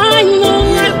 I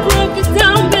know I broke it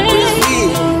down,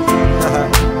 baby.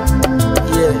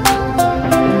 Yeah,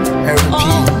 I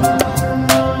repeat.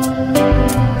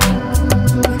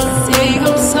 Say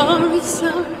I'm sorry,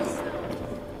 sorry.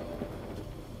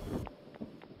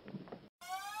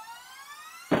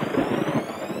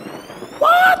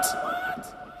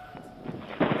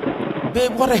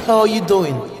 Babe, what the hell are you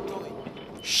doing?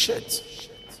 Shit.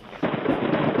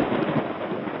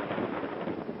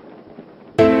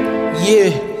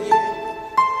 Yeah.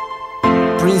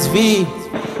 Princevee.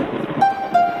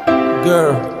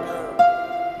 Girl.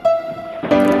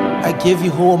 I gave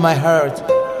you all my heart,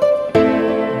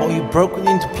 but you broke it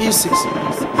into pieces.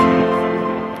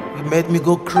 You made me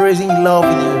go crazy in love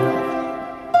with you.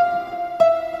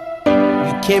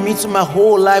 You came into my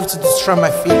whole life to destroy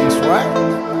my feelings,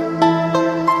 right?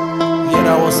 Yet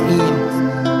I was in,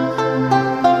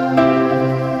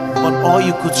 but all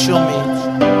you could show me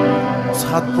was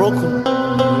heartbroken,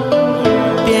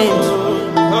 pain,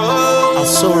 and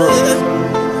sorrow.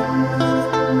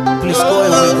 Please go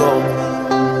away, God.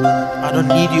 I don't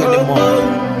need you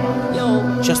anymore.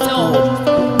 Just go.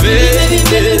 Baby,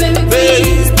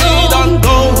 don't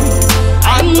go.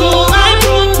 I know I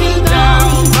broke you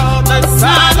down, but the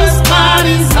saddest part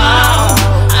is how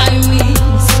I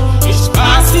miss each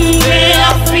passing day.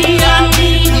 I feel I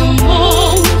need you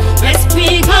more. Let's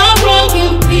pick our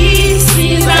broken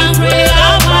pieces and create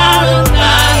a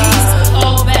paradise.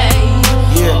 Oh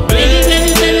baby, Yeah. oh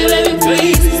baby,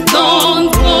 please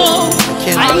don't go.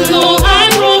 I know I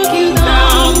broke you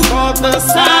down, but the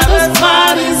saddest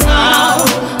part is how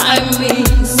I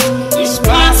miss each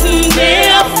passing day.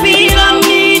 I feel I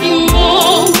need you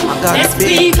more. got Let's it,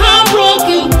 babe. pick our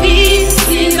broken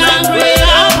pieces and create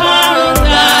a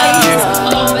paradise.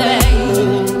 Oh baby,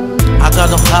 I got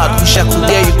no heart, wish I could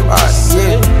hear you cry.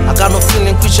 Yeah, I got no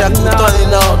feeling, wish I could turn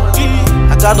it on.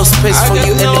 I got no space for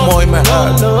you anymore in my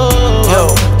heart. Yo,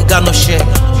 you got no shame,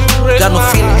 you got no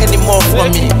feeling anymore for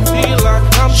me.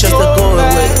 Just to go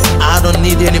away, I don't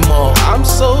need you anymore.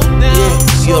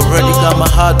 Yeah, you already got my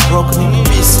heart broken in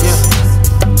pieces. Yeah,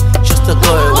 just to go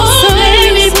away. Oh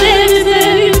baby, baby,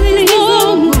 baby, please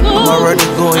don't go. I'm already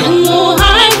going. I know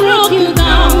I broke you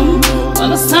down, but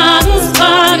the saddest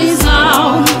part is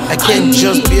out. I can't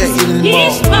just be here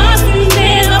anymore. Each passing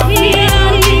day I feel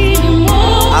I need you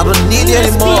more. I don't need you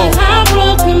anymore. I've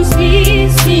broken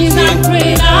pieces and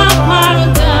prayed our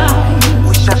paradise.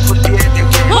 Wish I could be here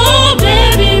again. Oh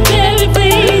baby, baby,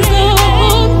 please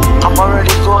don't. I'm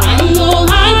already going. I know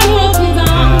I broke you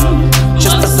down,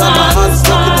 Just but to have my heart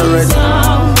broken already.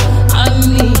 I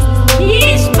need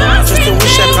each passing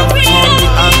wish I could turn the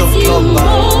hand of God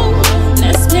back.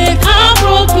 Let's take our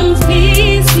broken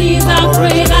pieces and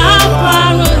create our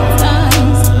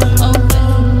paradise. Oh, baby.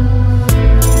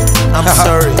 I'm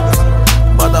sorry,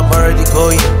 but I'm already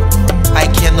going. I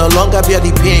can no longer bear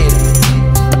the pain.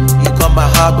 You got my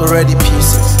heart already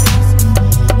pieces.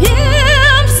 Yeah,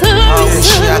 I'm sorry, I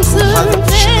wish I could have the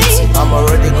opportunity. I'm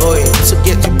already going to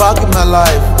get you back in my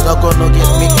life. You're not gonna get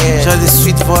me here. Just the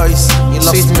sweet voice, you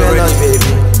lost me already,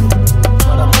 baby.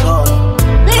 But I'm gone.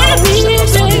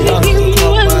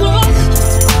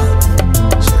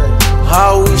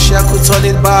 I wish I could turn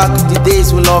it back. The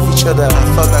days we love each other. I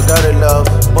thought I got a love,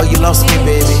 but you lost me,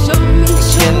 baby. I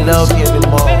can't love you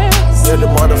anymore. You're the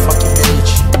motherfucking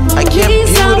bitch. I can't be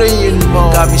with you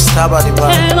anymore. Got me stabbed at the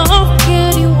back.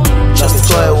 Just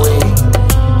go away.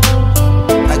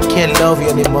 I can't love you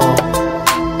anymore.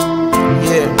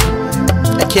 Yeah,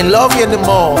 I can't love you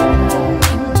anymore.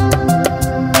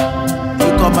 You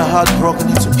got my heart broken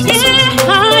into pieces.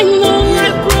 I know I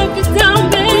broke it down,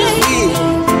 baby.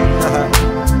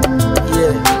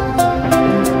 Yeah,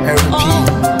 I repeat.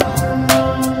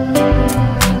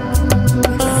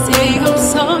 Say I'm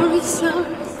sorry, sorry.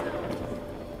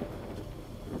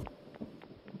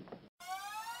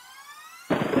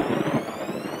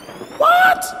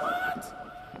 What?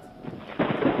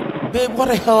 Babe, what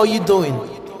the hell are you doing?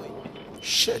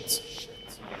 Shit.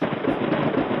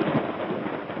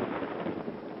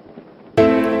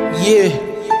 Yeah.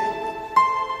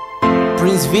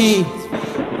 Princevee.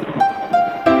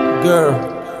 Girl,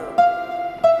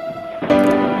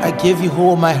 I gave you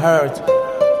all my heart,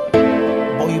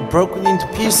 but you broke it into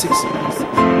pieces.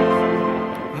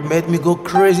 You made me go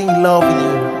crazy in love with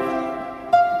you.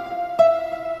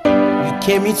 You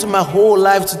came into my whole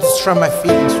life to destroy my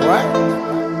feelings, right?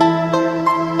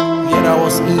 Yet I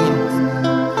was in,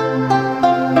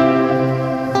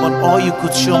 but all you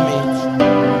could show me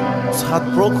was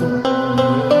heartbroken,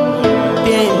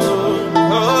 pain,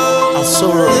 and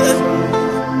sorrow.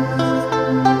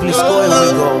 Please go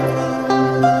away, girl.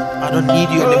 I don't need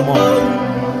you anymore.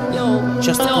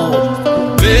 Just go.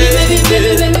 Baby,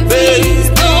 baby, baby,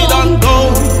 don't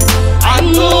go. I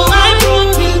know I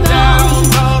broke you down,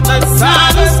 but the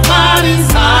saddest part is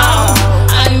how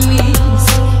I miss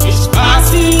each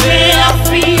passing day. I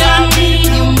feel I need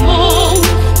you more.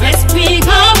 Let's pick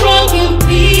our broken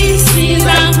pieces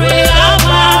and create our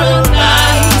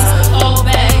paradise. Oh,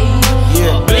 baby,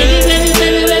 Yeah. baby,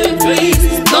 baby, baby,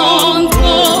 please don't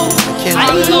go. I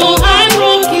know I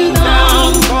broke you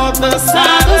down, but the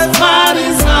saddest part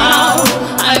is how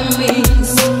I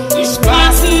miss each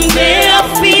passing day. I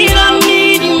feel I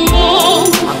need you more.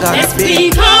 Let's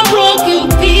pick our broken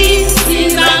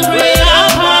pieces and create our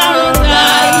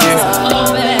paradise.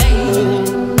 Oh,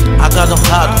 baby. I got no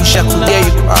heart, wish I could hear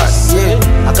you cry.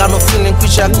 Yeah. I got no feeling,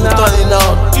 wish I could turn it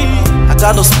on. I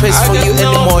got no space for you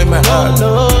anymore in my heart.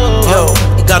 Yo,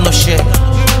 you got no shame,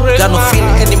 you got no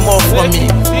feeling anymore for me.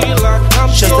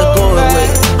 Just to go away,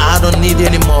 I don't need you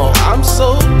anymore.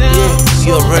 Yeah,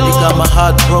 you already got my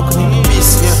heart broken in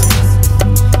pieces. Yeah,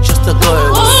 just to go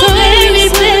away. Oh baby,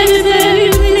 baby,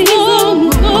 baby, please don't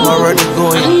go. I'm already I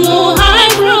going. know I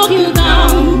broke you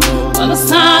down, but the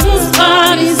saddest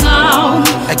part is out.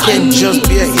 I can't just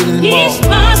be here anymore. Each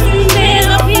passing day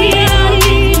I feel I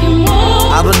need you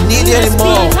more. I don't need you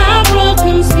anymore. Our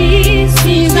broken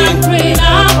pieces and create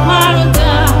our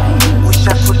paradise. Wish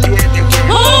I could be here again.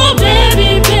 Oh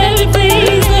baby, baby,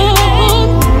 please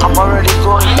don't. I'm already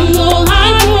going. I know I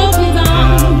broke you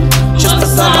down, Just but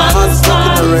to have my heart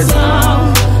broken already.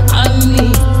 I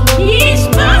need each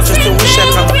passing to wish I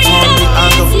could turn the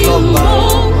hand of God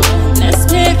back. Let's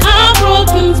take our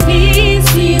broken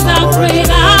pieces and create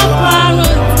our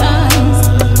paradise.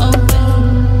 Oh,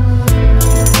 baby.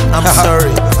 I'm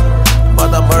sorry, but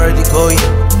I'm already going.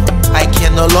 I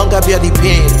can no longer bear the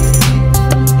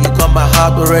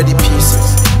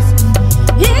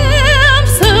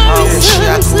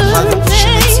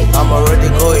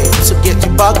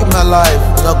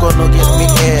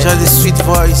sweet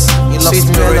voice, you lost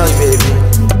me already, baby.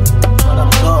 But I'm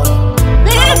gone.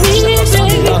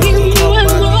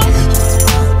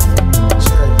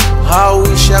 How I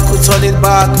wish I could turn it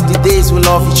back. The days we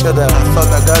love each other. I thought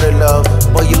I got a love,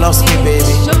 but you lost me,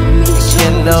 baby. I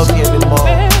can't love you anymore.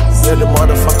 You're the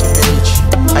motherfucking bitch.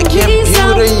 I can't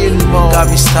build on you anymore. Got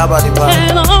me stabbed at the back.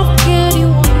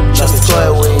 Just go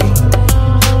away.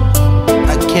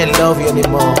 I can't love you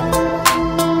anymore.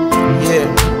 Yeah,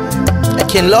 I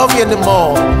can't love you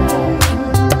anymore.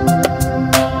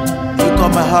 You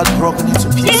got my heart broken into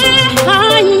pieces.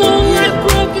 I know I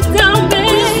broke it down, baby.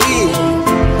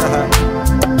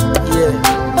 Yeah,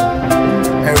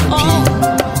 I repeat.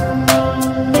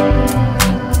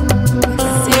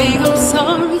 Say I'm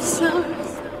sorry, sorry.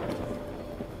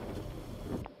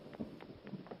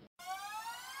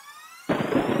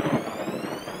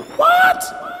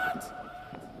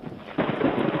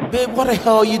 Babe, what the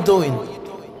hell are you doing?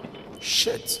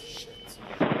 Shit.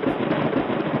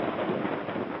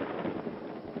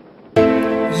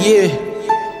 Yeah.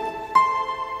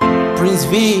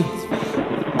 Princevee.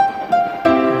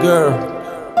 Girl.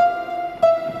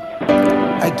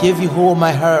 I gave you all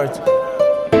my heart,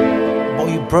 but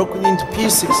you broke it into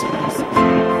pieces.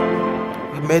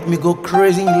 You made me go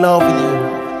crazy in love with you.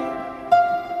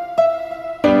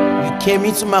 You came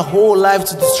into my whole life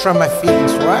to destroy my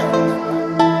feelings, right?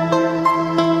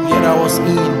 I was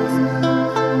in,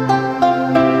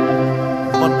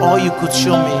 but all you could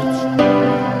show me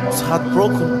was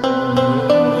heartbroken,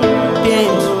 pain,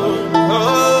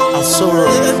 and sorrow.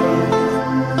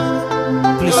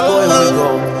 Please go away,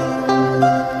 girl.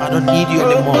 I don't need you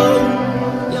anymore.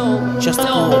 Just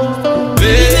go.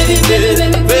 Baby,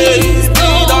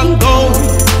 don't go.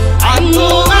 I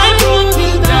know I broke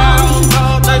you down,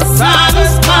 but the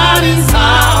saddest part is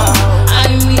how I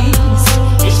miss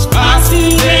each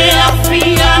passing day. I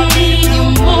need you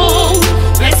more.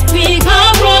 Let's pick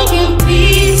our broken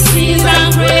pieces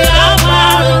and create our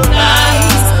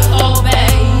paradise. Oh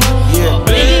baby,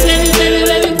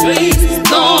 please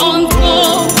don't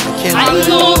go. I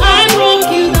know I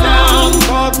broke you down,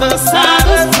 but the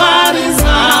saddest part is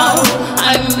how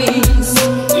I miss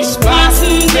each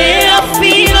passing day. I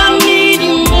need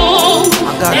you more.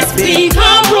 Let's pick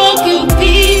our broken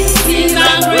pieces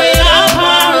and create our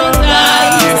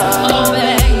paradise. Oh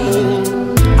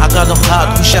baby, I got no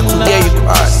heart, wish I could hear you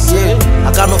cry. Yeah,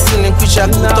 I got no feeling, wish I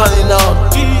could turn it on.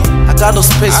 I got no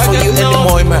space for you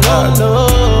anymore in my heart.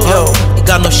 Yo, you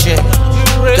got no shame,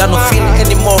 you got no feeling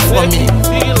anymore for me.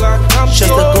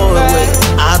 Just to go away,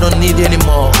 I don't need you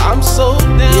anymore.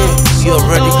 Yeah, you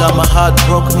already got my heart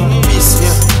broken in pieces.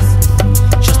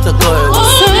 Yeah, just to go away.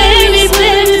 oh baby,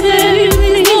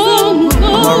 please don't go.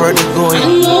 I'm already I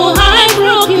going. know I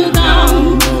broke you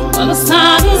down, but the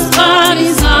saddest part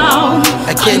is how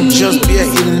I can't just be here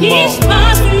each anymore.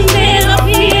 passing day I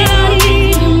feel I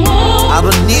need you more. I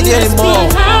don't need you Let's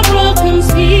anymore. pick our broken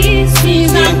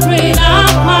pieces and create our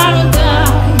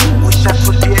paradise. Wish I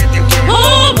could be here again.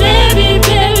 Oh baby,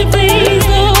 please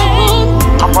don't.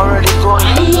 I'm already going.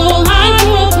 I know I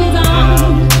broke you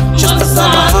down, Just but to the got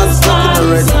my heart saddest broken part is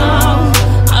already. how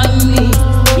I need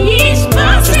each Just to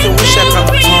passing wish I day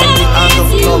could turn the hand of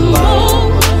I love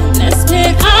back. let's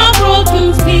take our broken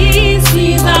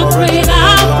pieces and create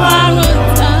our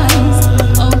paradise.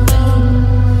 Oh baby.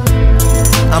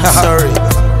 I'm sorry,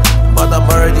 but I'm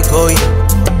already going.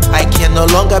 I can no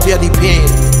longer bear the pain.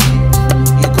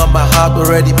 You got my heart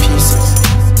already pieces.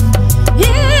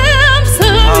 Yeah, I'm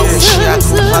I wish I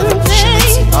sorry, could have the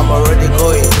opportunity. sorry. I'm already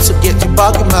going to get you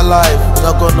back in my life.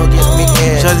 Not gonna get me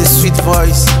in. Just the sweet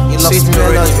voice, you lost me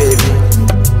already, baby.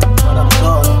 But I'm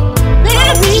gone.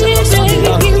 Baby,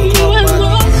 you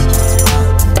alone.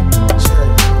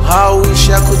 How I wish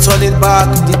I could turn it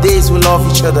back. The days we love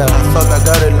each other. I thought I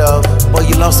got a love, but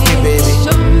you lost me, baby.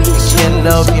 I can't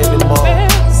love you anymore.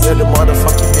 You're the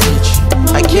motherfucking bitch.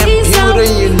 I can't build on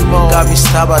you anymore. Got me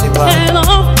stabbed at the back.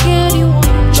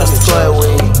 Just go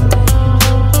away.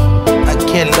 I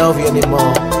can't love you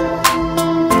anymore.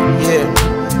 Yeah,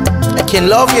 I can't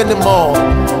love you anymore.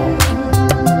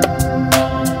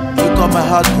 You got my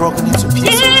heart broken into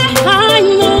pieces. I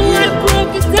know I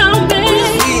broke it down, baby.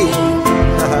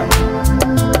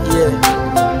 Yeah,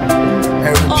 I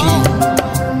repeat.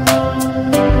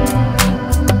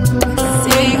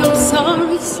 Say I'm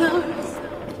sorry, sorry.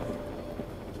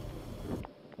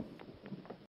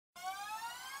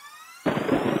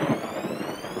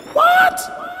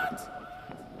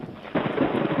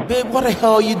 Babe, what the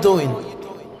hell are you doing?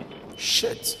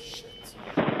 Shit.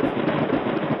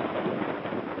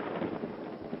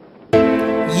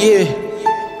 Yeah.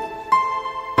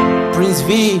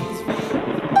 Princevee.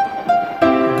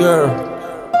 Girl.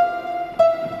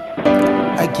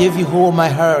 gave you all my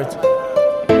heart,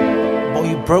 but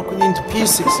you broke it into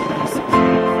pieces.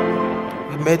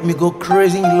 You made me go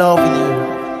crazy in love with you.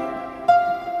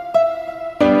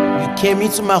 You came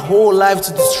into my whole life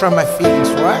to destroy my feelings,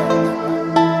 right?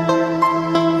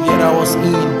 Yet I was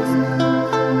in,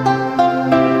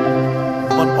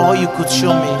 but all you could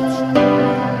show me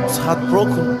was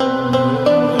heartbroken,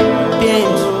 pain,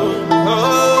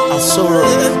 and sorrow.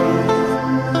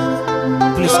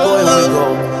 Please go away,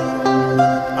 girl.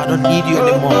 I don't need you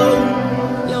anymore.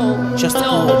 Just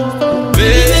go.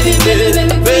 Baby,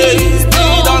 please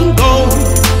don't go.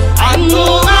 I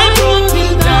know I broke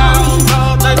you down,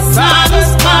 but the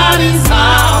saddest part is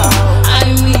how I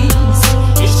miss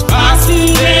each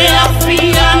passing day. I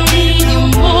feel I need you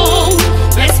more.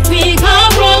 Let's pick our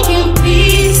broken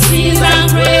pieces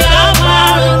and create our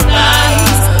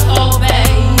paradise. Oh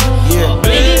baby, Yeah. oh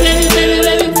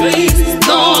baby, please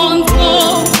don't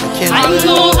go. I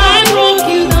know I broke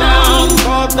you down,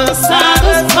 but the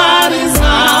saddest part is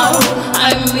how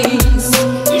I miss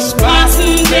each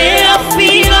passing day. I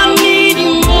feel I need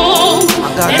you more.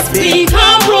 Let's pick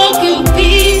our broken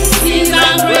pieces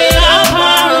and create our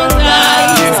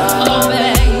paradise. Oh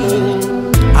baby,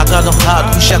 I got no heart,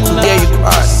 wish I could hear you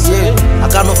cry. Yeah. I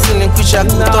got no feeling, wish I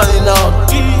could turn it on.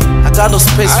 I got no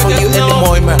space for you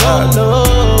anymore in my heart.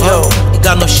 Yo, you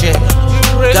got no shame,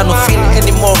 you got no feeling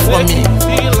anymore for me.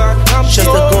 Just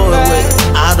to go away,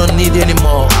 I don't need you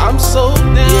anymore. I'm so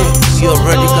down. Yeah, you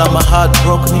already got my heart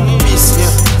broken in pieces.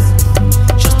 Yeah.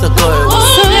 Just to go away,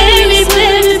 So baby,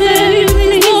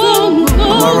 please don't go.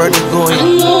 I'm already I going.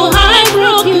 know I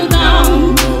broke you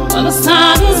down, but the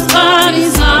saddest part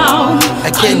is how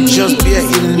I can't just be here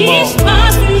anymore. each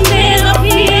passing day I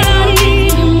feel I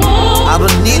need you more. I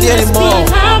don't need you Let's anymore.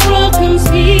 pick our broken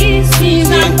pieces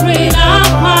and create our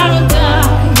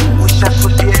paradise. Wish I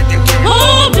could hear it again.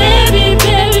 Oh baby,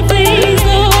 please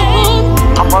don't.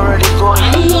 I'm already I going.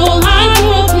 know I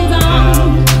broke you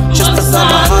down, Just but to the have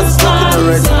my heart saddest broken part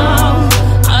is already. how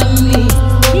I need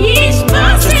each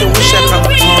passing to wish I day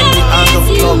could turn the hand of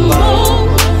you love back. more.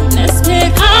 Let's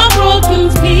take our broken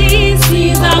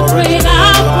pieces and create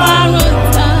our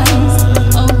paradise.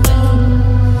 Oh baby.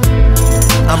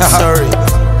 I'm sorry,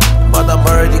 but I'm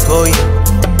already going.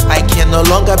 I can no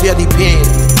longer bear the pain.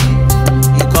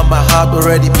 You got my heart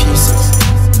already pieces.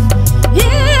 Yeah,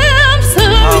 I'm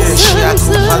I wish I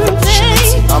could have the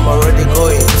opportunity. I'm already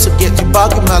going to get you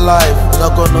back in my life.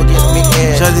 Not gonna get me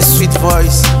here. Just the sweet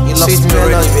voice, you lost me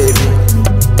already, baby.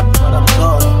 But I'm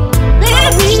gone.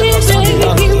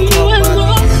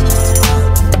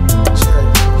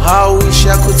 How I wish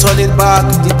I could turn it back.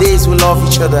 The days we love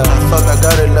each other. I thought I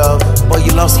got a love, but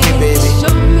you lost me, baby.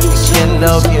 Can't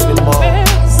love you anymore.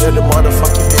 You're the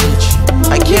motherfucking bitch.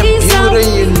 I can't be with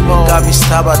you anymore. Got me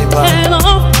stabbed at the back.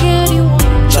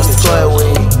 Just go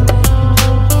away.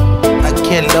 I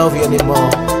can't love you anymore.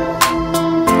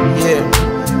 Yeah,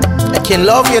 I can't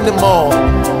love you anymore.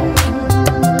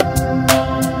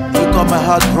 You got my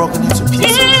heart broken into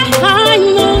pieces. I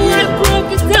know I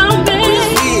broke it down, baby.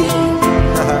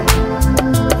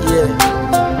 Yeah,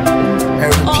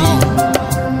 and repeat.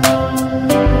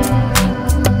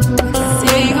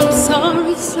 Say I'm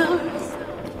sorry, sorry.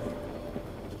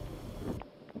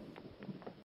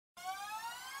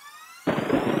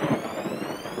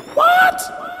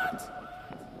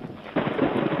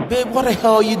 Babe, what the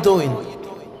hell are you doing?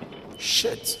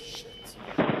 Shit.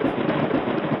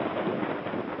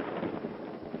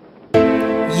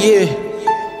 Yeah.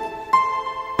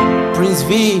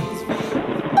 Princevee.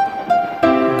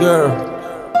 Girl.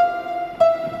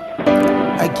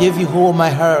 I gave you all my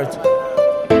heart,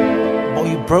 but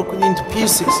you broke it into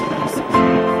pieces.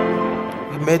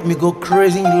 You made me go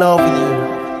crazy in love with you.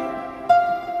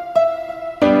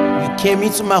 You came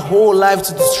into my whole life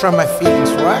to destroy my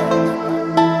feelings, right?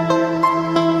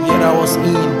 Yet I was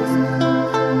in,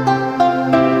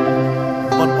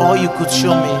 but all you could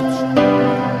show me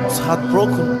was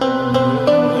heartbroken,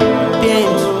 pain,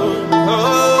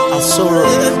 and sorrow.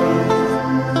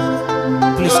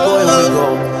 Please go away,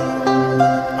 girl.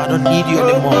 I don't need you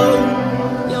anymore.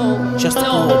 Just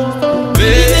go.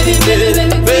 Baby,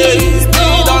 please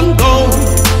don't go.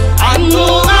 I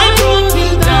know I broke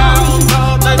you down,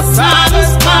 but the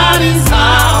saddest part is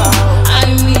how I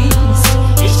miss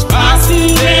each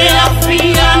passing day. I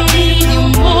feel I need you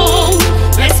more.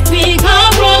 Let's pick our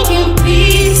broken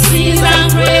pieces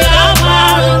and create our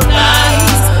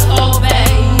paradise. Oh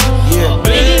baby, Yeah. oh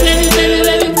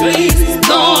baby, please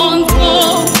don't go.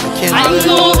 I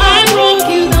know I broke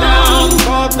you down,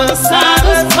 but the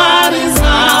saddest part is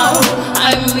how I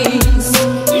miss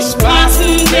each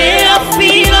passing day. I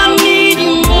feel I need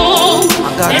you more.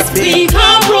 got Let's it, baby. pick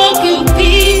our broken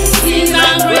pieces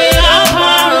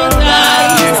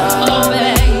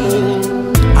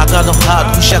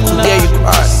wish I could hear you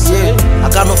cry. Yeah, I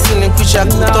got no feeling, wish I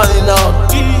could turn it on.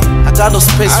 I got no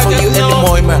space for you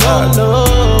anymore in my heart.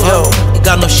 Yo, you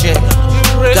got no shame,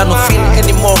 you got no feeling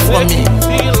anymore for me.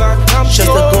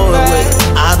 Just to go away,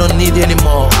 I don't need it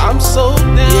anymore.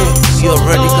 Yeah, you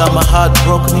already got my heart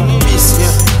broken in pieces.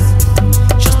 Yeah,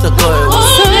 just to go away.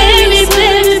 Oh, baby,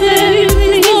 baby, baby,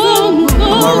 please don't go.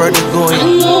 I'm already going. I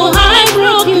know I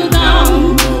broke you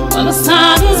down, but the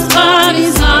saddest part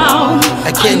is how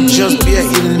I can't just be here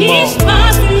anymore. each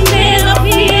passing day I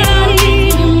feel I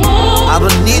need you more. I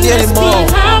don't need it anymore.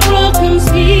 Our broken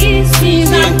pieces,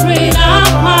 I pray our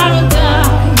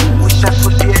paradise. Wish I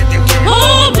could be here again.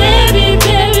 Oh, baby,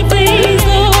 baby, please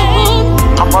don't.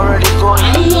 I'm already going. I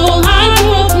know I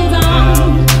broke you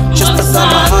down, Just but to got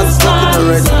my heart broken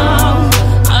already.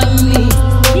 I need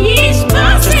each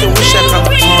passing wish I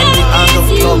could turn the hand of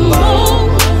day love back. more.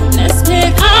 Let's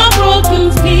take our broken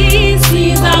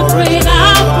pieces, I pray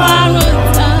our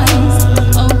paradise.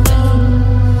 Oh, baby.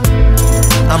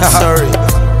 I'm sorry,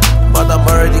 but I'm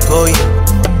already going.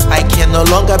 I can no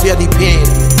longer bear the pain.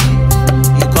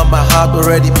 You got my heart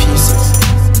already pieces.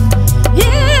 Yeah,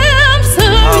 I'm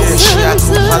sorry, I wish I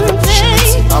could have the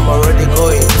opportunity. I'm already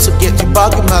going to get you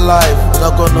back in my life.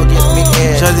 Not gonna get me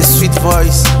here. Just the sweet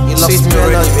voice, you lost me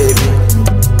already, baby.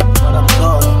 But I'm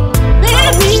gone.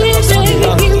 baby,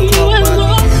 baby, you and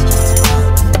more.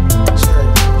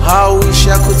 How I wish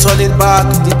I could turn it back.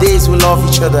 The days we love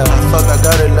each other. I thought I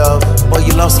got a love, but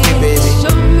you lost me, baby.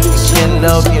 Can't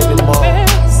love you anymore.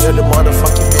 You're the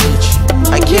motherfucking bitch.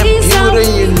 I can't be with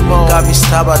you anymore. Got me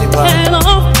stabbed at the back.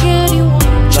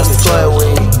 Just go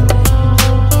away.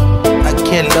 I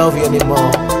can't love you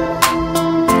anymore.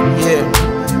 Yeah,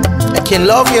 I can't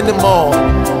love you anymore.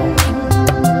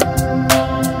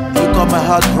 You got my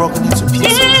heart broken into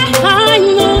pieces. Yeah, I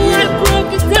know I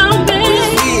broke it down, baby.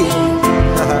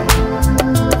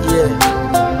 Yeah,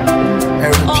 I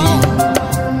repeat.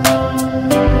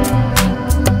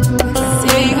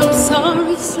 Say I'm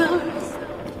sorry, sorry.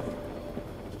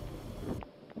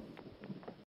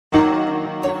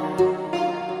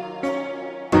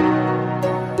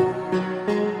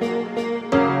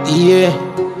 Yeah.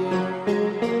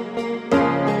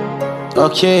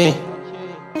 Okay.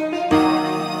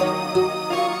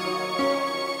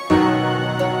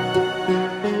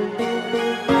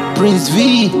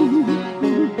 Princevee B.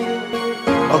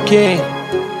 Okay.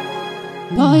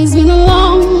 Boy, it's been a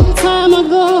long time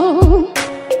ago.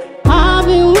 I've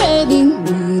been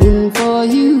waiting for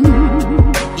you.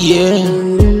 Yeah.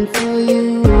 Waiting for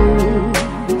you.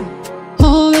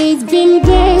 Oh, it's been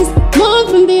days,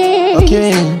 months and days.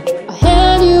 Okay. I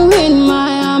held you in my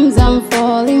arms, I'm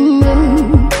falling,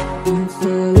 babe. I'm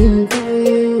falling for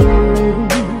you.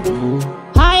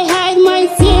 I hide my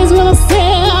tears when I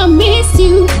say I miss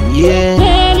you. Yeah.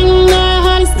 Head in my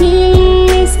heart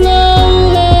still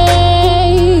slowly.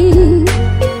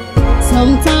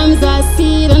 Sometimes I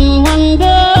sit and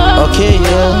wonder. Okay,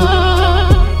 yeah.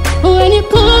 When you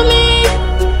call me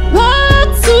back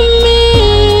to me.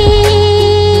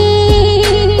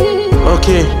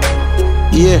 Okay.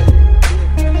 Yeah.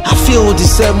 I feel the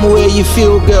same way you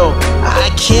feel, girl. I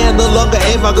can't no longer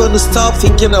ever gonna stop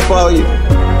thinking about you.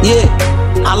 Yeah.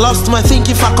 I lost my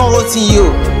thinking faculty in you.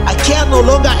 I can't no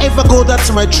longer ever go back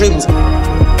to my dreams.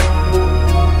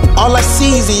 All I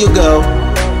see is you, girl.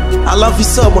 I love you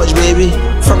so much, baby.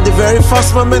 From the very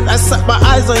first moment I set my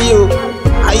eyes on you,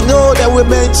 I know that we're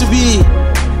meant to be.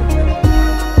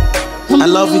 I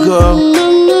love you, girl.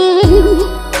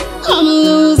 I'm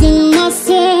losing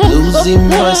myself. Losing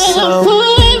myself.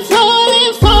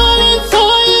 Falling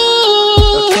for you.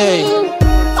 Okay.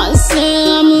 I say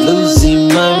I'm Losing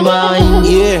my mind,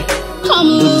 yeah. I'm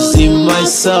Losing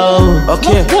myself.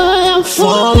 Okay. I'm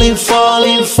Falling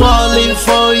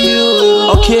for you.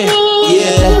 Okay.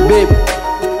 Yeah, babe.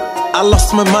 I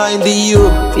lost my mind in you.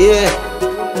 Yeah.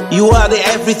 You are the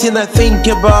everything I think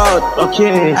about.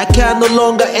 Okay. I can no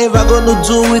longer ever gonna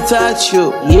do without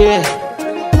you. Yeah.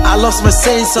 I lost my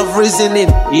sense of reasoning.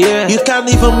 Yeah. You can't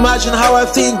even imagine how I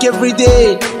think every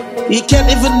day. You can't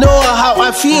even know how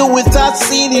I feel without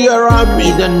seeing you around me.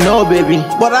 You don't know, baby.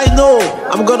 But I know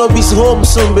I'm gonna be home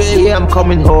soon, baby. Yeah, I'm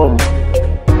coming home.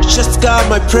 Just God,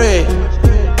 my prayer.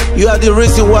 You are the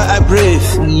reason why I breathe.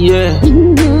 Yeah.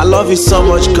 I love you so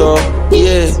much, girl.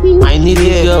 Yeah. I need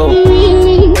you, girl.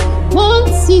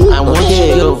 I want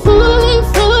you, girl.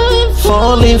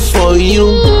 Falling for you.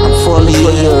 I'm falling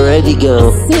for you already,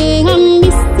 girl. Say I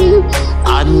miss you.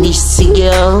 I miss you,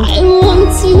 girl. I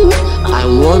want you. I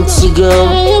want you, girl. I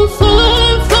am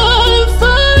falling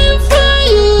for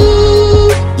you.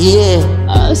 Yeah.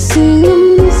 I say I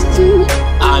missed you.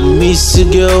 I miss you,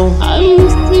 girl. I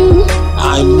missed you.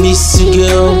 I I miss you,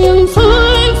 girl. I am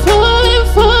falling, falling,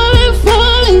 falling,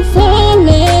 falling,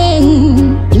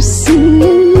 falling. You see,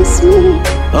 you miss me.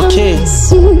 Okay. I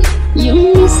miss you, you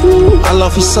miss me. I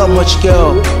love you so much,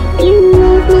 girl. You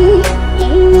love me.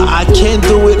 I can't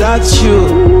do without you.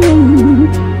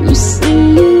 You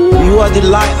see, You are the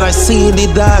light I see in the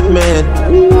dark, man.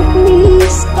 you love me,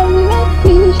 so love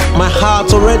me. My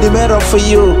heart's already made up for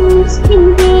you.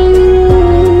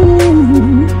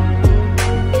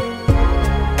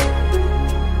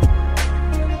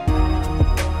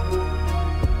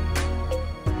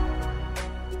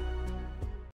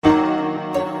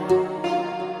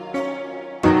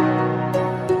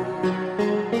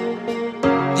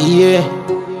 Yeah.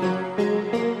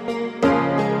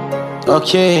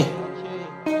 Okay.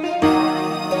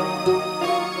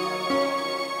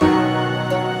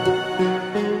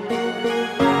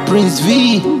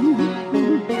 Princevee B.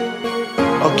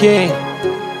 Okay.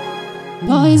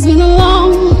 Boy, it's been a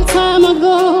long time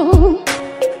ago.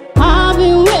 I've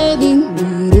been waiting,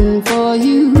 waiting for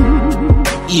you.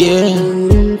 Yeah.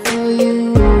 Waiting for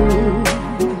you.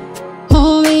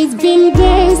 Always been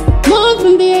days, months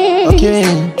and days. Okay.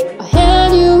 I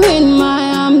held you in my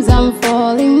arms, I'm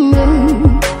falling, babe.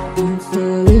 I'm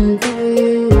falling for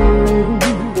you.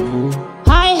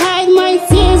 I hide my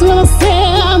tears when I say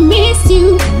I miss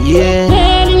you. Yeah.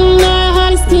 Letting my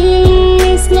heart steal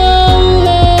me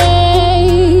slowly.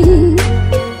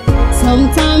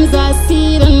 Sometimes I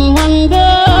sit and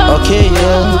wonder. Okay,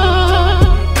 yeah.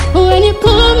 When you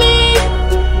call me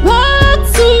back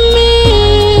to me.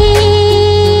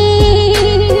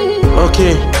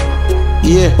 Okay.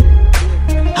 Yeah.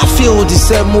 I feel the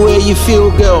same way you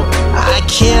feel, girl. I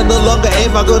can't no longer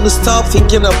ever gonna stop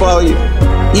thinking about you.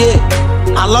 Yeah.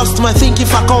 I lost my thinking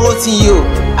faculty in you.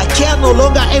 I can't no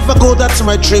longer ever go back to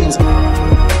my dreams.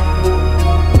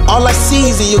 All I see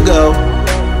is you, girl.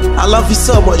 I love you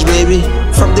so much, baby.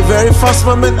 From the very first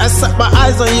moment I set my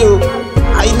eyes on you,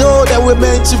 I know that we're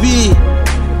meant to be.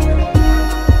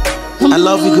 I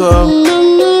love you, girl.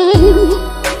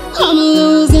 I'm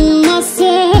losing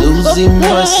myself. Losing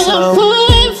myself.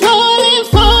 Falling, falling,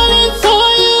 falling for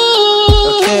you.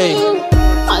 Okay.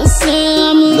 I say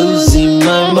I'm Losing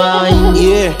my mind,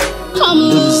 yeah. I'm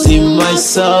Losing my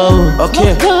soul.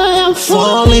 Okay. I'm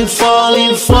Falling,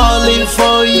 falling, falling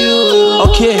for you.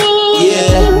 Okay.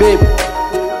 Yeah, babe.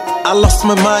 I lost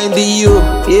my mind in you.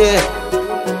 Yeah.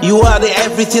 You are the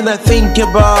everything I think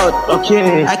about.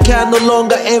 Okay. I can no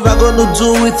longer ever gonna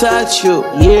do without you.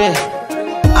 Yeah.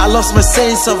 I lost my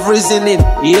sense of reasoning.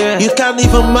 Yeah. You can't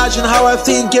even imagine how I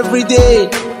think every day.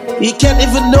 You can't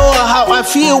even know how I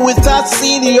feel without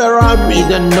seeing you around me. You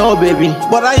don't know, baby.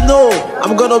 But I know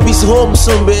I'm gonna be home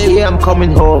soon, baby. Yeah, I'm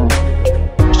coming home.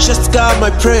 Just God, my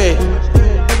prayer.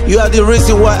 You are the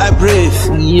reason why I breathe.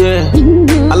 Yeah.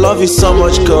 I love you so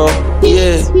much, girl.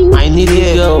 Yeah. I need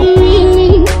you, girl.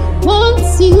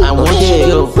 I want you,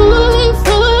 girl.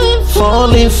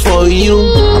 Falling for you.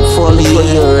 I'm falling for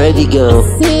you already, girl.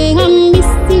 Say I miss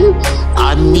you.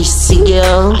 I miss you,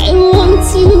 girl. I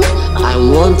want you. I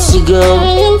want you, girl.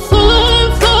 I am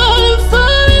falling, falling,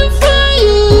 falling for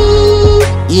you.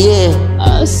 Yeah.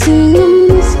 I say I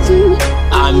miss you.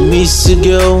 I miss you,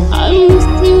 girl. I miss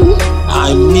you.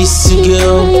 I miss you, I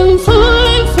girl. am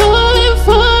falling, falling,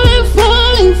 falling,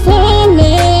 falling,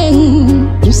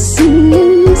 falling. You see,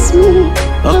 you miss me.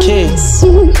 Okay. I miss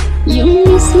you. You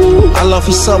miss me. I love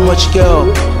you so much, girl.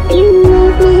 You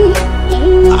love me.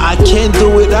 I can't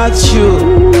do without you.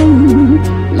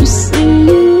 You see,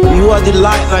 You are the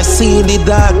light I see in the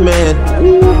dark, man.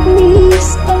 you love me,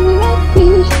 so love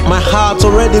me. My heart's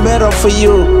already made up for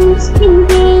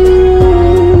you.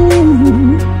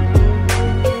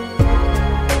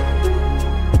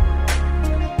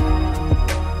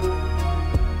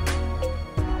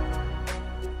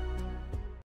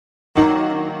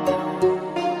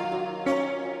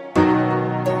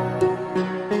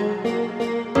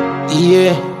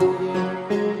 Yeah.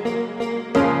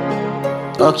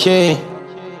 Okay.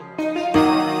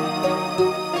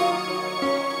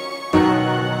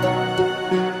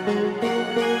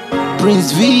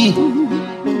 Princevee B.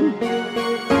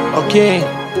 Okay.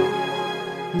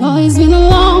 Boy, it's been a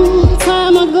long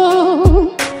time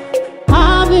ago.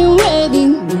 I've been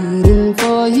waiting, waiting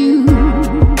for you.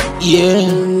 Yeah.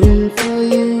 Waiting for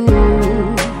you.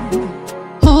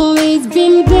 Always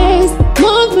been days,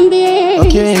 months and days.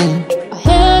 Okay. I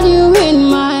held you in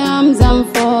my arms, I'm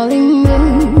falling,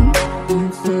 babe.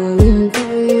 I'm falling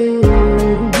for you.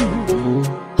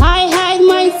 I hide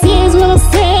my tears when I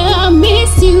say I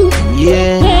miss you.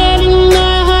 Yeah. Letting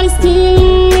my heart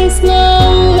steal me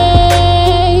slowly.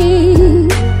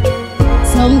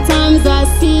 Sometimes I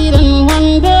sit and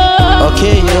wonder.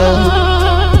 Okay,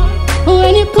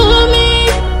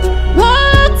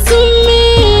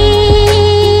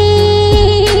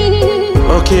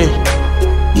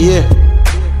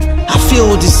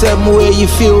 same way you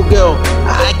feel, girl.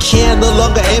 I can't no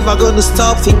longer ever gonna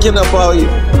stop thinking about you.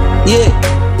 Yeah,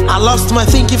 I lost my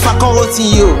thinking faculty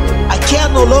in you. I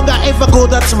can't no longer ever go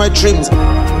back to my dreams.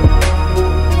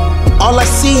 All I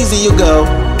see is you, girl.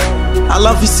 I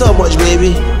love you so much,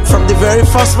 baby. From the very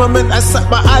first moment I set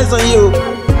my eyes on you,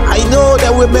 I know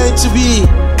that we're meant to be.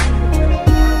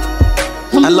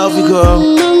 I love you, girl.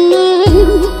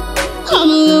 I'm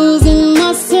losing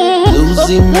myself.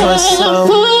 Losing myself.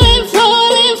 Falling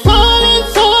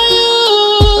for you.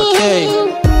 Okay.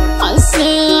 I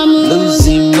say I'm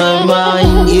Losing my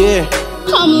mind, yeah.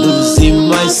 I'm Losing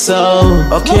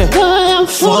myself. Okay. I'm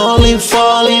Falling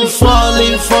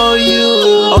for you.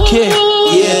 Okay.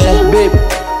 Yeah, babe.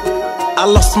 I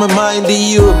lost my mind in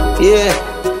you. Yeah.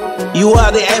 You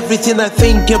are the everything I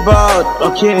think about.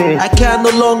 Okay. I can no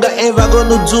longer ever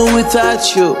gonna do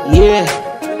without you. Yeah.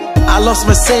 I lost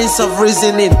my sense of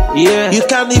reasoning. Yeah. You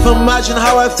can't even imagine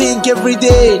how I think every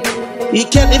day. You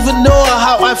can't even know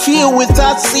how I feel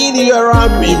without seeing you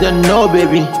around me. You don't know,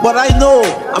 baby. But I know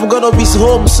I'm gonna be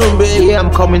home soon, baby. Yeah,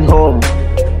 I'm coming home.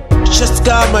 Just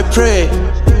God, my prayer.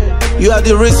 You are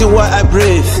the reason why I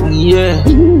breathe. Yeah.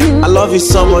 I love you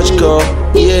so much, girl.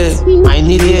 Yeah. I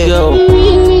need you, girl.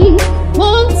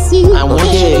 I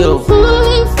want you, girl.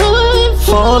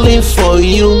 Falling for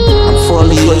you. I'm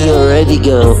falling for you already,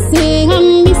 girl. Say I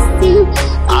miss you.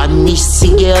 I miss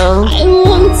you, girl. I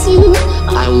want you.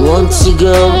 I want you,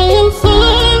 girl. I am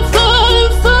falling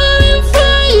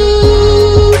for you.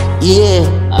 Yeah.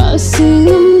 I say I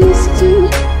miss you.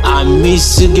 I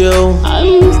miss you, girl. I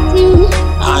miss you.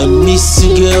 I miss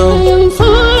you, I girl. am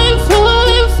falling.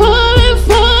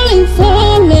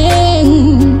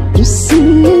 You see,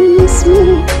 you miss me.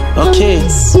 Okay. I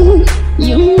miss you.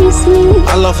 You miss me.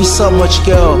 I love you so much,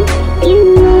 girl.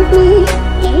 You love me.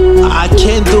 I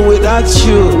can't do without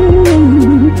you.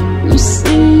 You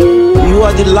see, You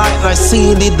are the light I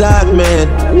see in the dark, man.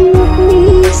 I love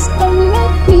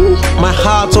me. My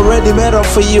heart's already made up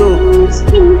for you.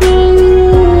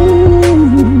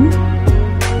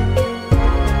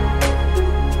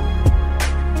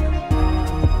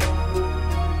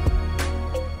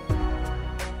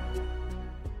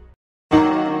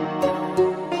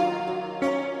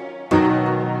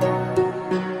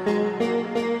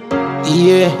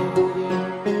 Yeah.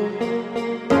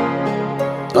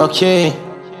 Okay.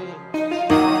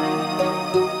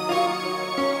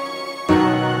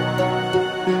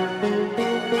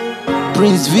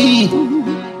 Princevee B.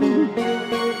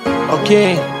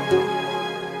 Okay.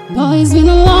 Boy, it's been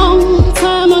a long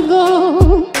time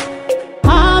ago.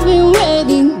 I've been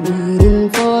waiting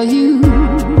for you.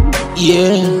 Yeah.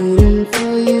 Waiting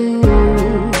for you.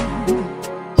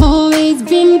 Always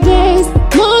been days,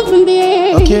 months and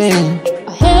days. Okay. I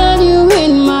held you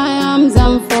in my arms.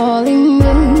 I'm falling,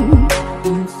 babe.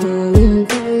 I'm falling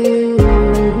for you.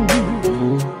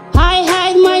 I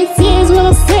hide my tears when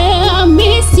I say I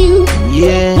miss you.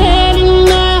 Yeah. Head in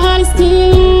my heart is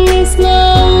stealing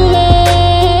slowly.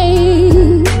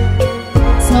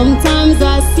 Sometimes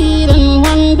I sit and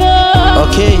wonder.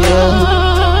 Okay, yeah.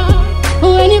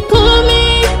 When you call me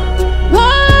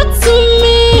back to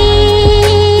me.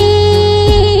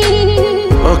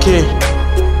 Okay.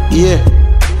 Yeah.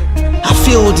 I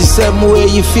feel the same way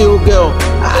you feel, girl.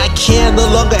 I can't no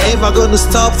longer ever gonna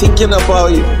stop thinking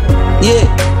about you. Yeah.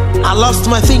 I lost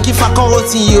my thinking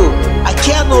faculty in you. I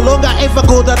can't no longer ever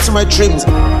go back to my dreams.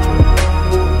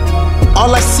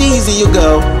 All I see is you,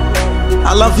 girl.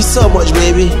 I love you so much,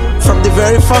 baby. From the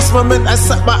very first moment I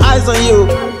set my eyes on you,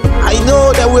 I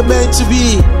know that we're meant to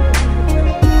be.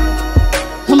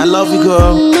 I love you,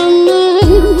 girl.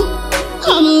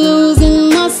 I'm losing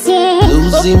myself.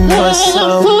 Losing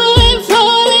myself.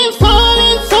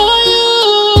 Falling for you.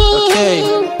 Okay.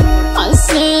 I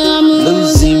say I'm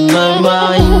Losing my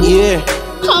mind, yeah.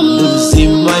 I'm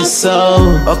Losing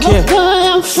myself. Okay.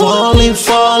 I'm Falling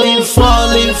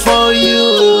for you.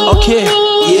 Okay.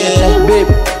 Yeah, babe.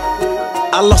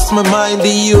 I lost my mind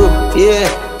in you. Yeah.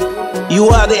 You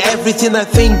are the everything I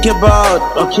think about.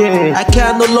 Okay. I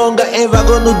can no longer ever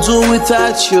gonna do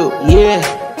without you. Yeah.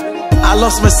 I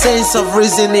lost my sense of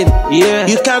reasoning. Yeah.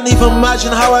 You can't even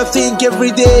imagine how I think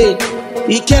every day.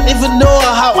 You can't even know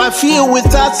how I feel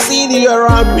without seeing you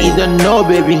around me. You don't know,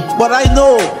 baby. But I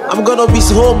know I'm gonna be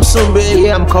home soon, baby.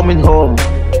 Yeah, I'm coming home.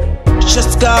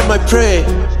 Just God, my prayer.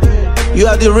 You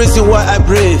are the reason why I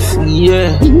breathe.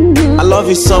 Yeah. I love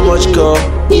you so much, girl.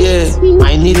 Yeah.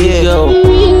 I need you, girl.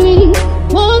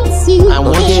 I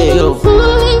want you, girl.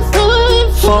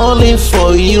 Falling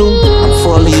for you. I'm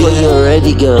falling for you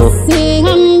already, girl. Say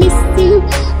I miss you.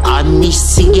 I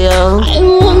miss you, girl. I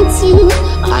want you.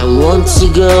 I want you,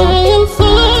 girl. I am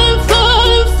falling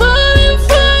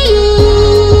for you.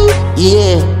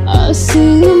 Yeah, I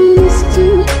say I missed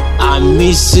you. I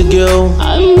miss you, girl.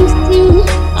 I missed you.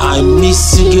 I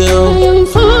miss you, I girl. am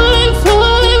falling,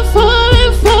 falling,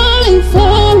 falling, falling,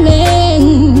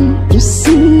 falling. You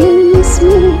see, you miss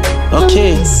me.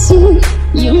 Okay. I miss you.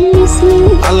 You miss me.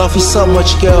 I love you so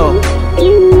much, girl.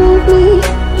 You love me.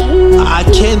 I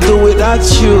can't do without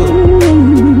you.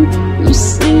 You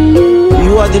see,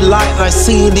 You are the light I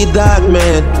see in the dark,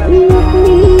 man. you love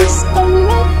me, so I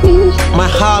love you. My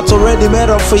heart already made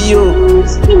up for you.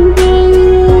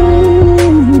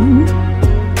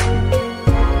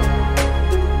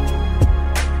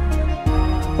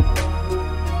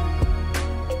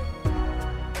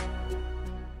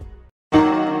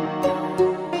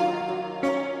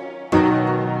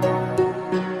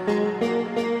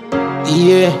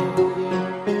 Yeah.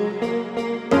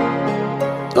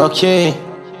 Okay.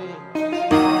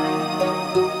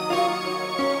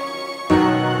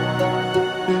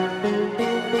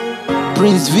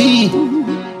 Princevee B.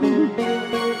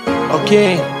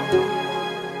 Okay.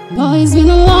 Boy, it's been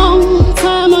a long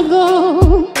time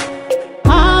ago.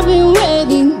 I've been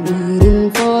waiting,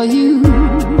 waiting for you.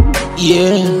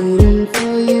 Yeah. Waiting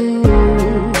for you.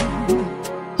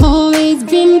 Oh, it's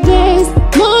been days,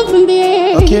 months and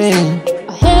days. Okay.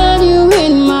 I held you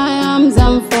in my arms,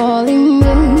 I'm falling,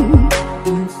 babe.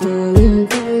 I'm falling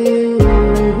for you.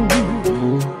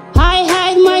 I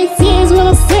hide my tears when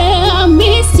I say I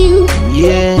miss you.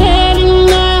 Yeah. Head in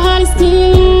my heart is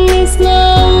stealing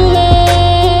slowly.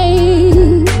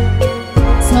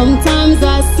 Sometimes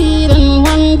I sit and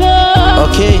wonder.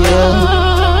 Okay, yeah.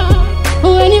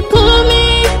 When you call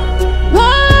me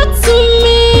back to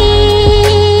me.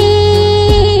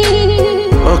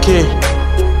 Okay.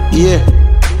 Yeah.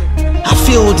 I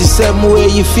feel the same way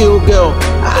you feel, girl.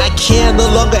 I can't no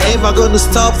longer ever gonna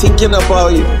stop thinking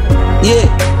about you. Yeah.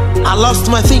 I lost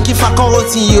my thinking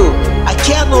faculty in you. I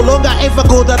can't no longer ever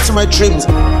go back to my dreams.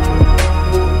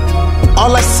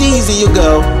 All I see is you,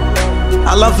 girl.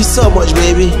 I love you so much,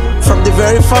 baby. From the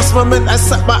very first moment I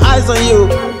set my eyes on you,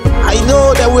 I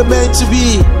know that we're meant to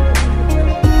be.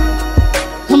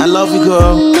 I love you,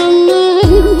 girl.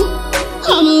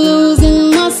 I'm losing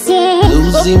myself.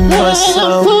 Losing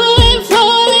myself. Falling,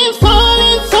 falling,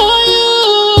 falling for you.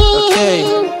 Okay.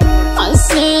 I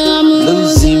say I'm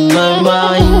Losing my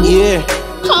mind, yeah.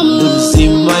 I'm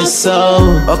Losing my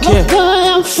soul. Okay.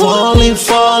 I'm Falling,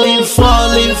 falling,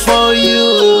 falling for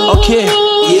you. Okay.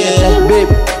 Yeah, babe.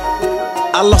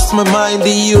 I lost my mind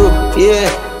in you. Yeah.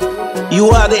 You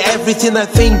are the everything I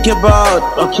think about.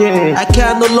 Okay. I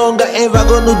can no longer ever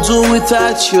gonna do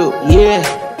without you. Yeah.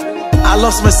 I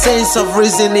lost my sense of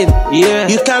reasoning. Yeah.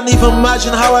 You can't even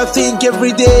imagine how I think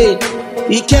every day.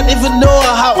 You can't even know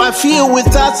how I feel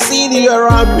without seeing you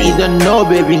around me. You don't know,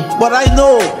 baby. But I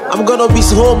know I'm gonna be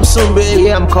home soon, baby.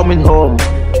 Yeah, I'm coming home.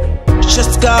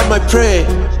 Just God, my prayer.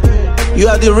 You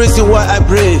are the reason why I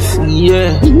breathe.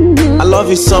 Yeah. I love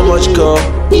you so much, girl.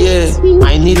 Yeah.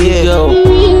 I need you, girl.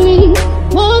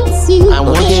 I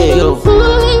want you, girl.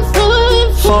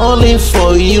 Falling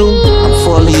for you. I'm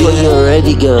falling for you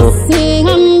already, girl. Say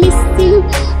I missed you.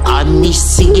 I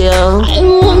miss you, girl. I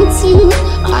want you.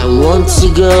 I want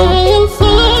you, girl. I am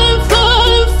falling,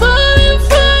 falling, falling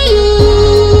for you.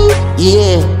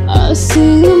 Yeah. I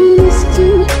say I missed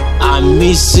you. I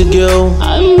miss you, girl.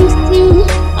 I missed you.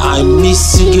 I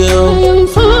miss you, I girl. am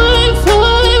falling,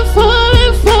 falling,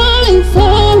 falling, falling,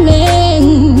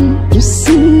 falling. You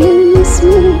see, you miss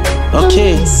me.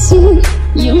 Okay. I miss you.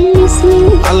 You miss me.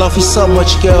 I love you so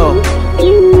much, girl.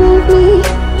 You love me.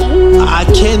 I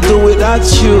can't do without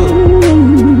you.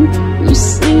 You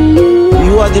see,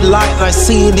 You are the light I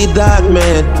see in the dark,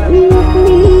 man. you love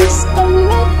me, so I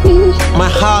love you. My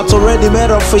heart already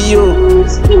made up for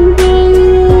you.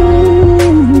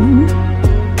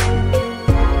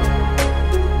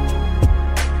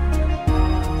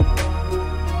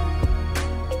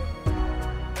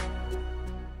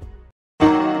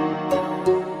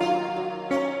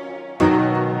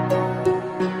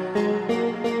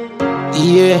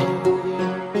 Yeah.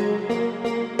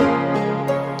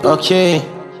 Okay.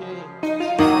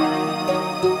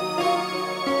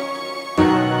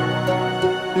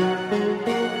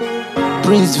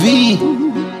 Princevee B.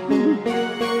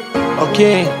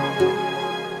 Okay.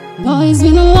 Boy, it's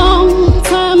been a long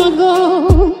time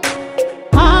ago.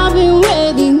 I've been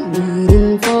waiting,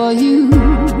 waiting for you.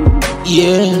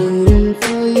 Yeah. Waiting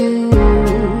for you.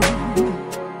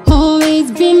 Oh,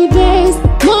 it's been days,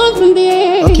 months and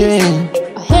days. Okay.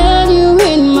 I held you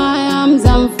in my arms,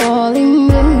 I'm falling,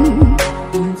 babe.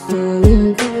 I'm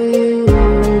falling for you.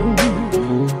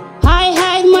 I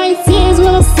hide my tears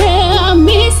when I say I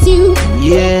miss you.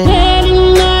 Yeah. Head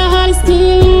in my heart is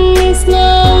stealing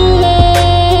slowly.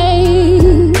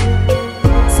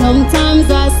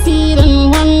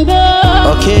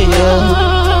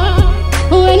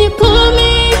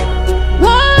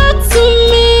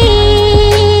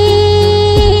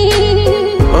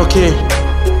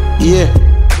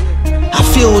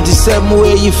 same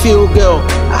way you feel, girl.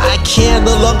 I can't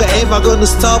no longer ever gonna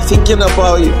stop thinking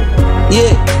about you.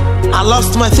 Yeah, I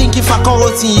lost my thinking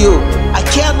faculty in you. I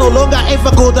can't no longer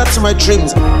ever go back to my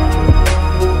dreams.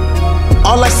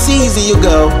 All I see is you,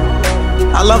 girl.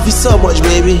 I love you so much,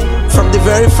 baby. From the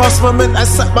very first moment I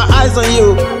set my eyes on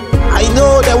you, I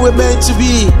know that we're meant to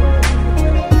be.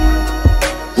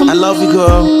 I love you,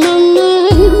 girl.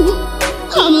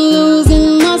 I'm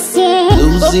losing myself.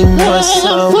 Losing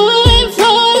myself. Falling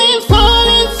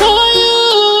for you.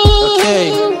 Okay.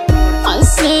 I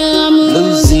say I'm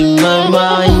Losing my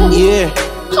mind, yeah.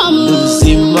 I'm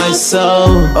Losing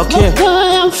myself. Okay.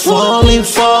 I'm Falling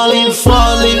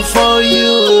for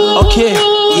you. Okay.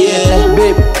 Yeah,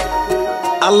 babe.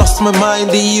 I lost my mind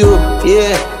in you.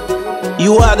 Yeah.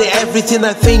 You are the everything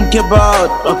I think about.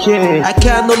 Okay. I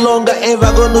can no longer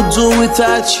ever gonna do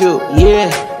without you. Yeah.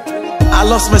 I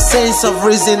lost my sense of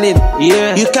reasoning.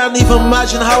 Yeah. You can't even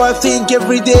imagine how I think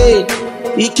every day.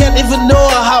 You can't even know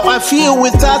how I feel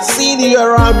without seeing you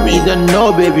around me. You don't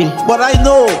know, baby. But I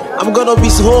know I'm gonna be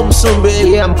home soon,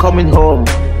 baby. Yeah, I'm coming home.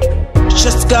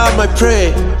 Just God, my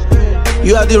prayer.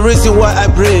 You are the reason why I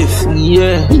breathe.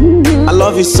 Yeah. I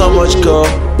love you so much, girl.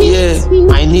 Yeah.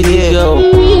 I need you, girl.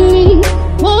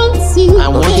 I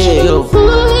want you, girl.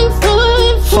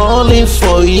 Falling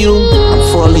for you. I'm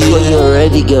falling for you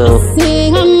already, girl.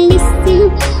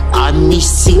 I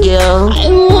miss you, girl. I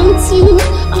want you.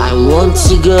 I want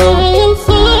you, girl. I am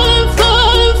falling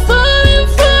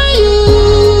for you.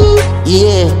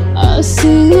 Yeah. I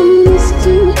say I missed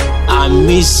you. I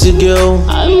miss you, girl. I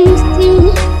missed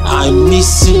you. I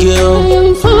miss you, I girl.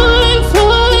 am falling.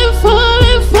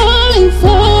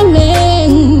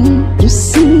 You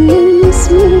see, you miss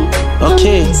me.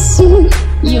 Okay. I miss you.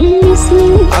 You miss me.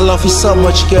 I love you so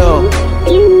much, girl.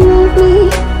 You love me.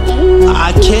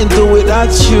 I can't do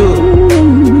without you.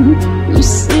 You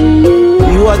see,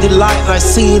 You are the light I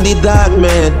see in the dark,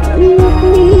 man. you love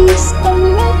me. So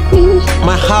love me.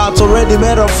 My heart already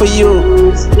made up for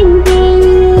you.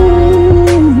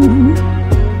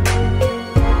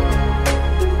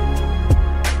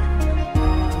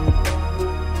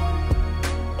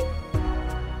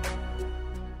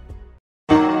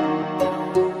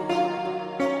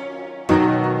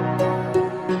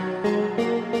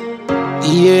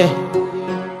 Yeah.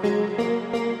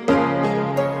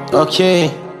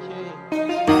 Okay.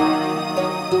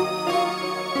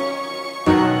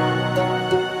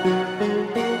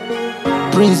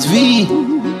 Princevee B.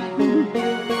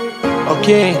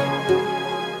 Okay.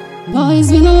 Boy,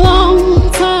 it's been a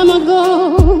long time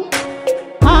ago.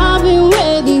 I've been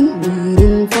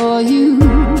waiting for you.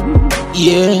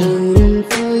 Yeah. Waiting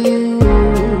for you.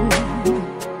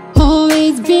 Oh,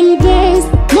 it's been days,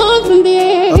 months and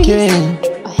days. Okay.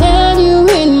 I held you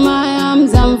in my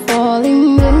arms. I'm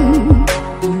falling, babe.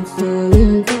 I'm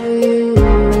falling for you.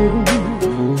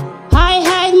 I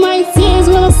hide my tears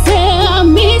when I say I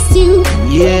miss you.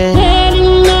 Yeah.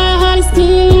 Letting my heart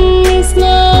steal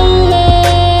slowly.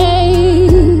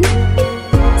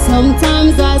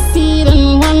 Sometimes I sit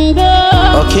and wonder.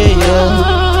 Okay, yeah.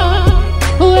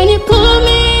 When you call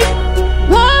me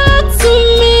back to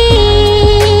me.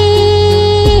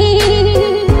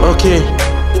 Okay.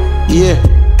 Yeah.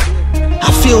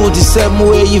 I feel the same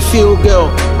way you feel, girl.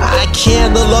 I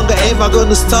can't no longer ever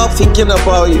gonna stop thinking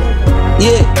about you.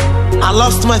 Yeah. I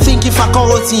lost my thinking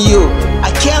faculty in you.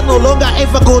 I can't no longer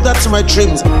ever go back to my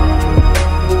dreams.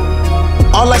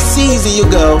 All I see is you,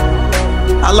 girl.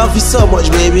 I love you so much,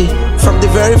 baby. From the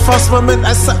very first moment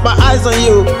I set my eyes on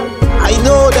you, I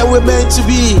know that we're meant to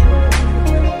be.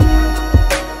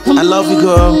 I love you,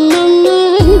 girl.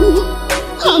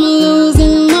 I'm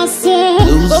losing myself.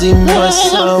 Losing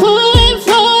myself. Falling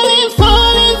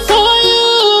for you.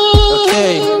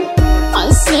 Okay. I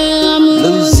say I'm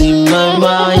Losing my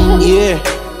mind, yeah.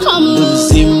 I'm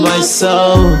Losing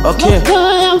myself. Okay.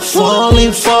 I'm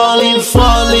Falling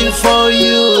for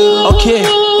you. Okay.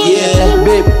 Yeah,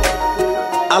 babe.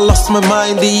 I lost my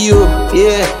mind in you.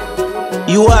 Yeah.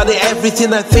 You are the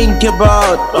everything I think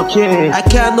about. Okay. I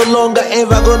can no longer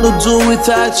ever gonna do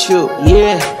without you.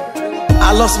 Yeah.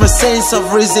 I lost my sense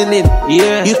of reasoning.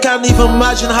 Yeah. You can't even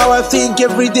imagine how I think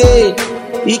every day.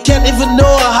 You can't even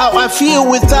know how I feel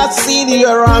without seeing you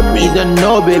around me. You don't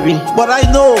know, baby. But I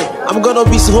know I'm gonna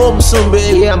be home soon,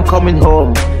 baby. Yeah, I'm coming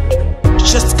home.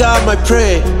 Just God, my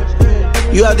prayer.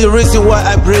 You are the reason why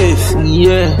I breathe.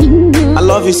 Yeah. I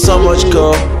love you so much,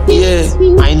 girl. Yeah.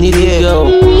 I need you, girl.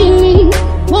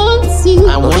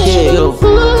 I want you, girl.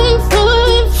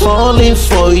 Falling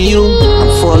for you. I'm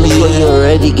falling for you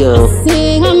already, girl.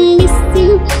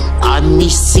 I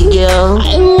miss you, girl.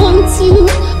 I want you.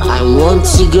 I want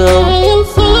you, girl. I am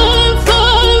falling for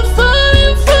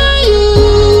you.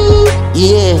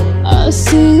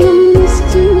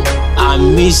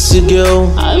 miss you,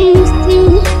 girl. I miss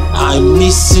you. I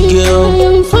miss you, I girl.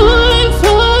 am falling,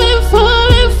 falling,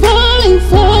 falling, falling,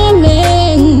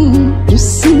 falling. You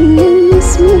see, you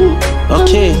miss me.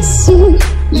 Okay. I miss you.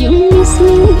 You miss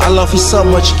me. I love you so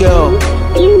much, girl.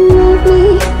 You love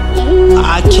me.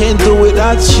 I can't do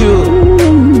without you.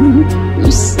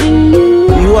 You see,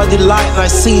 You are the light I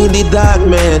see in the dark,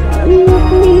 man. you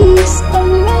love me. I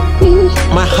love you.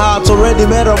 My heart already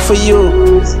made up for you.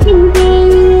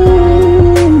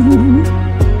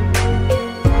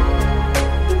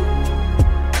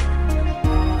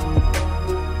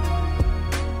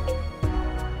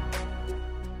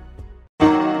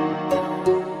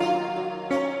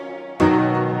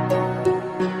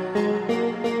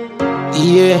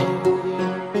 Yeah.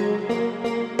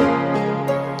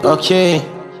 Okay.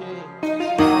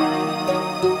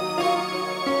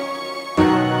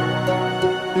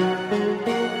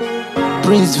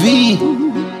 Princevee B.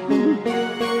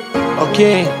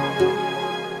 Okay.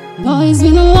 Boy, it's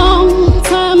been a long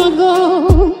time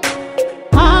ago.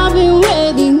 I've been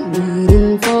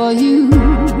waiting for you.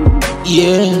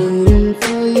 Yeah. Waiting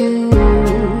for you.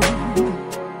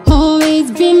 Oh,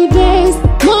 it's been days,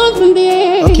 months and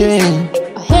days. Okay.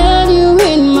 I held you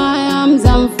in my arms.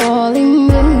 I'm falling,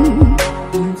 babe.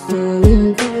 I'm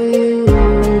falling for you.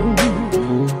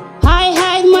 I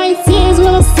hide my tears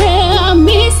when I say I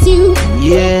miss you.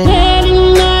 Yeah. Head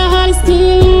in my heart is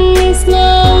stealing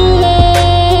slowly.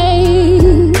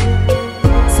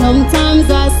 Sometimes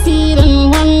I sit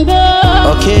and wonder.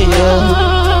 Okay, yeah.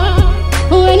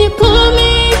 When you call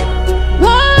me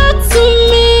back to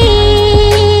me.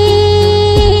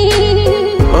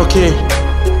 Okay.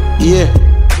 Yeah.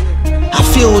 I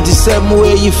feel the same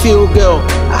way you feel, girl.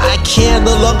 I can't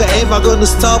no longer ever gonna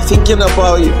stop thinking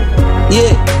about you.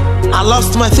 Yeah. I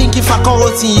lost my thinking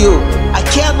faculty in you. I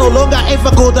can't no longer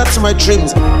ever go back to my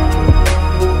dreams.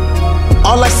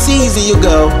 All I see is you,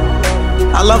 girl.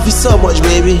 I love you so much,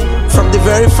 baby. From the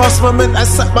very first moment I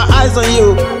set my eyes on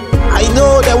you, I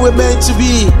know that we're meant to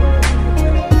be.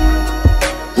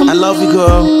 I love you,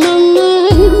 girl.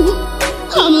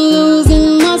 I'm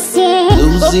losing myself.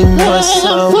 Losing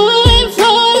myself. Falling,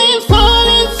 falling,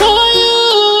 falling for you.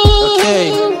 Okay.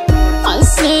 I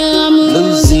say I'm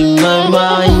Losing my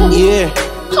mind, yeah.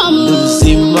 I'm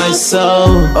Losing my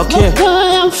soul. Okay.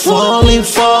 I'm Falling,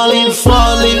 falling,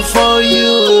 falling for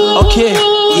you. Okay.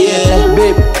 Yeah,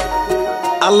 babe.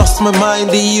 I lost my mind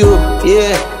in you.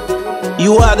 Yeah.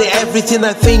 You are the everything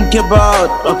I think about.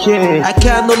 Okay. I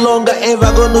can no longer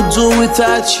ever gonna do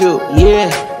without you. Yeah.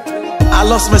 I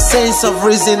lost my sense of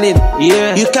reasoning.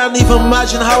 Yeah. You can't even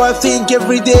imagine how I think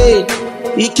every day.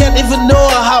 You can't even know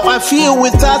how I feel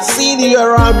without seeing you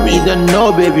around me. You don't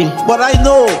know, baby. But I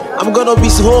know I'm gonna be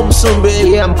home soon,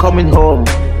 baby. Yeah, I'm coming home.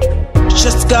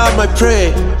 Just God, my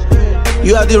prayer.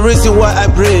 You are the reason why I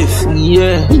breathe.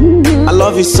 Yeah. I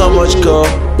love you so much, girl.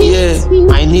 Yeah.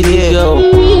 I need you, girl.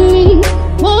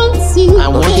 I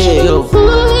want you, girl.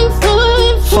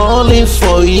 Falling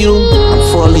for you. I'm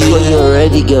falling for you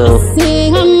already, girl. Say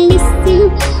I miss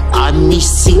you. I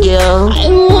miss you, girl. I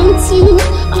want you.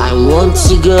 I want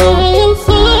you, girl. I am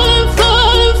falling,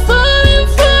 falling, falling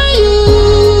for you.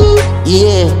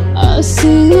 Yeah. I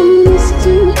say I miss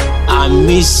you. I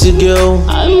miss you, girl.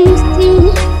 I miss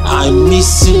you. I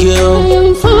miss you, I girl.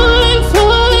 am falling,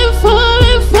 falling,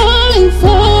 falling, falling,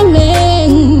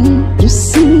 falling. You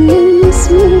see, you miss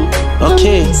me.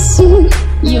 Okay. I miss you.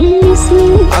 You miss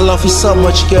me. I love you so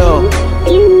much, girl.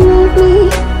 You love me.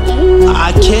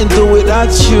 I can't do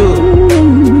without you.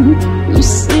 You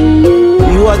see,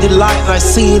 You are the light I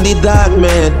see in the dark,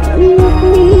 man. you love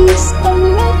me. I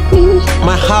love you.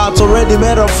 My heart already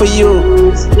made up for you.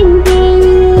 You